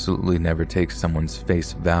to absolutely never take someone's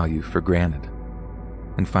face value for granted.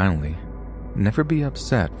 And finally, never be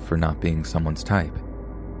upset for not being someone's type.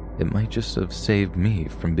 It might just have saved me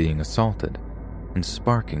from being assaulted and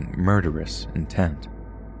sparking murderous intent.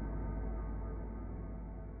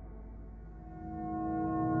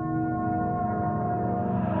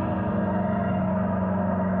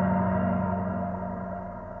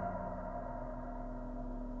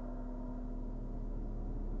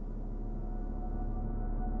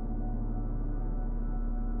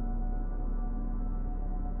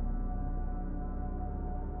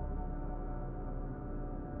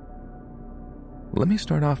 Let me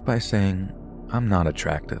start off by saying I'm not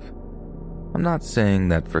attractive. I'm not saying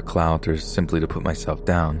that for clout or simply to put myself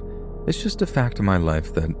down. It's just a fact of my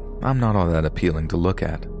life that I'm not all that appealing to look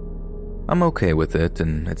at. I'm okay with it,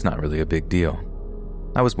 and it's not really a big deal.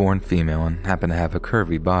 I was born female and happen to have a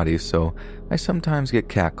curvy body, so I sometimes get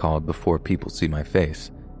catcalled before people see my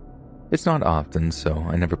face. It's not often, so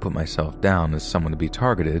I never put myself down as someone to be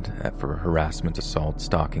targeted for harassment, assault,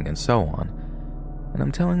 stalking, and so on. And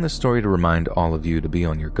I'm telling this story to remind all of you to be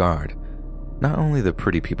on your guard. Not only the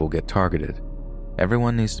pretty people get targeted,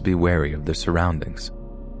 everyone needs to be wary of their surroundings.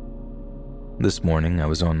 This morning, I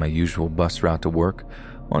was on my usual bus route to work,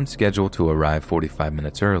 on schedule to arrive 45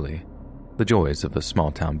 minutes early. The joys of a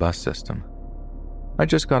small-town bus system. I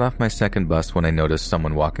just got off my second bus when I noticed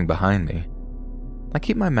someone walking behind me. I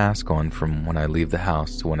keep my mask on from when I leave the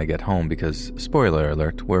house to when I get home because, spoiler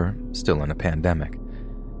alert, we're still in a pandemic.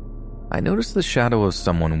 I noticed the shadow of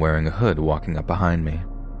someone wearing a hood walking up behind me.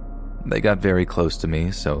 They got very close to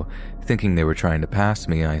me, so thinking they were trying to pass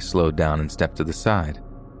me, I slowed down and stepped to the side.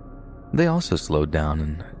 They also slowed down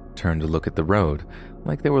and turned to look at the road,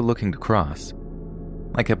 like they were looking to cross.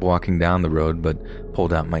 I kept walking down the road, but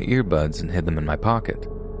pulled out my earbuds and hid them in my pocket.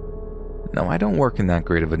 No, I don't work in that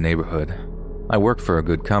great of a neighborhood. I work for a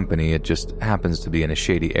good company, it just happens to be in a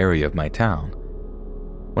shady area of my town.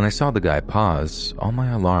 When I saw the guy pause, all my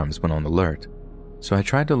alarms went on alert, so I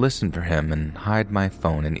tried to listen for him and hide my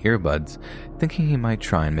phone and earbuds, thinking he might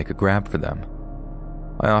try and make a grab for them.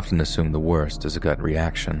 I often assume the worst as a gut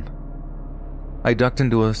reaction. I ducked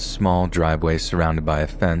into a small driveway surrounded by a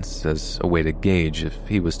fence as a way to gauge if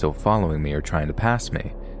he was still following me or trying to pass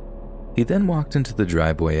me. He then walked into the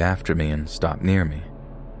driveway after me and stopped near me.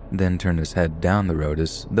 then turned his head down the road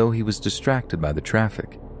as though he was distracted by the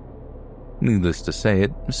traffic. Needless to say,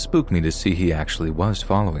 it spooked me to see he actually was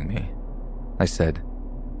following me. I said,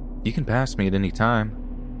 "You can pass me at any time,"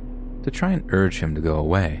 to try and urge him to go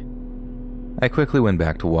away. I quickly went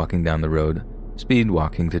back to walking down the road, speed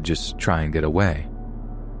walking to just try and get away.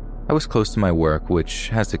 I was close to my work, which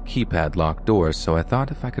has a keypad locked door, so I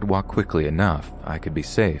thought if I could walk quickly enough, I could be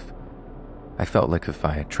safe. I felt like if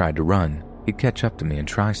I had tried to run, he'd catch up to me and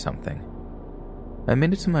try something. I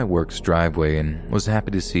made it to my work's driveway and was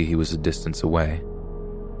happy to see he was a distance away.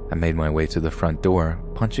 I made my way to the front door,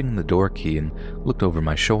 punching in the door key, and looked over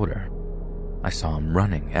my shoulder. I saw him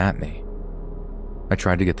running at me. I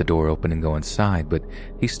tried to get the door open and go inside, but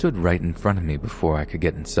he stood right in front of me before I could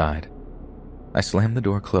get inside. I slammed the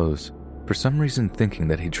door closed, for some reason thinking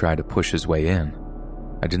that he'd try to push his way in.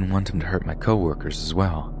 I didn't want him to hurt my coworkers as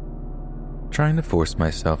well. Trying to force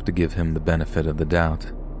myself to give him the benefit of the doubt,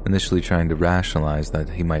 initially trying to rationalize that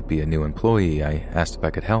he might be a new employee, I asked if I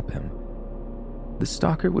could help him. The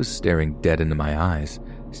stalker was staring dead into my eyes,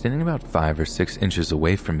 standing about 5 or 6 inches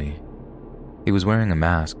away from me. He was wearing a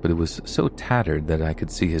mask, but it was so tattered that I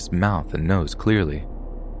could see his mouth and nose clearly.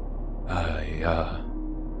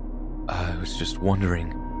 I was just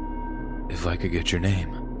wondering if I could get your name.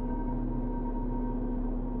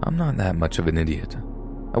 I'm not that much of an idiot.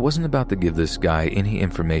 I wasn't about to give this guy any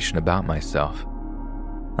information about myself.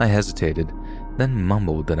 I hesitated, then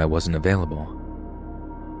mumbled that I wasn't available.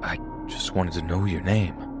 "I just wanted to know your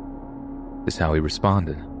name," is how he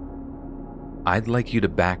responded. "I'd like you to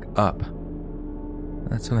back up."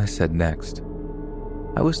 That's what I said next.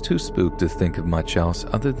 I was too spooked to think of much else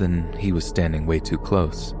other than he was standing way too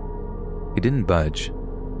close. He didn't budge,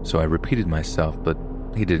 so I repeated myself, but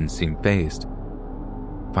he didn't seem fazed.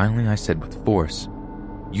 Finally, I said with force,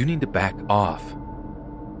 "You need to back off."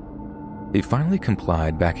 He finally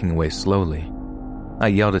complied, backing away slowly. I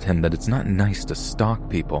yelled at him that it's not nice to stalk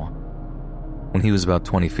people. When he was about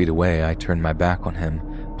 20 feet away, I turned my back on him,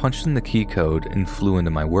 punched in the key code, and flew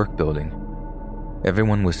into my work building.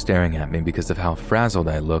 Everyone was staring at me because of how frazzled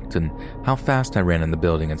I looked and how fast I ran in the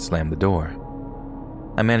building and slammed the door.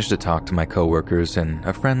 I managed to talk to my coworkers, and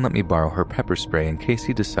a friend let me borrow her pepper spray in case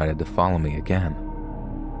he decided to follow me again.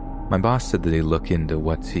 My boss said that he'd look into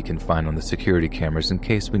what he can find on the security cameras in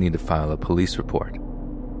case we need to file a police report.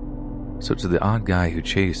 So to the odd guy who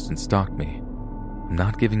chased and stalked me, I'm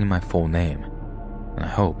not giving him my full name, and I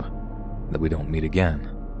hope that we don't meet again.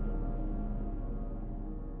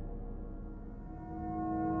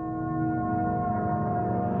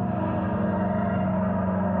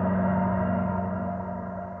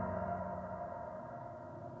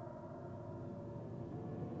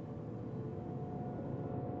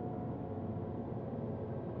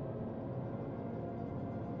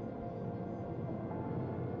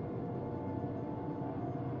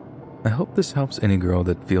 I hope this helps any girl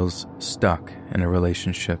that feels stuck in a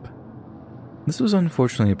relationship. This was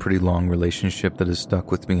unfortunately a pretty long relationship that has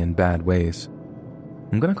stuck with me in bad ways.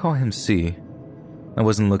 I'm gonna call him C. I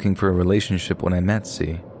wasn't looking for a relationship when I met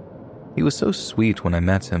C. He was so sweet when I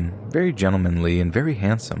met him, very gentlemanly and very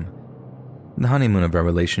handsome. The honeymoon of our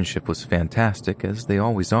relationship was fantastic, as they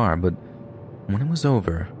always are, but when it was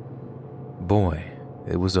over, boy,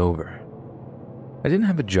 it was over. I didn't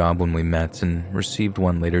have a job when we met and received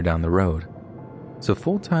one later down the road. So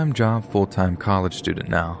full-time job, full-time college student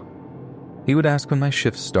now. He would ask when my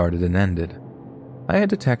shifts started and ended. I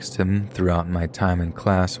had to text him throughout my time in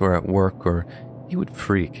class or at work, or he would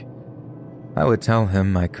freak. I would tell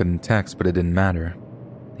him I couldn't text, but it didn't matter.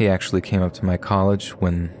 He actually came up to my college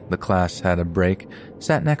when the class had a break,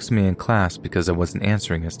 sat next to me in class because I wasn't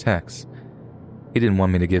answering his texts. He didn't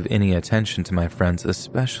want me to give any attention to my friends,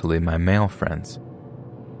 especially my male friends.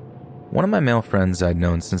 One of my male friends I'd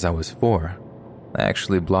known since I was 4. I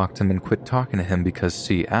actually blocked him and quit talking to him because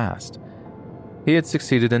C asked. He had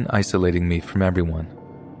succeeded in isolating me from everyone.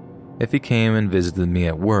 If he came and visited me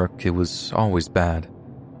at work, it was always bad.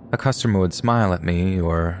 A customer would smile at me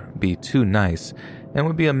or be too nice, and it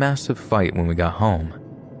would be a massive fight when we got home.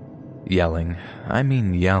 Yelling, I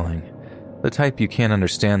mean yelling. The type you can't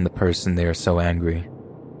understand the person, they are so angry.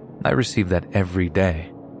 I received that every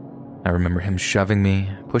day. I remember him shoving me,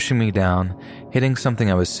 pushing me down, hitting something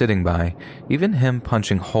I was sitting by, even him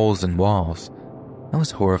punching holes in walls. I was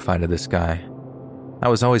horrified of this guy. I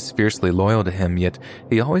was always fiercely loyal to him, yet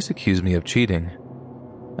he always accused me of cheating.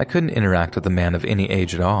 I couldn't interact with a man of any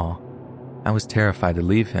age at all. I was terrified to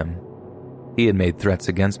leave him. He had made threats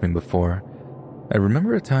against me before. I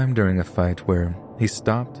remember a time during a fight where he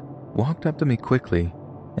stopped, walked up to me quickly,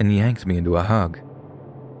 and yanked me into a hug.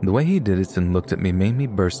 The way he did it and looked at me made me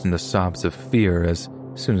burst into sobs of fear as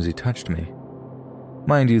as soon as he touched me.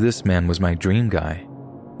 Mind you, this man was my dream guy.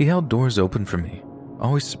 He held doors open for me,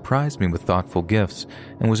 always surprised me with thoughtful gifts,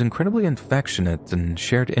 and was incredibly affectionate and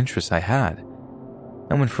shared interests I had.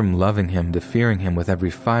 I went from loving him to fearing him with every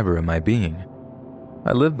fiber of my being.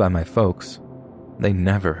 I lived by my folks. They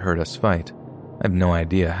never heard us fight. I have no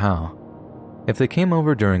idea how. If they came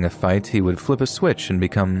over during a fight, he would flip a switch and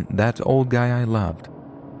become that old guy I loved.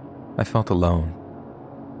 I felt alone.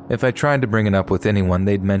 If I tried to bring it up with anyone,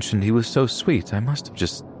 they'd mention he was so sweet, I must have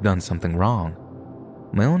just done something wrong.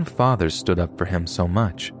 My own father stood up for him so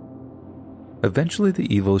much. Eventually,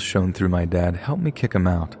 the evils shown through my dad helped me kick him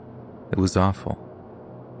out. It was awful.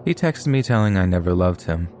 He texted me telling I never loved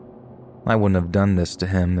him. I wouldn't have done this to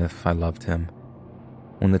him if I loved him.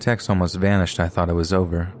 When the text almost vanished, I thought it was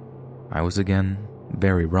over. I was again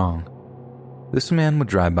very wrong. This man would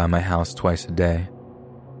drive by my house twice a day.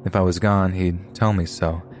 If I was gone, he'd tell me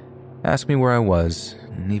so, ask me where I was,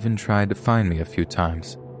 and even tried to find me a few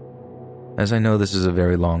times. As I know this is a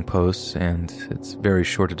very long post, and it's very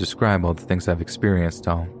short to describe all the things I've experienced,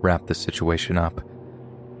 I'll wrap this situation up.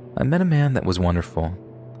 I met a man that was wonderful.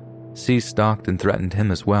 C stalked and threatened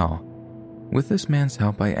him as well. With this man's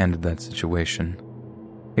help, I ended that situation.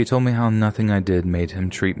 He told me how nothing I did made him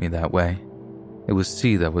treat me that way. It was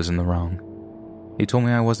C that was in the wrong. He told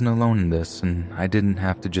me I wasn't alone in this, and I didn't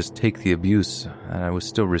have to just take the abuse that I was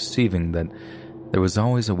still receiving, that there was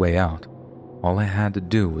always a way out. All I had to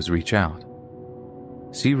do was reach out.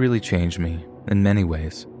 C really changed me, in many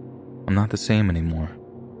ways. I'm not the same anymore.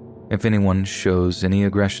 If anyone shows any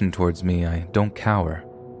aggression towards me, I don't cower.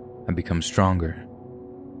 I become stronger.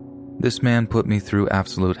 This man put me through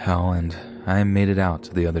absolute hell, and I made it out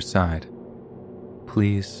to the other side.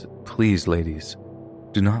 Please, please, ladies,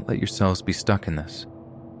 do not let yourselves be stuck in this.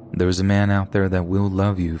 There is a man out there that will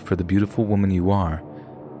love you for the beautiful woman you are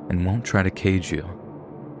and won't try to cage you.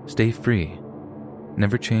 Stay free.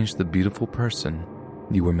 Never change the beautiful person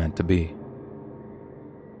you were meant to be.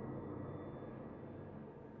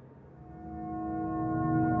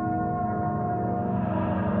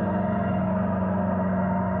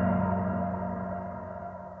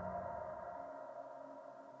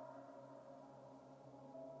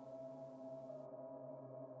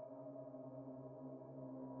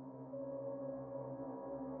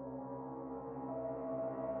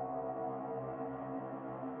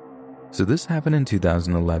 So this happened in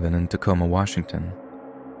 2011 in Tacoma, Washington.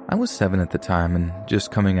 I was 7 at the time and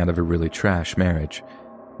just coming out of a really trash marriage,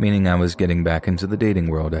 meaning I was getting back into the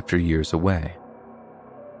dating world after years away.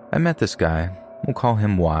 I met this guy, we'll call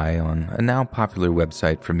him Y, on a now popular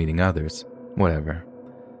website for meeting others. Whatever.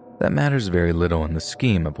 That matters very little in the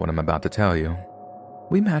scheme of what I'm about to tell you.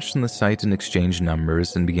 We matched on the site and exchanged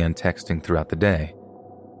numbers and began texting throughout the day.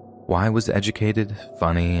 Y was educated,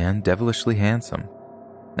 funny, and devilishly handsome.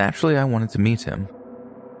 Naturally, I wanted to meet him.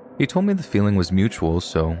 He told me the feeling was mutual,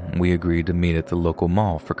 so we agreed to meet at the local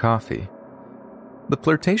mall for coffee. The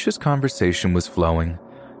flirtatious conversation was flowing,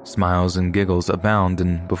 smiles and giggles abound,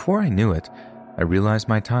 and before I knew it, I realized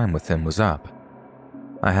my time with him was up.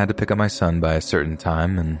 I had to pick up my son by a certain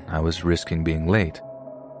time, and I was risking being late.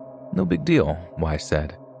 No big deal, Y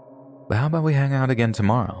said. But how about we hang out again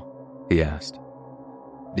tomorrow? He asked.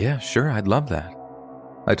 Yeah, sure, I'd love that.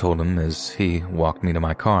 I told him as he walked me to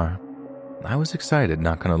my car. I was excited,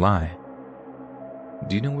 not gonna lie.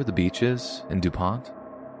 Do you know where the beach is in DuPont?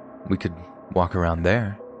 We could walk around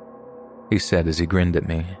there, he said as he grinned at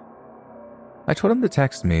me. I told him to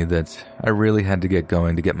text me that I really had to get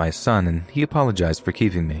going to get my son, and he apologized for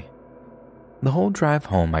keeping me. The whole drive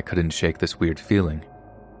home, I couldn't shake this weird feeling.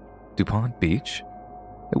 DuPont Beach?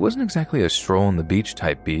 It wasn't exactly a stroll on the beach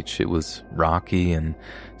type beach. It was rocky and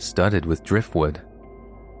studded with driftwood.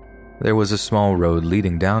 There was a small road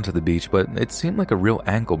leading down to the beach, but it seemed like a real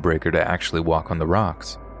ankle breaker to actually walk on the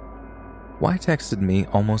rocks. Y texted me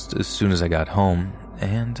almost as soon as I got home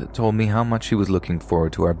and told me how much he was looking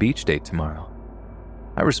forward to our beach date tomorrow.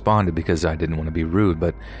 I responded because I didn't want to be rude,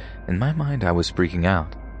 but in my mind I was freaking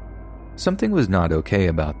out. Something was not okay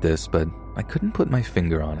about this, but I couldn't put my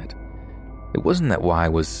finger on it. It wasn't that Y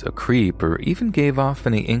was a creep or even gave off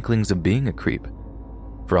any inklings of being a creep.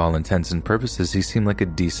 For all intents and purposes, he seemed like a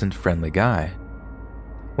decent, friendly guy.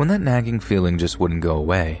 When that nagging feeling just wouldn't go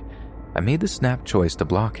away, I made the snap choice to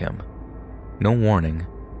block him. No warning,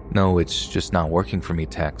 no it's just not working for me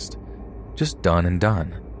text. Just done and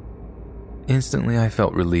done. Instantly, I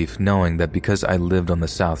felt relief knowing that because I lived on the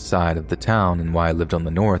south side of the town and Y lived on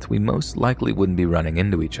the north, we most likely wouldn't be running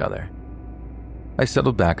into each other. I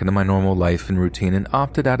settled back into my normal life and routine and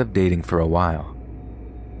opted out of dating for a while.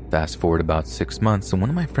 Fast forward about 6 months, and one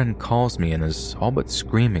of my friends calls me and is all but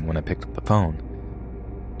screaming when I picked up the phone.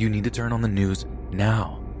 You need to turn on the news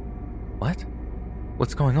now." "What?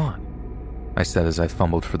 What's going on?" I said as I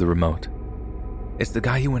fumbled for the remote. "It's the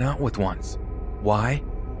guy you went out with once. Why?"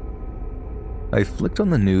 I flicked on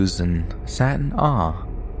the news and sat in awe,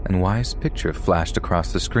 and Why's picture flashed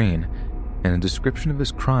across the screen, and a description of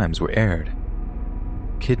his crimes were aired.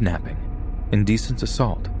 Kidnapping, indecent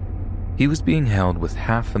assault. He was being held with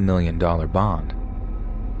 $500,000 bond.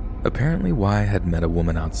 Apparently, Why had met a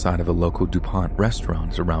woman outside of a local DuPont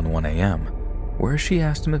restaurant around 1 a.m., where she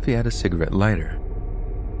asked him if he had a cigarette lighter.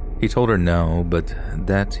 He told her no, but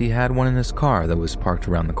that he had one in his car that was parked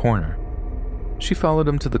around the corner. She followed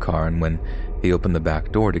him to the car, and when he opened the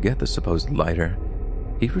back door to get the supposed lighter,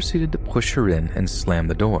 he proceeded to push her in and slam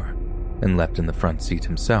the door, and leapt in the front seat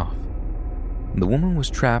himself. The woman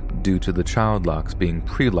was trapped due to the child locks being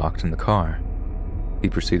pre-locked in the car. He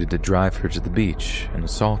proceeded to drive her to the beach and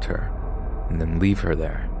assault her, and then leave her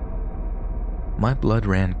there. My blood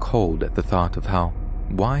ran cold at the thought of how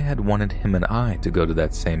Why had wanted him and I to go to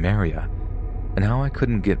that same area, and how I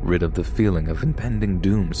couldn't get rid of the feeling of impending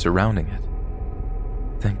doom surrounding it.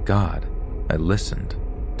 Thank God I listened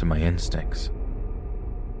to my instincts.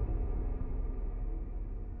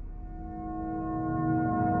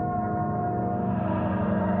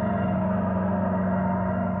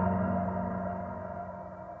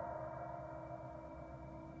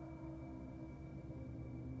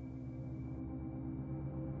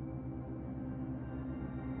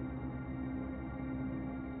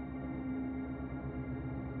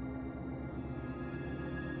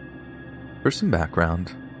 For some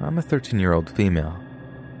background, I'm a 13-year-old female.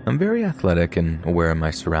 I'm very athletic and aware of my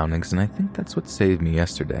surroundings, and I think that's what saved me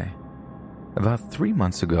yesterday. About 3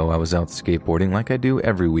 months ago, I was out skateboarding like I do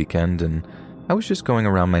every weekend, and I was just going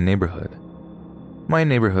around my neighborhood. My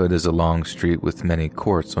neighborhood is a long street with many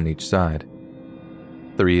courts on each side.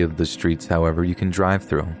 3 of the streets, however, you can drive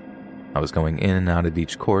through. I was going in and out of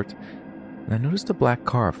each court, and I noticed a black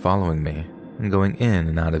car following me and going in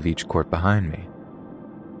and out of each court behind me.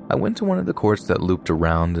 I went to one of the courts that looped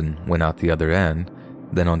around and went out the other end,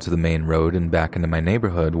 then onto the main road and back into my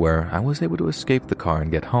neighborhood where I was able to escape the car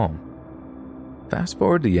and get home. Fast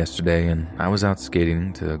forward to yesterday, and I was out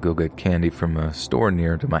skating to go get candy from a store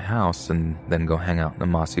near to my house and then go hang out in a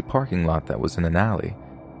mossy parking lot that was in an alley.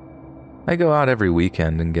 I go out every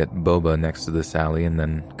weekend and get boba next to this alley and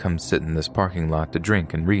then come sit in this parking lot to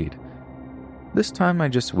drink and read. This time I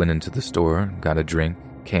just went into the store, got a drink,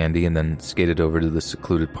 candy, and then skated over to the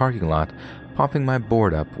secluded parking lot, popping my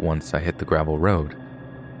board up once I hit the gravel road.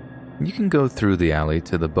 You can go through the alley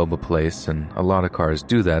to the boba place, and a lot of cars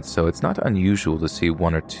do that, so it's not unusual to see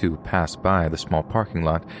 1 or 2 pass by the small parking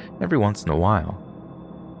lot every once in a while.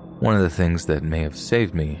 One of the things that may have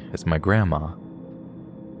saved me is my grandma.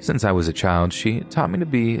 Since I was a child, she taught me to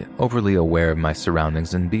be overly aware of my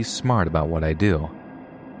surroundings and be smart about what I do.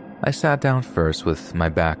 I sat down first with my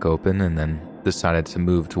back open and then decided to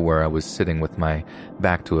move to where I was sitting with my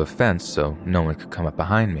back to a fence so no one could come up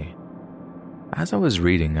behind me. As I was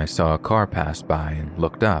reading, I saw a car pass by and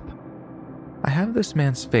looked up. I have this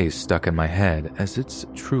man's face stuck in my head as it's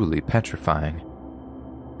truly petrifying.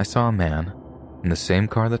 I saw a man in the same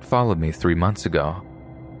car that followed me 3 months ago,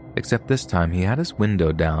 except this time he had his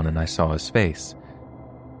window down and I saw his face.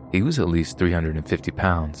 He was at least 350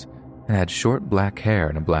 pounds and had short black hair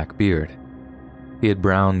and a black beard. He had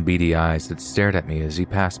brown, beady eyes that stared at me as he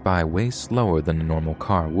passed by way slower than a normal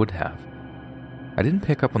car would have. I didn't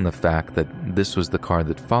pick up on the fact that this was the car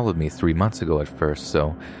that followed me 3 months ago at first,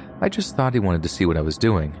 so I just thought he wanted to see what I was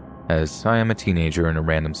doing, as I am a teenager in a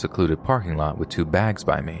random secluded parking lot with 2 bags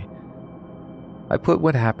by me. I put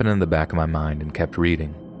what happened in the back of my mind and kept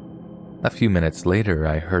reading. A few minutes later,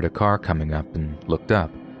 I heard a car coming up and looked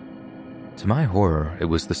up. To my horror, it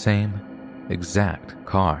was the same exact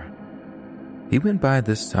car. He went by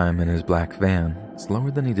this time in his black van, slower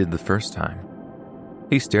than he did the first time.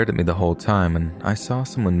 He stared at me the whole time, and I saw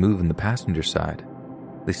someone move in the passenger side.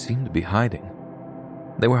 They seemed to be hiding.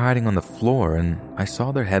 They were hiding on the floor, and I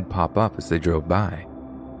saw their head pop up as they drove by.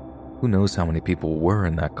 Who knows how many people were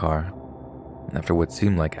in that car? And after what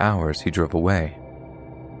seemed like hours, he drove away.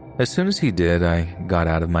 As soon as he did, I got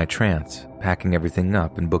out of my trance, packing everything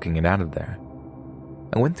up and booking it out of there.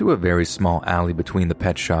 I went through a very small alley between the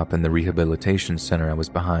pet shop and the rehabilitation center I was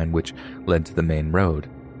behind, which led to the main road.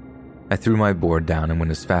 I threw my board down and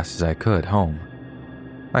went as fast as I could home.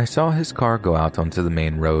 I saw his car go out onto the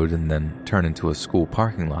main road and then turn into a school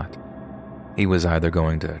parking lot. He was either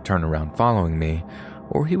going to turn around following me,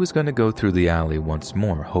 or he was going to go through the alley once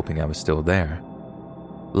more, hoping I was still there.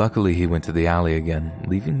 Luckily, he went to the alley again,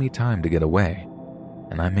 leaving me time to get away,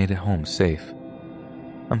 and I made it home safe.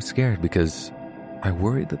 I'm scared because I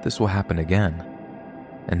worry that this will happen again,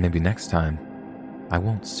 and maybe next time I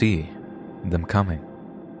won't see them coming.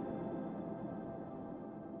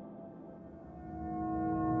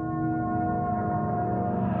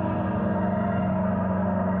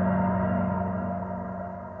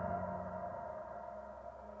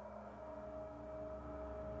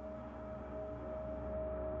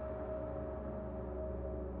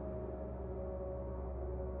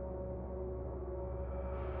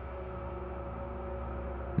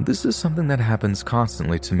 This is something that happens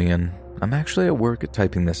constantly to me, and I'm actually at work at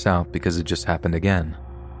typing this out because it just happened again.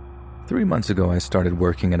 3 months ago, I started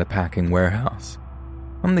working at a packing warehouse.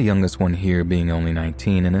 I'm the youngest one here, being only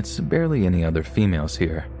 19, and it's barely any other females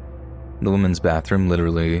here. The women's bathroom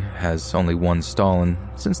literally has only one stall, and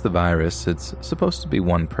since the virus, it's supposed to be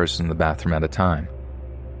one person in the bathroom at a time.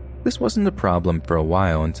 This wasn't a problem for a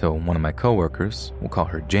while until one of my coworkers, we'll call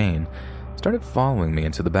her Jane, started following me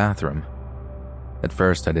into the bathroom. At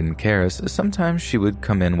first, I didn't care, as sometimes she would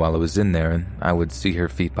come in while I was in there and I would see her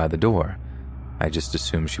feet by the door. I just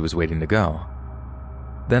assumed she was waiting to go.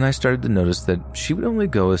 Then I started to notice that she would only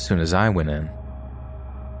go as soon as I went in.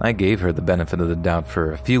 I gave her the benefit of the doubt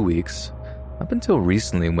for a few weeks, up until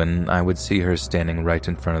recently when I would see her standing right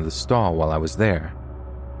in front of the stall while I was there.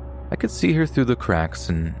 I could see her through the cracks,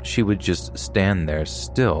 and she would just stand there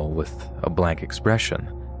still with a blank expression.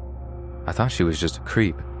 I thought she was just a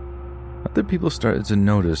creep. Other people started to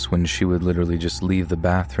notice when she would literally just leave the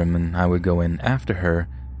bathroom and I would go in after her,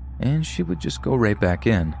 and she would just go right back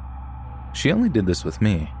in. She only did this with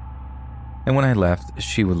me. And when I left,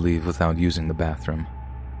 she would leave without using the bathroom.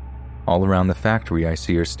 All around the factory, I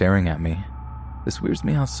see her staring at me. This weirds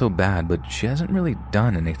me out so bad, but she hasn't really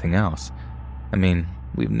done anything else. I mean,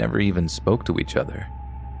 we've never even spoke to each other.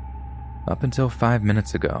 Up until 5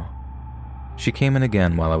 minutes ago. She came in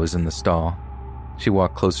again while I was in the stall. She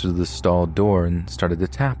walked closer to the stall door and started to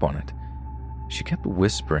tap on it. She kept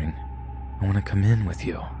whispering, "I want to come in with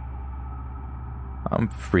you." I'm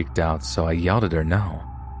freaked out, so I yelled at her no.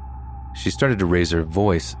 She started to raise her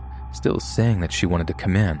voice, still saying that she wanted to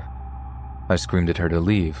come in. I screamed at her to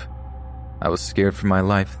leave. I was scared for my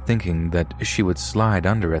life, thinking that she would slide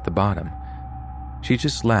under at the bottom. She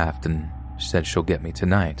just laughed and said she'll get me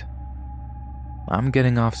tonight. I'm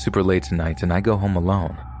getting off super late tonight and I go home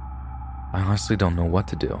alone. I honestly don't know what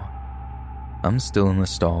to do. I'm still in the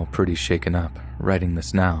stall, pretty shaken up, writing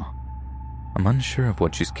this now. I'm unsure of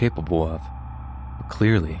what she's capable of, but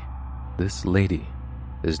clearly, this lady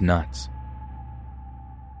is nuts.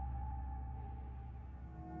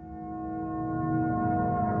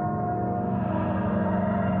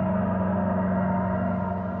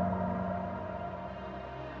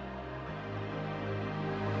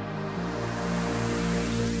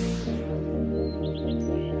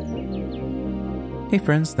 Hey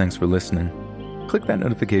friends, thanks for listening. Click that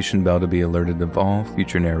notification bell to be alerted of all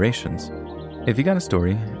future narrations. If you got a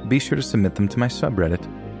story, be sure to submit them to my subreddit,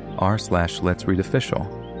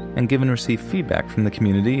 r/Let'sReadOfficial, and give and receive feedback from the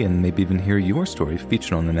community and maybe even hear your story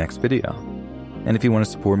featured on the next video. And if you want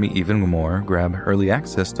to support me even more, grab early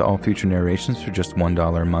access to all future narrations for just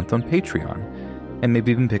 $1 a month on Patreon, and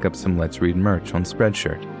maybe even pick up some Let's Read merch on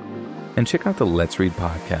Spreadshirt. And check out the Let's Read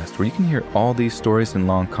podcast, where you can hear all these stories in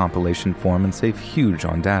long compilation form and save huge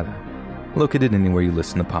on data. Located anywhere you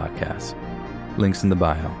listen to podcasts. Links in the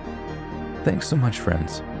bio. Thanks so much,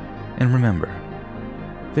 friends. And remember,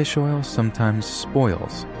 fish oil sometimes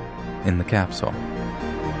spoils in the capsule.